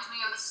it reminds me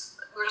of this,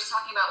 we were just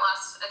talking about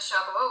last at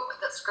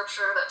Shavuot, that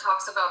scripture that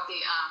talks about the,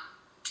 I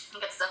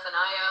think it's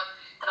Zephaniah,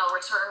 and I'll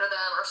return to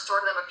them or restore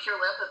to them a pure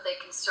lip that they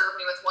can serve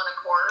me with one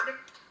accord.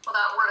 Well,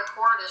 that word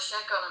accord is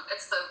Shechem.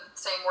 It's the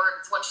same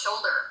word. It's one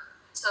shoulder.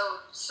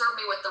 So serve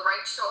me with the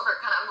right shoulder.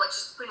 Kind of, I'm like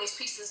just putting these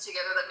pieces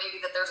together that maybe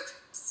that there's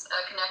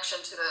a connection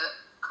to the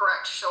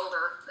correct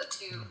shoulder, the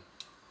two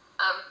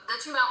The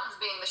two mountains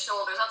being the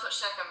shoulders. That's what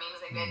Shechem means.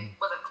 Maybe I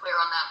wasn't clear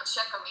on that, but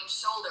Shechem means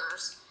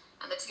shoulders,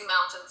 and the two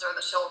mountains are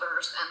the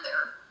shoulders, and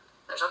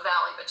there's a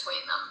valley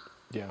between them.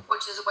 Yeah.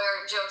 Which is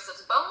where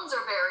Joseph's bones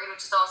are buried,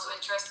 which is also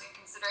interesting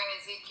considering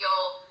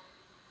Ezekiel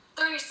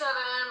 37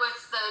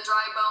 with the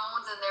dry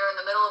bones, and they're in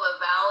the middle of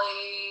a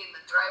valley, and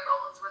the dry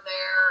bones were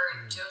there,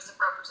 and Joseph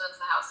represents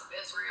the house of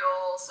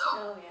Israel.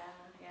 So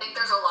I think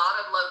there's a lot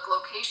of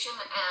location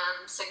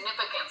and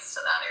significance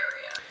to that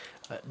area.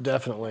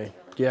 Definitely.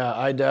 Yeah,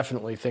 I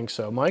definitely think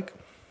so. Mike?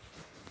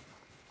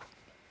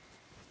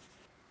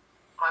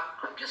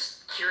 I'm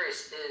just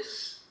curious,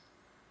 is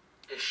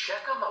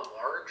Shechem a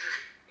large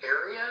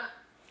area,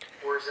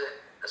 or is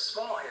it a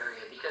small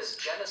area? Because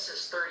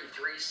Genesis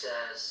 33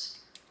 says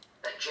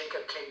that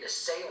Jacob came to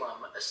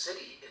Salem, a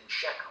city in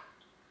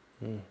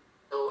Shechem.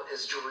 So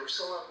is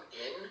Jerusalem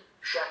in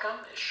Shechem?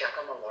 Is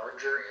Shechem a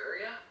larger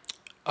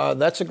area?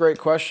 That's a great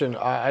question.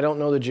 I don't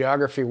know the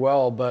geography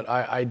well, but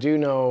I do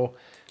know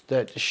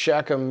that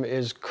Shechem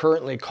is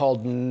currently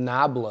called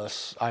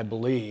Nablus, I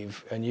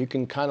believe, and you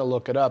can kind of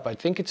look it up. I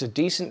think it's a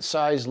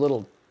decent-sized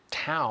little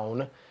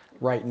town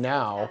right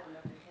now,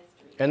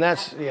 and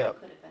that's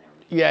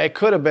it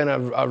could have been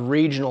a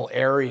regional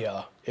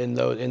area in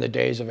the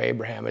days of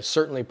Abraham. It's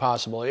certainly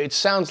possible. It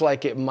sounds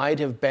like it might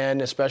have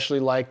been,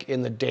 especially like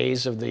in the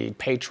days of the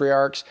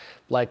patriarchs,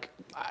 like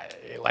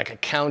a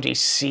county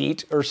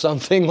seat or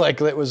something,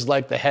 like it was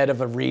like the head of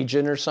a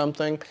region or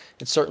something.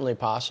 It's certainly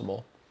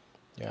possible.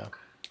 Yeah.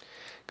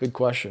 Good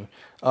question.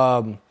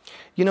 You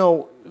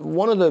know,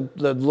 one of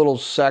the little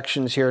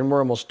sections here, and we're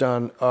almost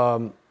done,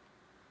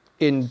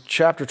 in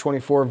chapter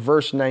 24,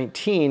 verse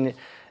 19,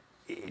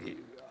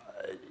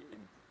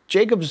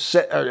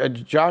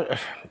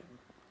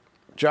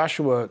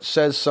 Joshua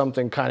says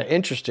something kind of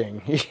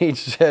interesting. He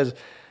says,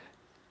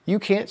 you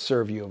can't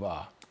serve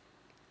Yehovah.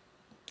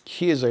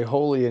 He is a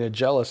holy and a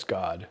jealous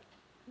God,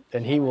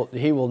 and he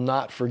will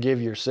not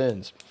forgive your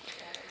sins.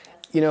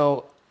 You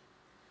know,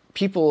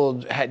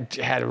 people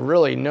had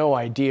really no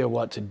idea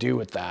what to do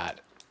with that.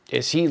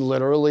 Is he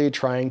literally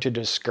trying to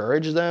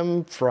discourage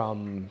them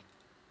from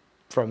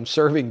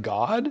serving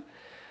God?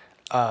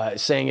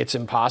 Saying it's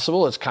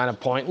impossible, it's kind of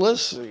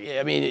pointless.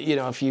 I mean, you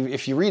know, if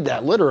you read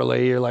that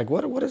literally, you're like,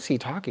 what is he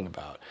talking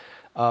about?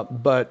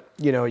 But,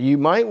 you know, you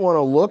might want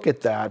to look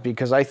at that,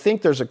 because I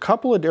think there's a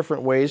couple of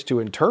different ways to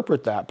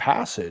interpret that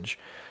passage.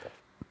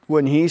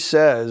 When he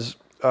says,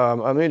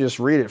 let me just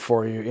read it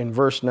for you in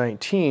verse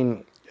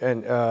 19,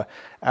 and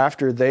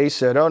after they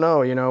said, oh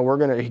no, you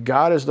know,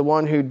 God is the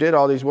one who did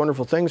all these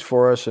wonderful things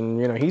for us, and,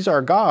 you know, he's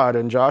our God.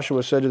 And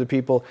Joshua said to the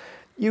people,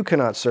 you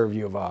cannot serve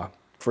Yehovah,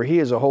 for he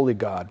is a holy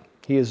God.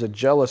 He is a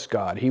jealous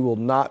God. He will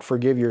not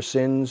forgive your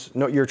sins,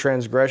 your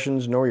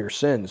transgressions, nor your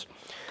sins.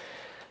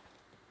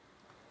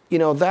 You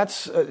know,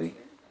 that's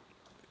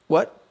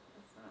what?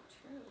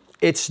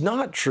 It's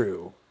not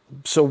true.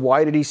 So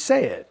why did he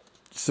say it?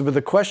 So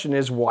the question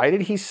is, why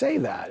did he say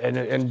that?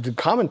 And the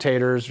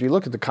commentators, if you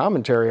look at the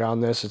commentary on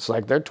this, it's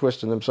like they're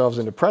twisting themselves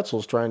into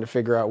pretzels trying to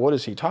figure out what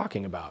is he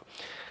talking about.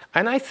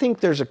 And I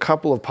think there's a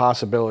couple of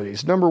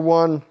possibilities. Number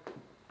one,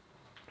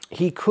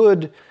 he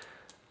could,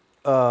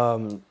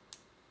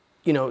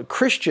 you know,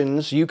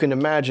 Christians, you can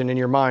imagine in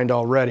your mind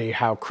already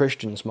how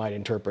Christians might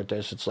interpret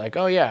this. It's like,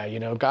 oh yeah,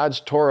 you know, God's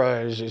Torah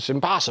is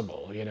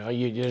impossible. You know,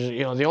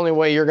 you know, the only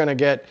way you're going to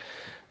get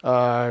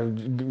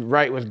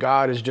right with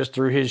God is just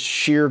through his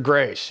sheer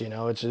grace. You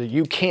know,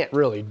 you can't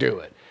really do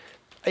it.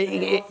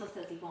 It also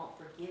says he won't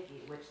forgive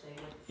you, which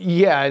they would.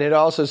 Yeah, and it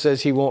also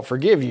says he won't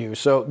forgive you.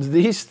 So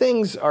these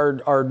things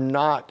are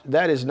not,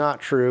 that is not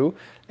true,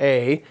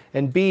 A.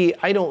 And B,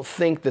 I don't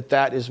think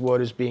that is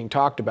what is being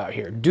talked about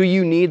here. Do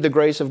you need the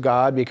grace of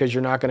God because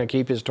you're not going to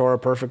keep his Torah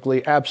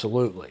perfectly?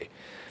 Absolutely.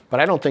 But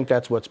I don't think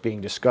that's what's being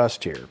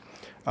discussed here.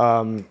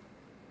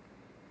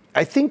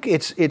 I think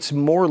it's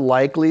more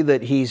likely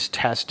that he's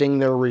testing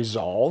their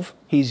resolve.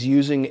 He's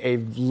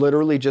using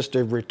literally just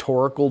a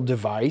rhetorical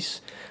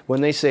device. When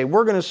they say,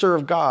 we're going to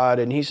serve God,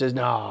 and he says,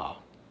 no,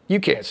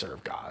 you can't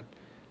serve God.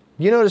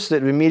 You notice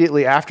that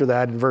immediately after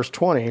that, in verse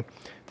 20,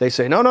 they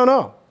say, no, no,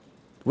 no,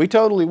 we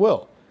totally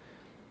will.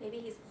 Maybe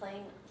he's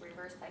playing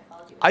reverse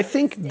psychology. I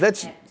think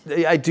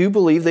I do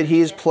believe that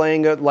he is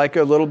playing like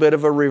a little bit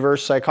of a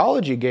reverse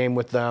psychology game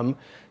with them,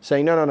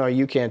 saying, no, no, no,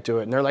 you can't do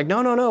it. And they're like,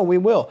 no, no, no, we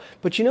will.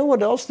 But you know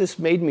what else this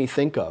made me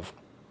think of?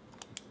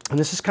 And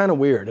this is kind of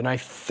weird, and I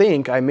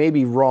think I may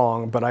be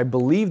wrong, but I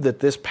believe that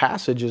this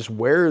passage is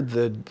where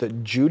the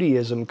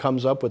Judaism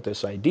comes up with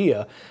this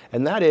idea.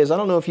 And that is, I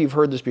don't know if you've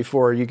heard this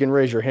before. You can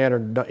raise your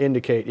hand or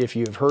indicate if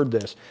you've heard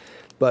this.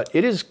 But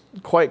it is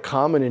quite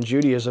common in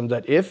Judaism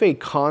that if a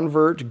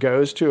convert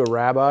goes to a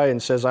rabbi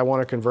and says, I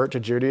want to convert to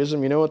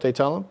Judaism, you know what they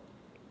tell him?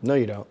 No,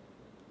 you don't.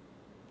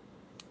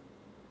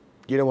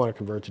 You don't want to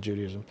convert to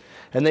Judaism.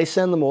 And they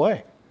send them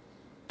away.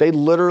 They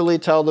literally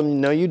tell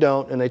them, no, you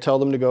don't, and they tell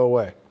them to go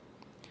away.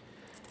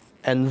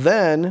 And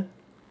then,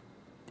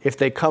 if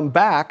they come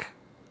back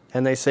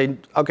and they say,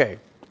 okay,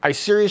 I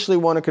seriously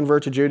want to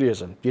convert to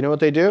Judaism, you know what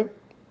they do?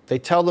 They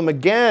tell them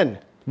again,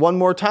 one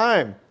more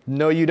time,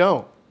 no, you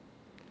don't.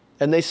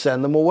 And they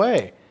send them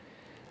away.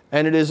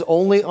 And it is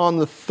only on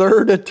the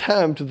third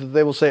attempt that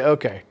they will say,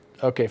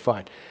 okay,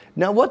 fine.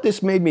 Now, what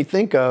this made me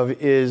think of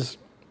is,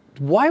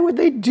 why would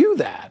they do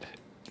that?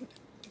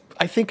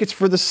 I think it's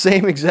for the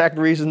same exact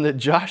reason that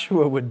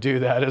Joshua would do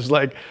that. It's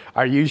like,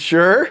 are you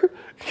sure?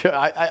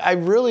 I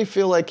really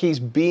feel like he's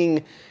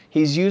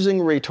using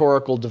a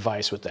rhetorical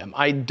device with them.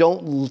 I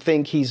don't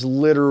think he's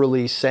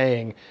literally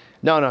saying,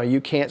 no,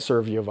 you can't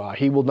serve Yahweh.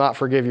 He will not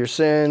forgive your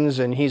sins,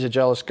 and he's a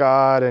jealous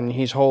God, and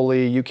he's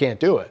holy. You can't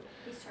do it.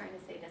 He's trying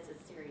to say this is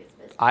serious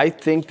business. I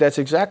think that's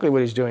exactly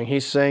what he's doing.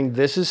 He's saying,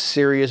 this is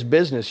serious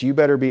business. You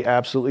better be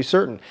absolutely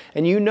certain.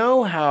 And you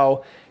know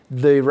how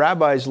the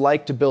rabbis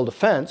like to build a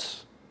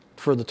fence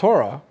for the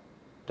Torah.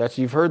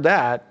 You've heard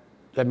that.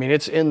 I mean,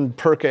 it's in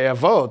Pirkei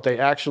Avot. They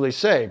actually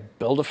say,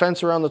 build a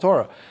fence around the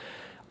Torah.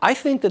 I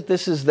think that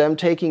this is them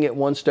taking it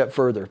one step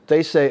further.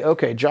 They say,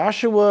 okay,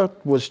 Joshua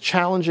was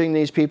challenging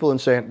these people and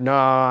saying, no,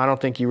 I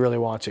don't think you really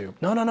want to.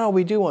 No,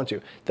 we do want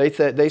to. They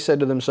said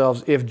to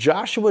themselves, if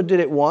Joshua did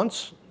it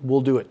once,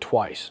 we'll do it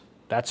twice.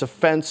 That's a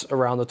fence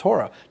around the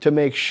Torah to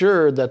make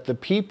sure that the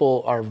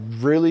people are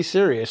really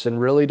serious and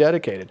really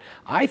dedicated.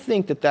 I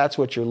think that that's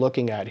what you're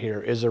looking at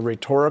here, is a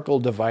rhetorical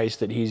device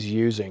that he's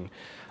using.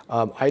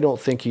 I don't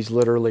think he's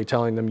literally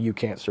telling them you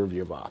can't serve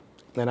Yahweh.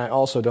 And I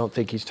also don't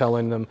think he's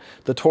telling them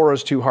the Torah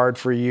is too hard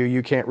for you.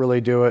 You can't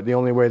really do it. The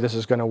only way this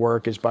is going to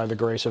work is by the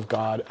grace of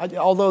God.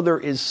 Although there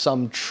is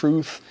some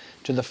truth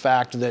to the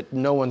fact that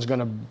no one's going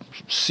to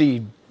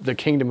see the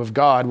kingdom of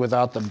God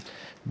without the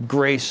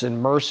grace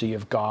and mercy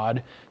of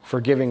God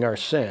forgiving our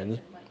sin.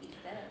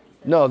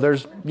 No,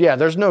 there's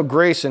no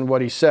grace in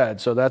what he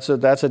said. So that's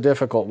a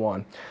difficult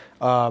one.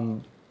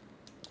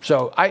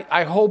 So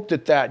I hope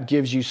that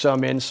gives you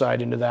some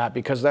insight into that,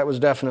 because that was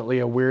definitely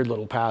a weird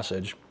little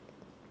passage.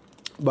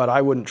 But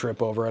I wouldn't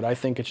trip over it. I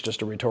think it's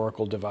just a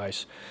rhetorical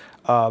device.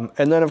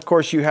 And then, of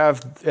course, you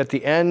have, at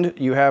the end,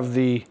 you have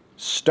the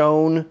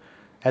stone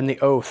and the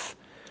oath.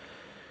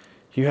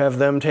 You have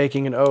them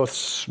taking an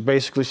oath,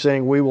 basically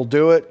saying, we will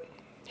do it.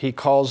 He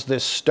calls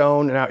this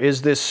stone. Now,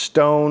 is this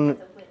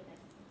stone,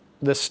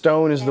 the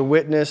stone is the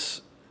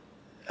witness.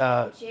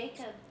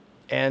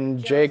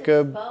 And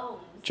Jacob,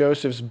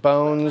 Joseph's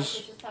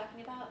bones.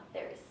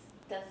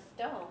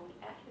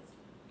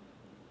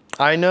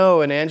 I know,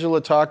 and Angela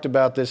talked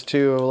about this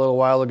too a little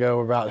while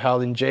ago, about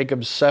how in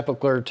Jacob's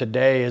sepulcher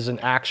today is an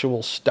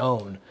actual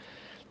stone.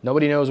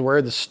 Nobody knows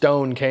where the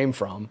stone came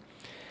from.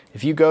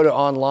 If you go to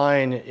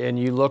online and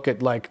you look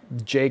at like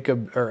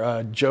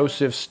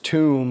Joseph's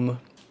tomb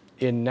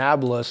in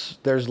Nablus,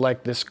 there's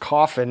like this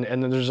coffin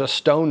and then there's a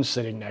stone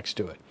sitting next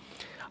to it.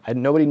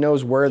 And nobody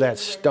knows where that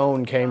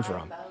stone came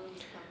from.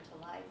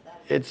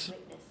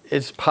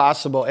 It's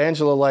possible.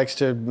 Angela likes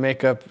to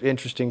make up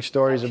interesting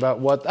stories about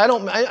what,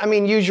 I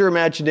mean, use your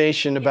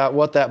imagination about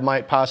what that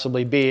might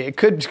possibly be.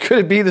 Could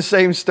it be the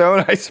same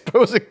stone? I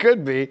suppose it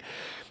could be.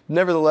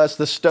 Nevertheless,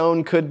 the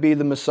stone could be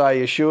the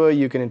Messiah Yeshua.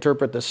 You can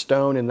interpret the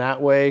stone in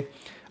that way.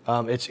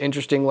 It's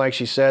interesting, like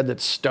she said,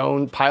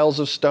 that piles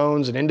of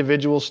stones and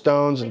individual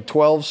stones and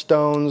 12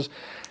 stones.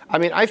 I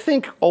mean, I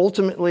think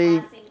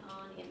ultimately,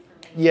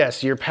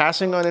 yes, you're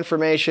passing on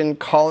information,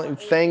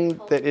 thing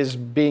that is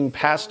being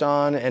passed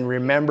on and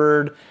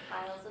remembered.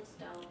 Piles of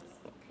stones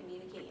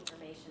communicate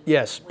information.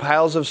 Yes,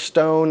 piles of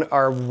stone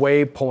are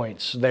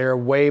waypoints. They are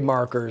way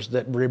markers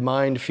that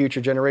remind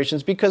future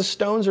generations, because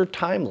stones are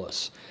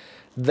timeless.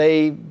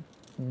 They,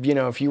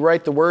 if you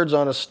write the words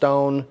on a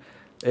stone,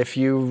 if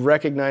you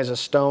recognize a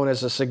stone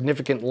as a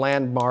significant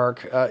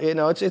landmark, it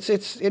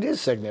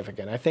is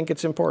significant. I think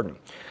it's important.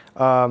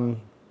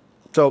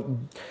 So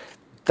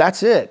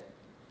that's it.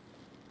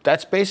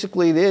 That's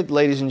basically it,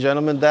 ladies and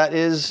gentlemen. That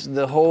is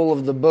the whole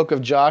of the book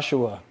of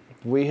Joshua.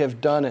 We have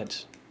done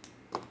it.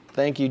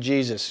 Thank you,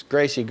 Jesus.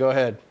 Gracie, go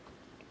ahead.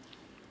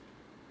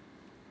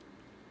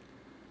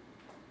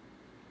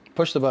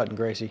 Push the button,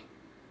 Gracie.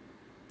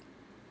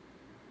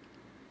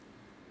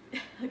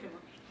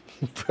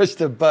 Push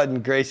the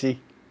button, Gracie.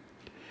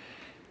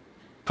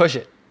 Push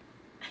it.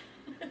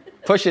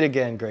 Push it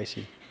again,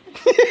 Gracie.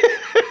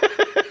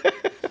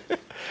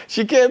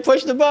 She can't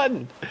push the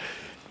button.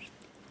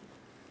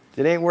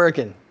 It ain't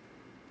working.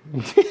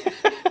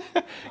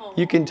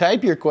 You can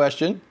type your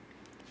question.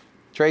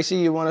 Tracy,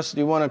 you want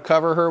to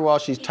cover her while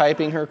she's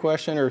typing her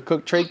question, or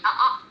cook?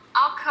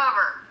 I'll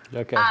cover.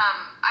 Okay.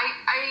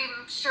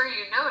 I'm sure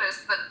you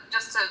noticed, but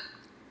just to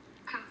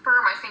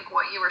confirm, I think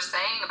what you were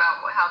saying about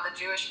how the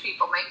Jewish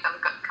people make them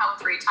come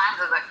 3 times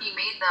is that he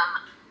made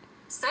them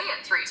say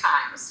it 3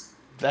 times.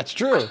 That's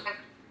true.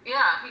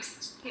 Yeah, they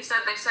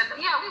said,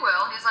 yeah, we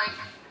will. He's like,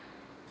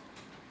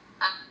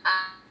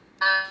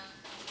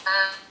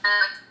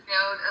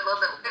 a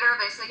little bit later,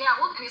 they say, yeah,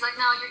 well, and he's like,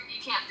 no,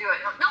 you can't do it.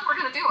 No, we're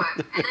going to do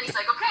it. And then he's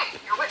like, okay,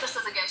 your witness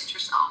is against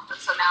yourself. And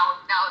so now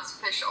it's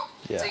official.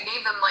 Yeah. So he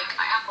gave them like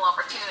an ample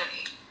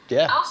opportunity.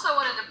 Yeah. I also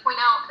wanted to point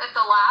out at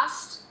the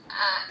last,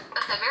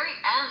 at the very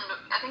end,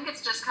 I think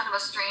it's just kind of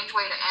a strange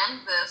way to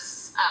end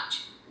this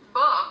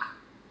book,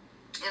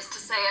 is to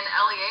say, and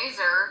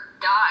Eliezer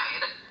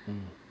died.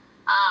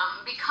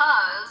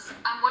 because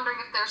I'm wondering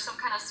if there's some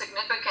kind of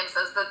significance,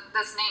 as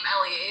this name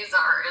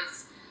Eleazar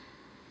is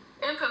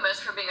infamous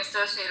for being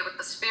associated with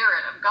the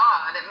Spirit of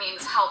God. It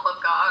means help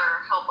of God,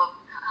 or helper,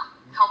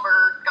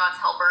 God's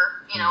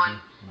helper, you know, and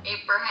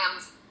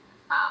Abraham's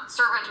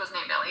servant was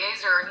named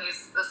Eleazar, and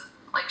he's this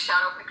like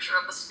shadow picture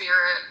of the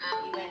Spirit,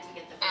 and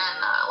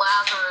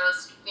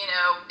Lazarus, you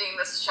know, being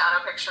this shadow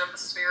picture of the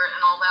Spirit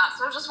and all that.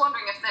 So I was just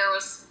wondering if there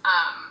was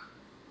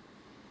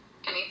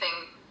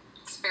anything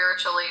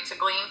spiritually to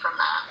glean from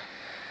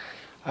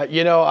that.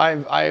 You know,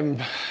 I'm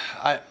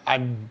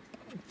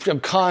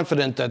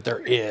confident that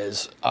there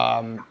is.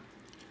 I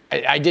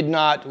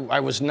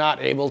was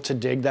not able to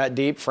dig that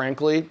deep,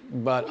 frankly,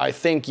 but I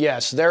think,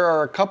 yes, there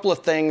are a couple of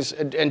things,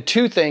 and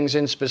two things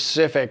in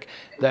specific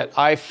that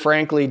I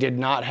frankly did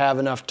not have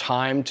enough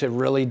time to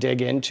really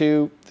dig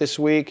into this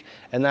week,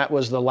 and that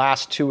was the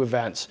last two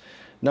events.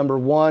 Number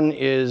one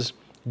is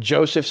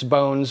Joseph's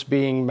bones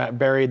being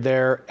buried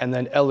there, and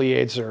then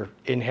Eleazar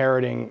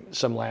inheriting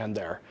some land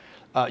there.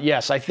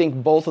 Yes, I think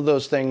both of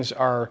those things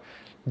are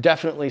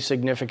definitely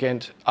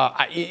significant.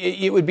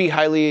 It would be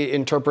highly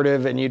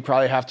interpretive, and you'd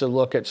probably have to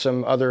look at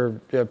some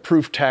other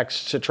proof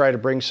texts to try to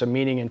bring some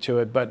meaning into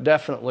it, but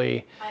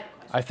definitely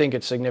I think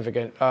it's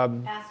significant.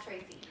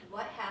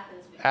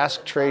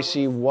 Ask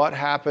Tracy, what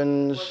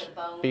happens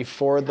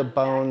before the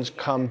bones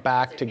come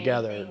back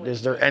together?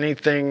 Is there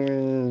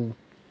anything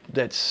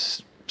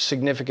that's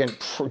significant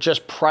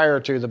just prior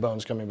to the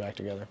bones coming back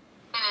together?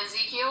 In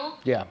Ezekiel?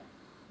 Yeah.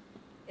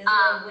 Is there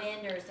a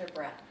wind or is there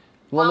breath?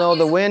 Well, no,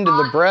 the wind and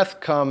the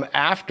breath come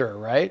after,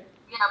 right?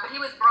 Yeah, but he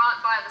was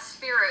brought by the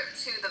Spirit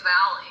to the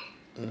valley.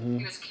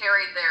 He was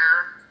carried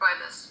there by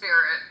the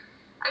Spirit.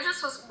 I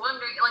just was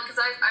wondering, like, because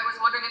I was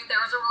wondering if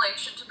there was a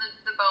relation to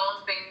the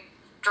bones being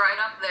dried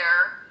up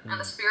there and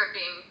the Spirit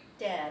being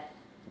dead.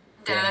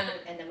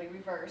 And then we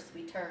reverse,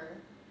 we turn,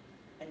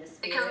 and the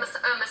Spirit. Because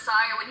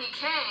Messiah, when he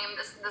came,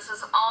 this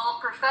is all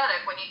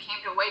prophetic. When he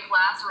came to wake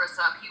Lazarus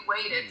up, he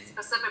waited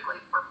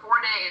specifically for 4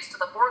 days to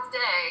the fourth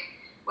day,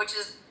 which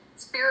is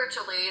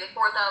spiritually the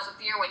 4,000th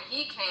year, when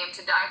he came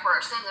to die for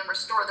our sins and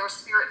restore their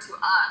spirit to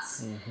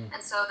us.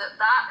 And so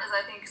that is,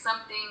 I think,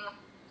 something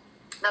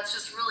that's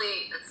just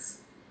really,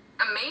 it's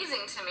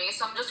amazing to me.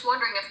 So I'm just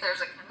wondering if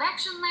there's a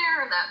connection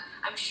there, and that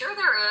I'm sure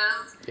there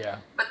is. Yeah.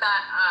 But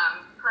that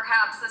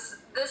perhaps this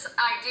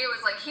idea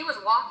was like he was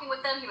walking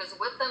with them, he was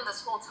with them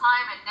this whole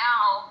time, and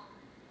now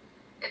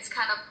it's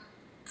kind of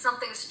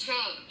something's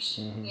changed,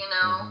 you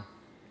know.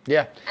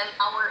 Yeah. And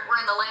now we're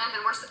in the land,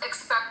 and we're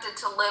expected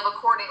to live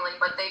accordingly,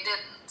 but they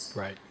didn't.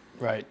 Right,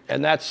 right.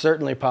 And that's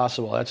certainly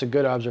possible. That's a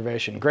good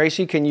observation.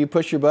 Gracie, can you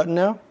push your button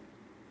now?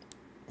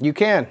 You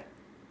can.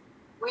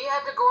 We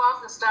had to go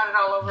off and start it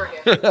all over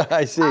again.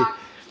 I see.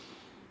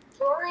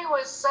 Tori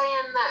was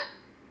saying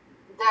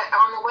that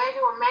on the way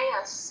to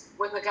Emmaus,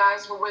 when the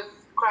guys were with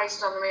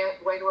Christ on the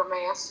way to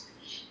Emmaus,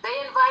 they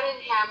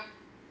invited him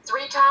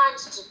 3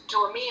 times to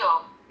a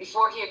meal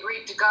before he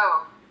agreed to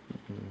go.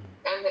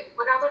 And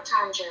what other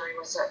time, Jerry,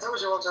 was that? That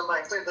was the one time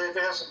I think they've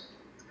asked him.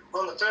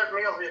 On the third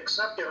meal, he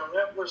accepted, and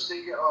that was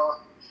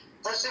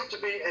that seemed to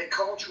be a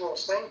cultural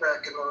thing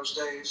back in those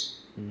days.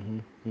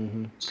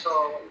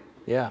 So,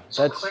 yeah,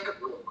 that's.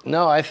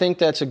 No, I think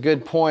that's a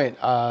good point.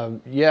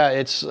 Yeah,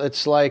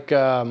 it's like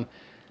giving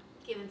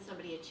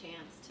somebody a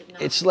chance to know.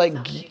 It's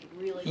like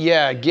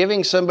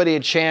giving somebody a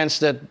chance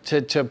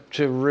to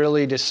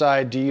really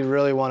decide, do you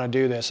really want to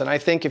do this? And I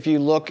think if you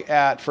look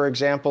at, for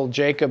example,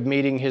 Jacob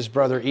meeting his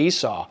brother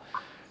Esau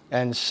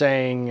and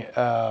saying,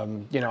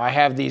 I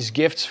have these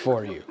gifts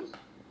for you.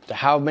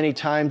 How many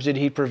times did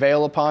he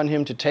prevail upon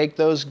him to take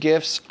those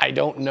gifts? I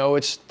don't know.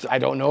 I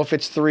don't know if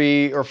it's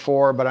 3 or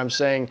 4, but I'm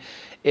saying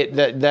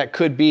that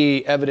could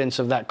be evidence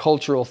of that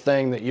cultural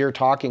thing that you're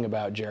talking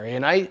about, Jerry.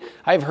 And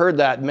I've heard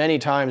that many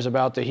times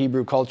about the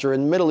Hebrew culture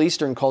and Middle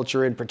Eastern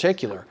culture in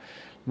particular,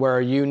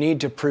 where you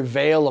need to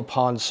prevail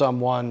upon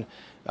someone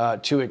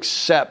to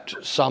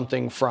accept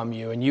something from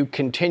you, and you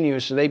continue.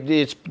 So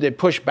they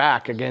push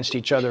back against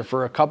each other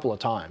for a couple of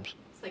times.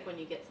 It's like when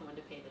you get someone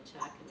to pay the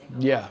check. And they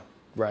go, yeah,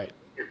 right.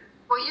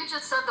 Well, you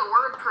just said the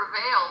word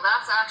prevail.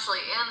 That's actually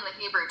in the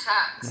Hebrew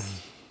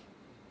text.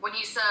 When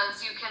he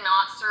says you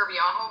cannot serve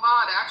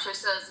Yahovah, it actually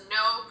says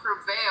no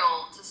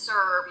prevail to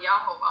serve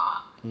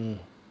Yahovah.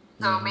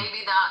 So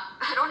maybe that,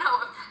 I don't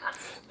know if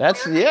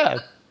that's yeah.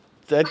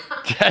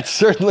 That's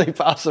certainly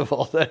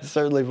possible. That's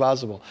certainly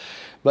possible.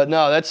 But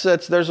no,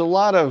 there's a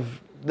lot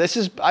of,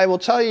 I will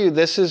tell you,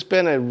 this has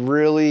been a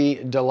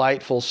really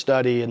delightful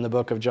study in the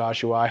book of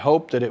Joshua. I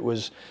hope that it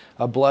was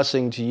a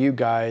blessing to you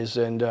guys,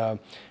 and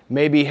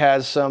maybe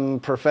has some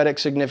prophetic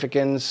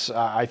significance.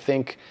 I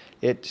think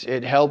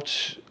it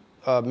helped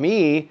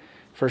me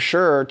for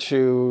sure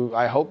to,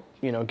 I hope,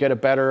 get a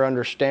better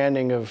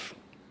understanding of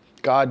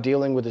God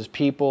dealing with his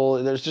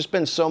people. There's just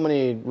been so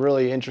many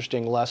really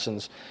interesting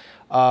lessons.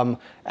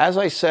 As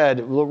I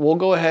said, we'll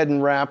go ahead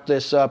and wrap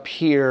this up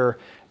here.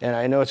 And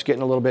I know it's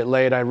getting a little bit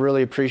late. I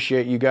really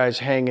appreciate you guys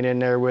hanging in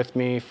there with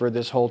me for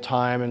this whole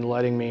time and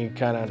letting me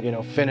kind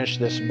of, finish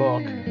this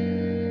book.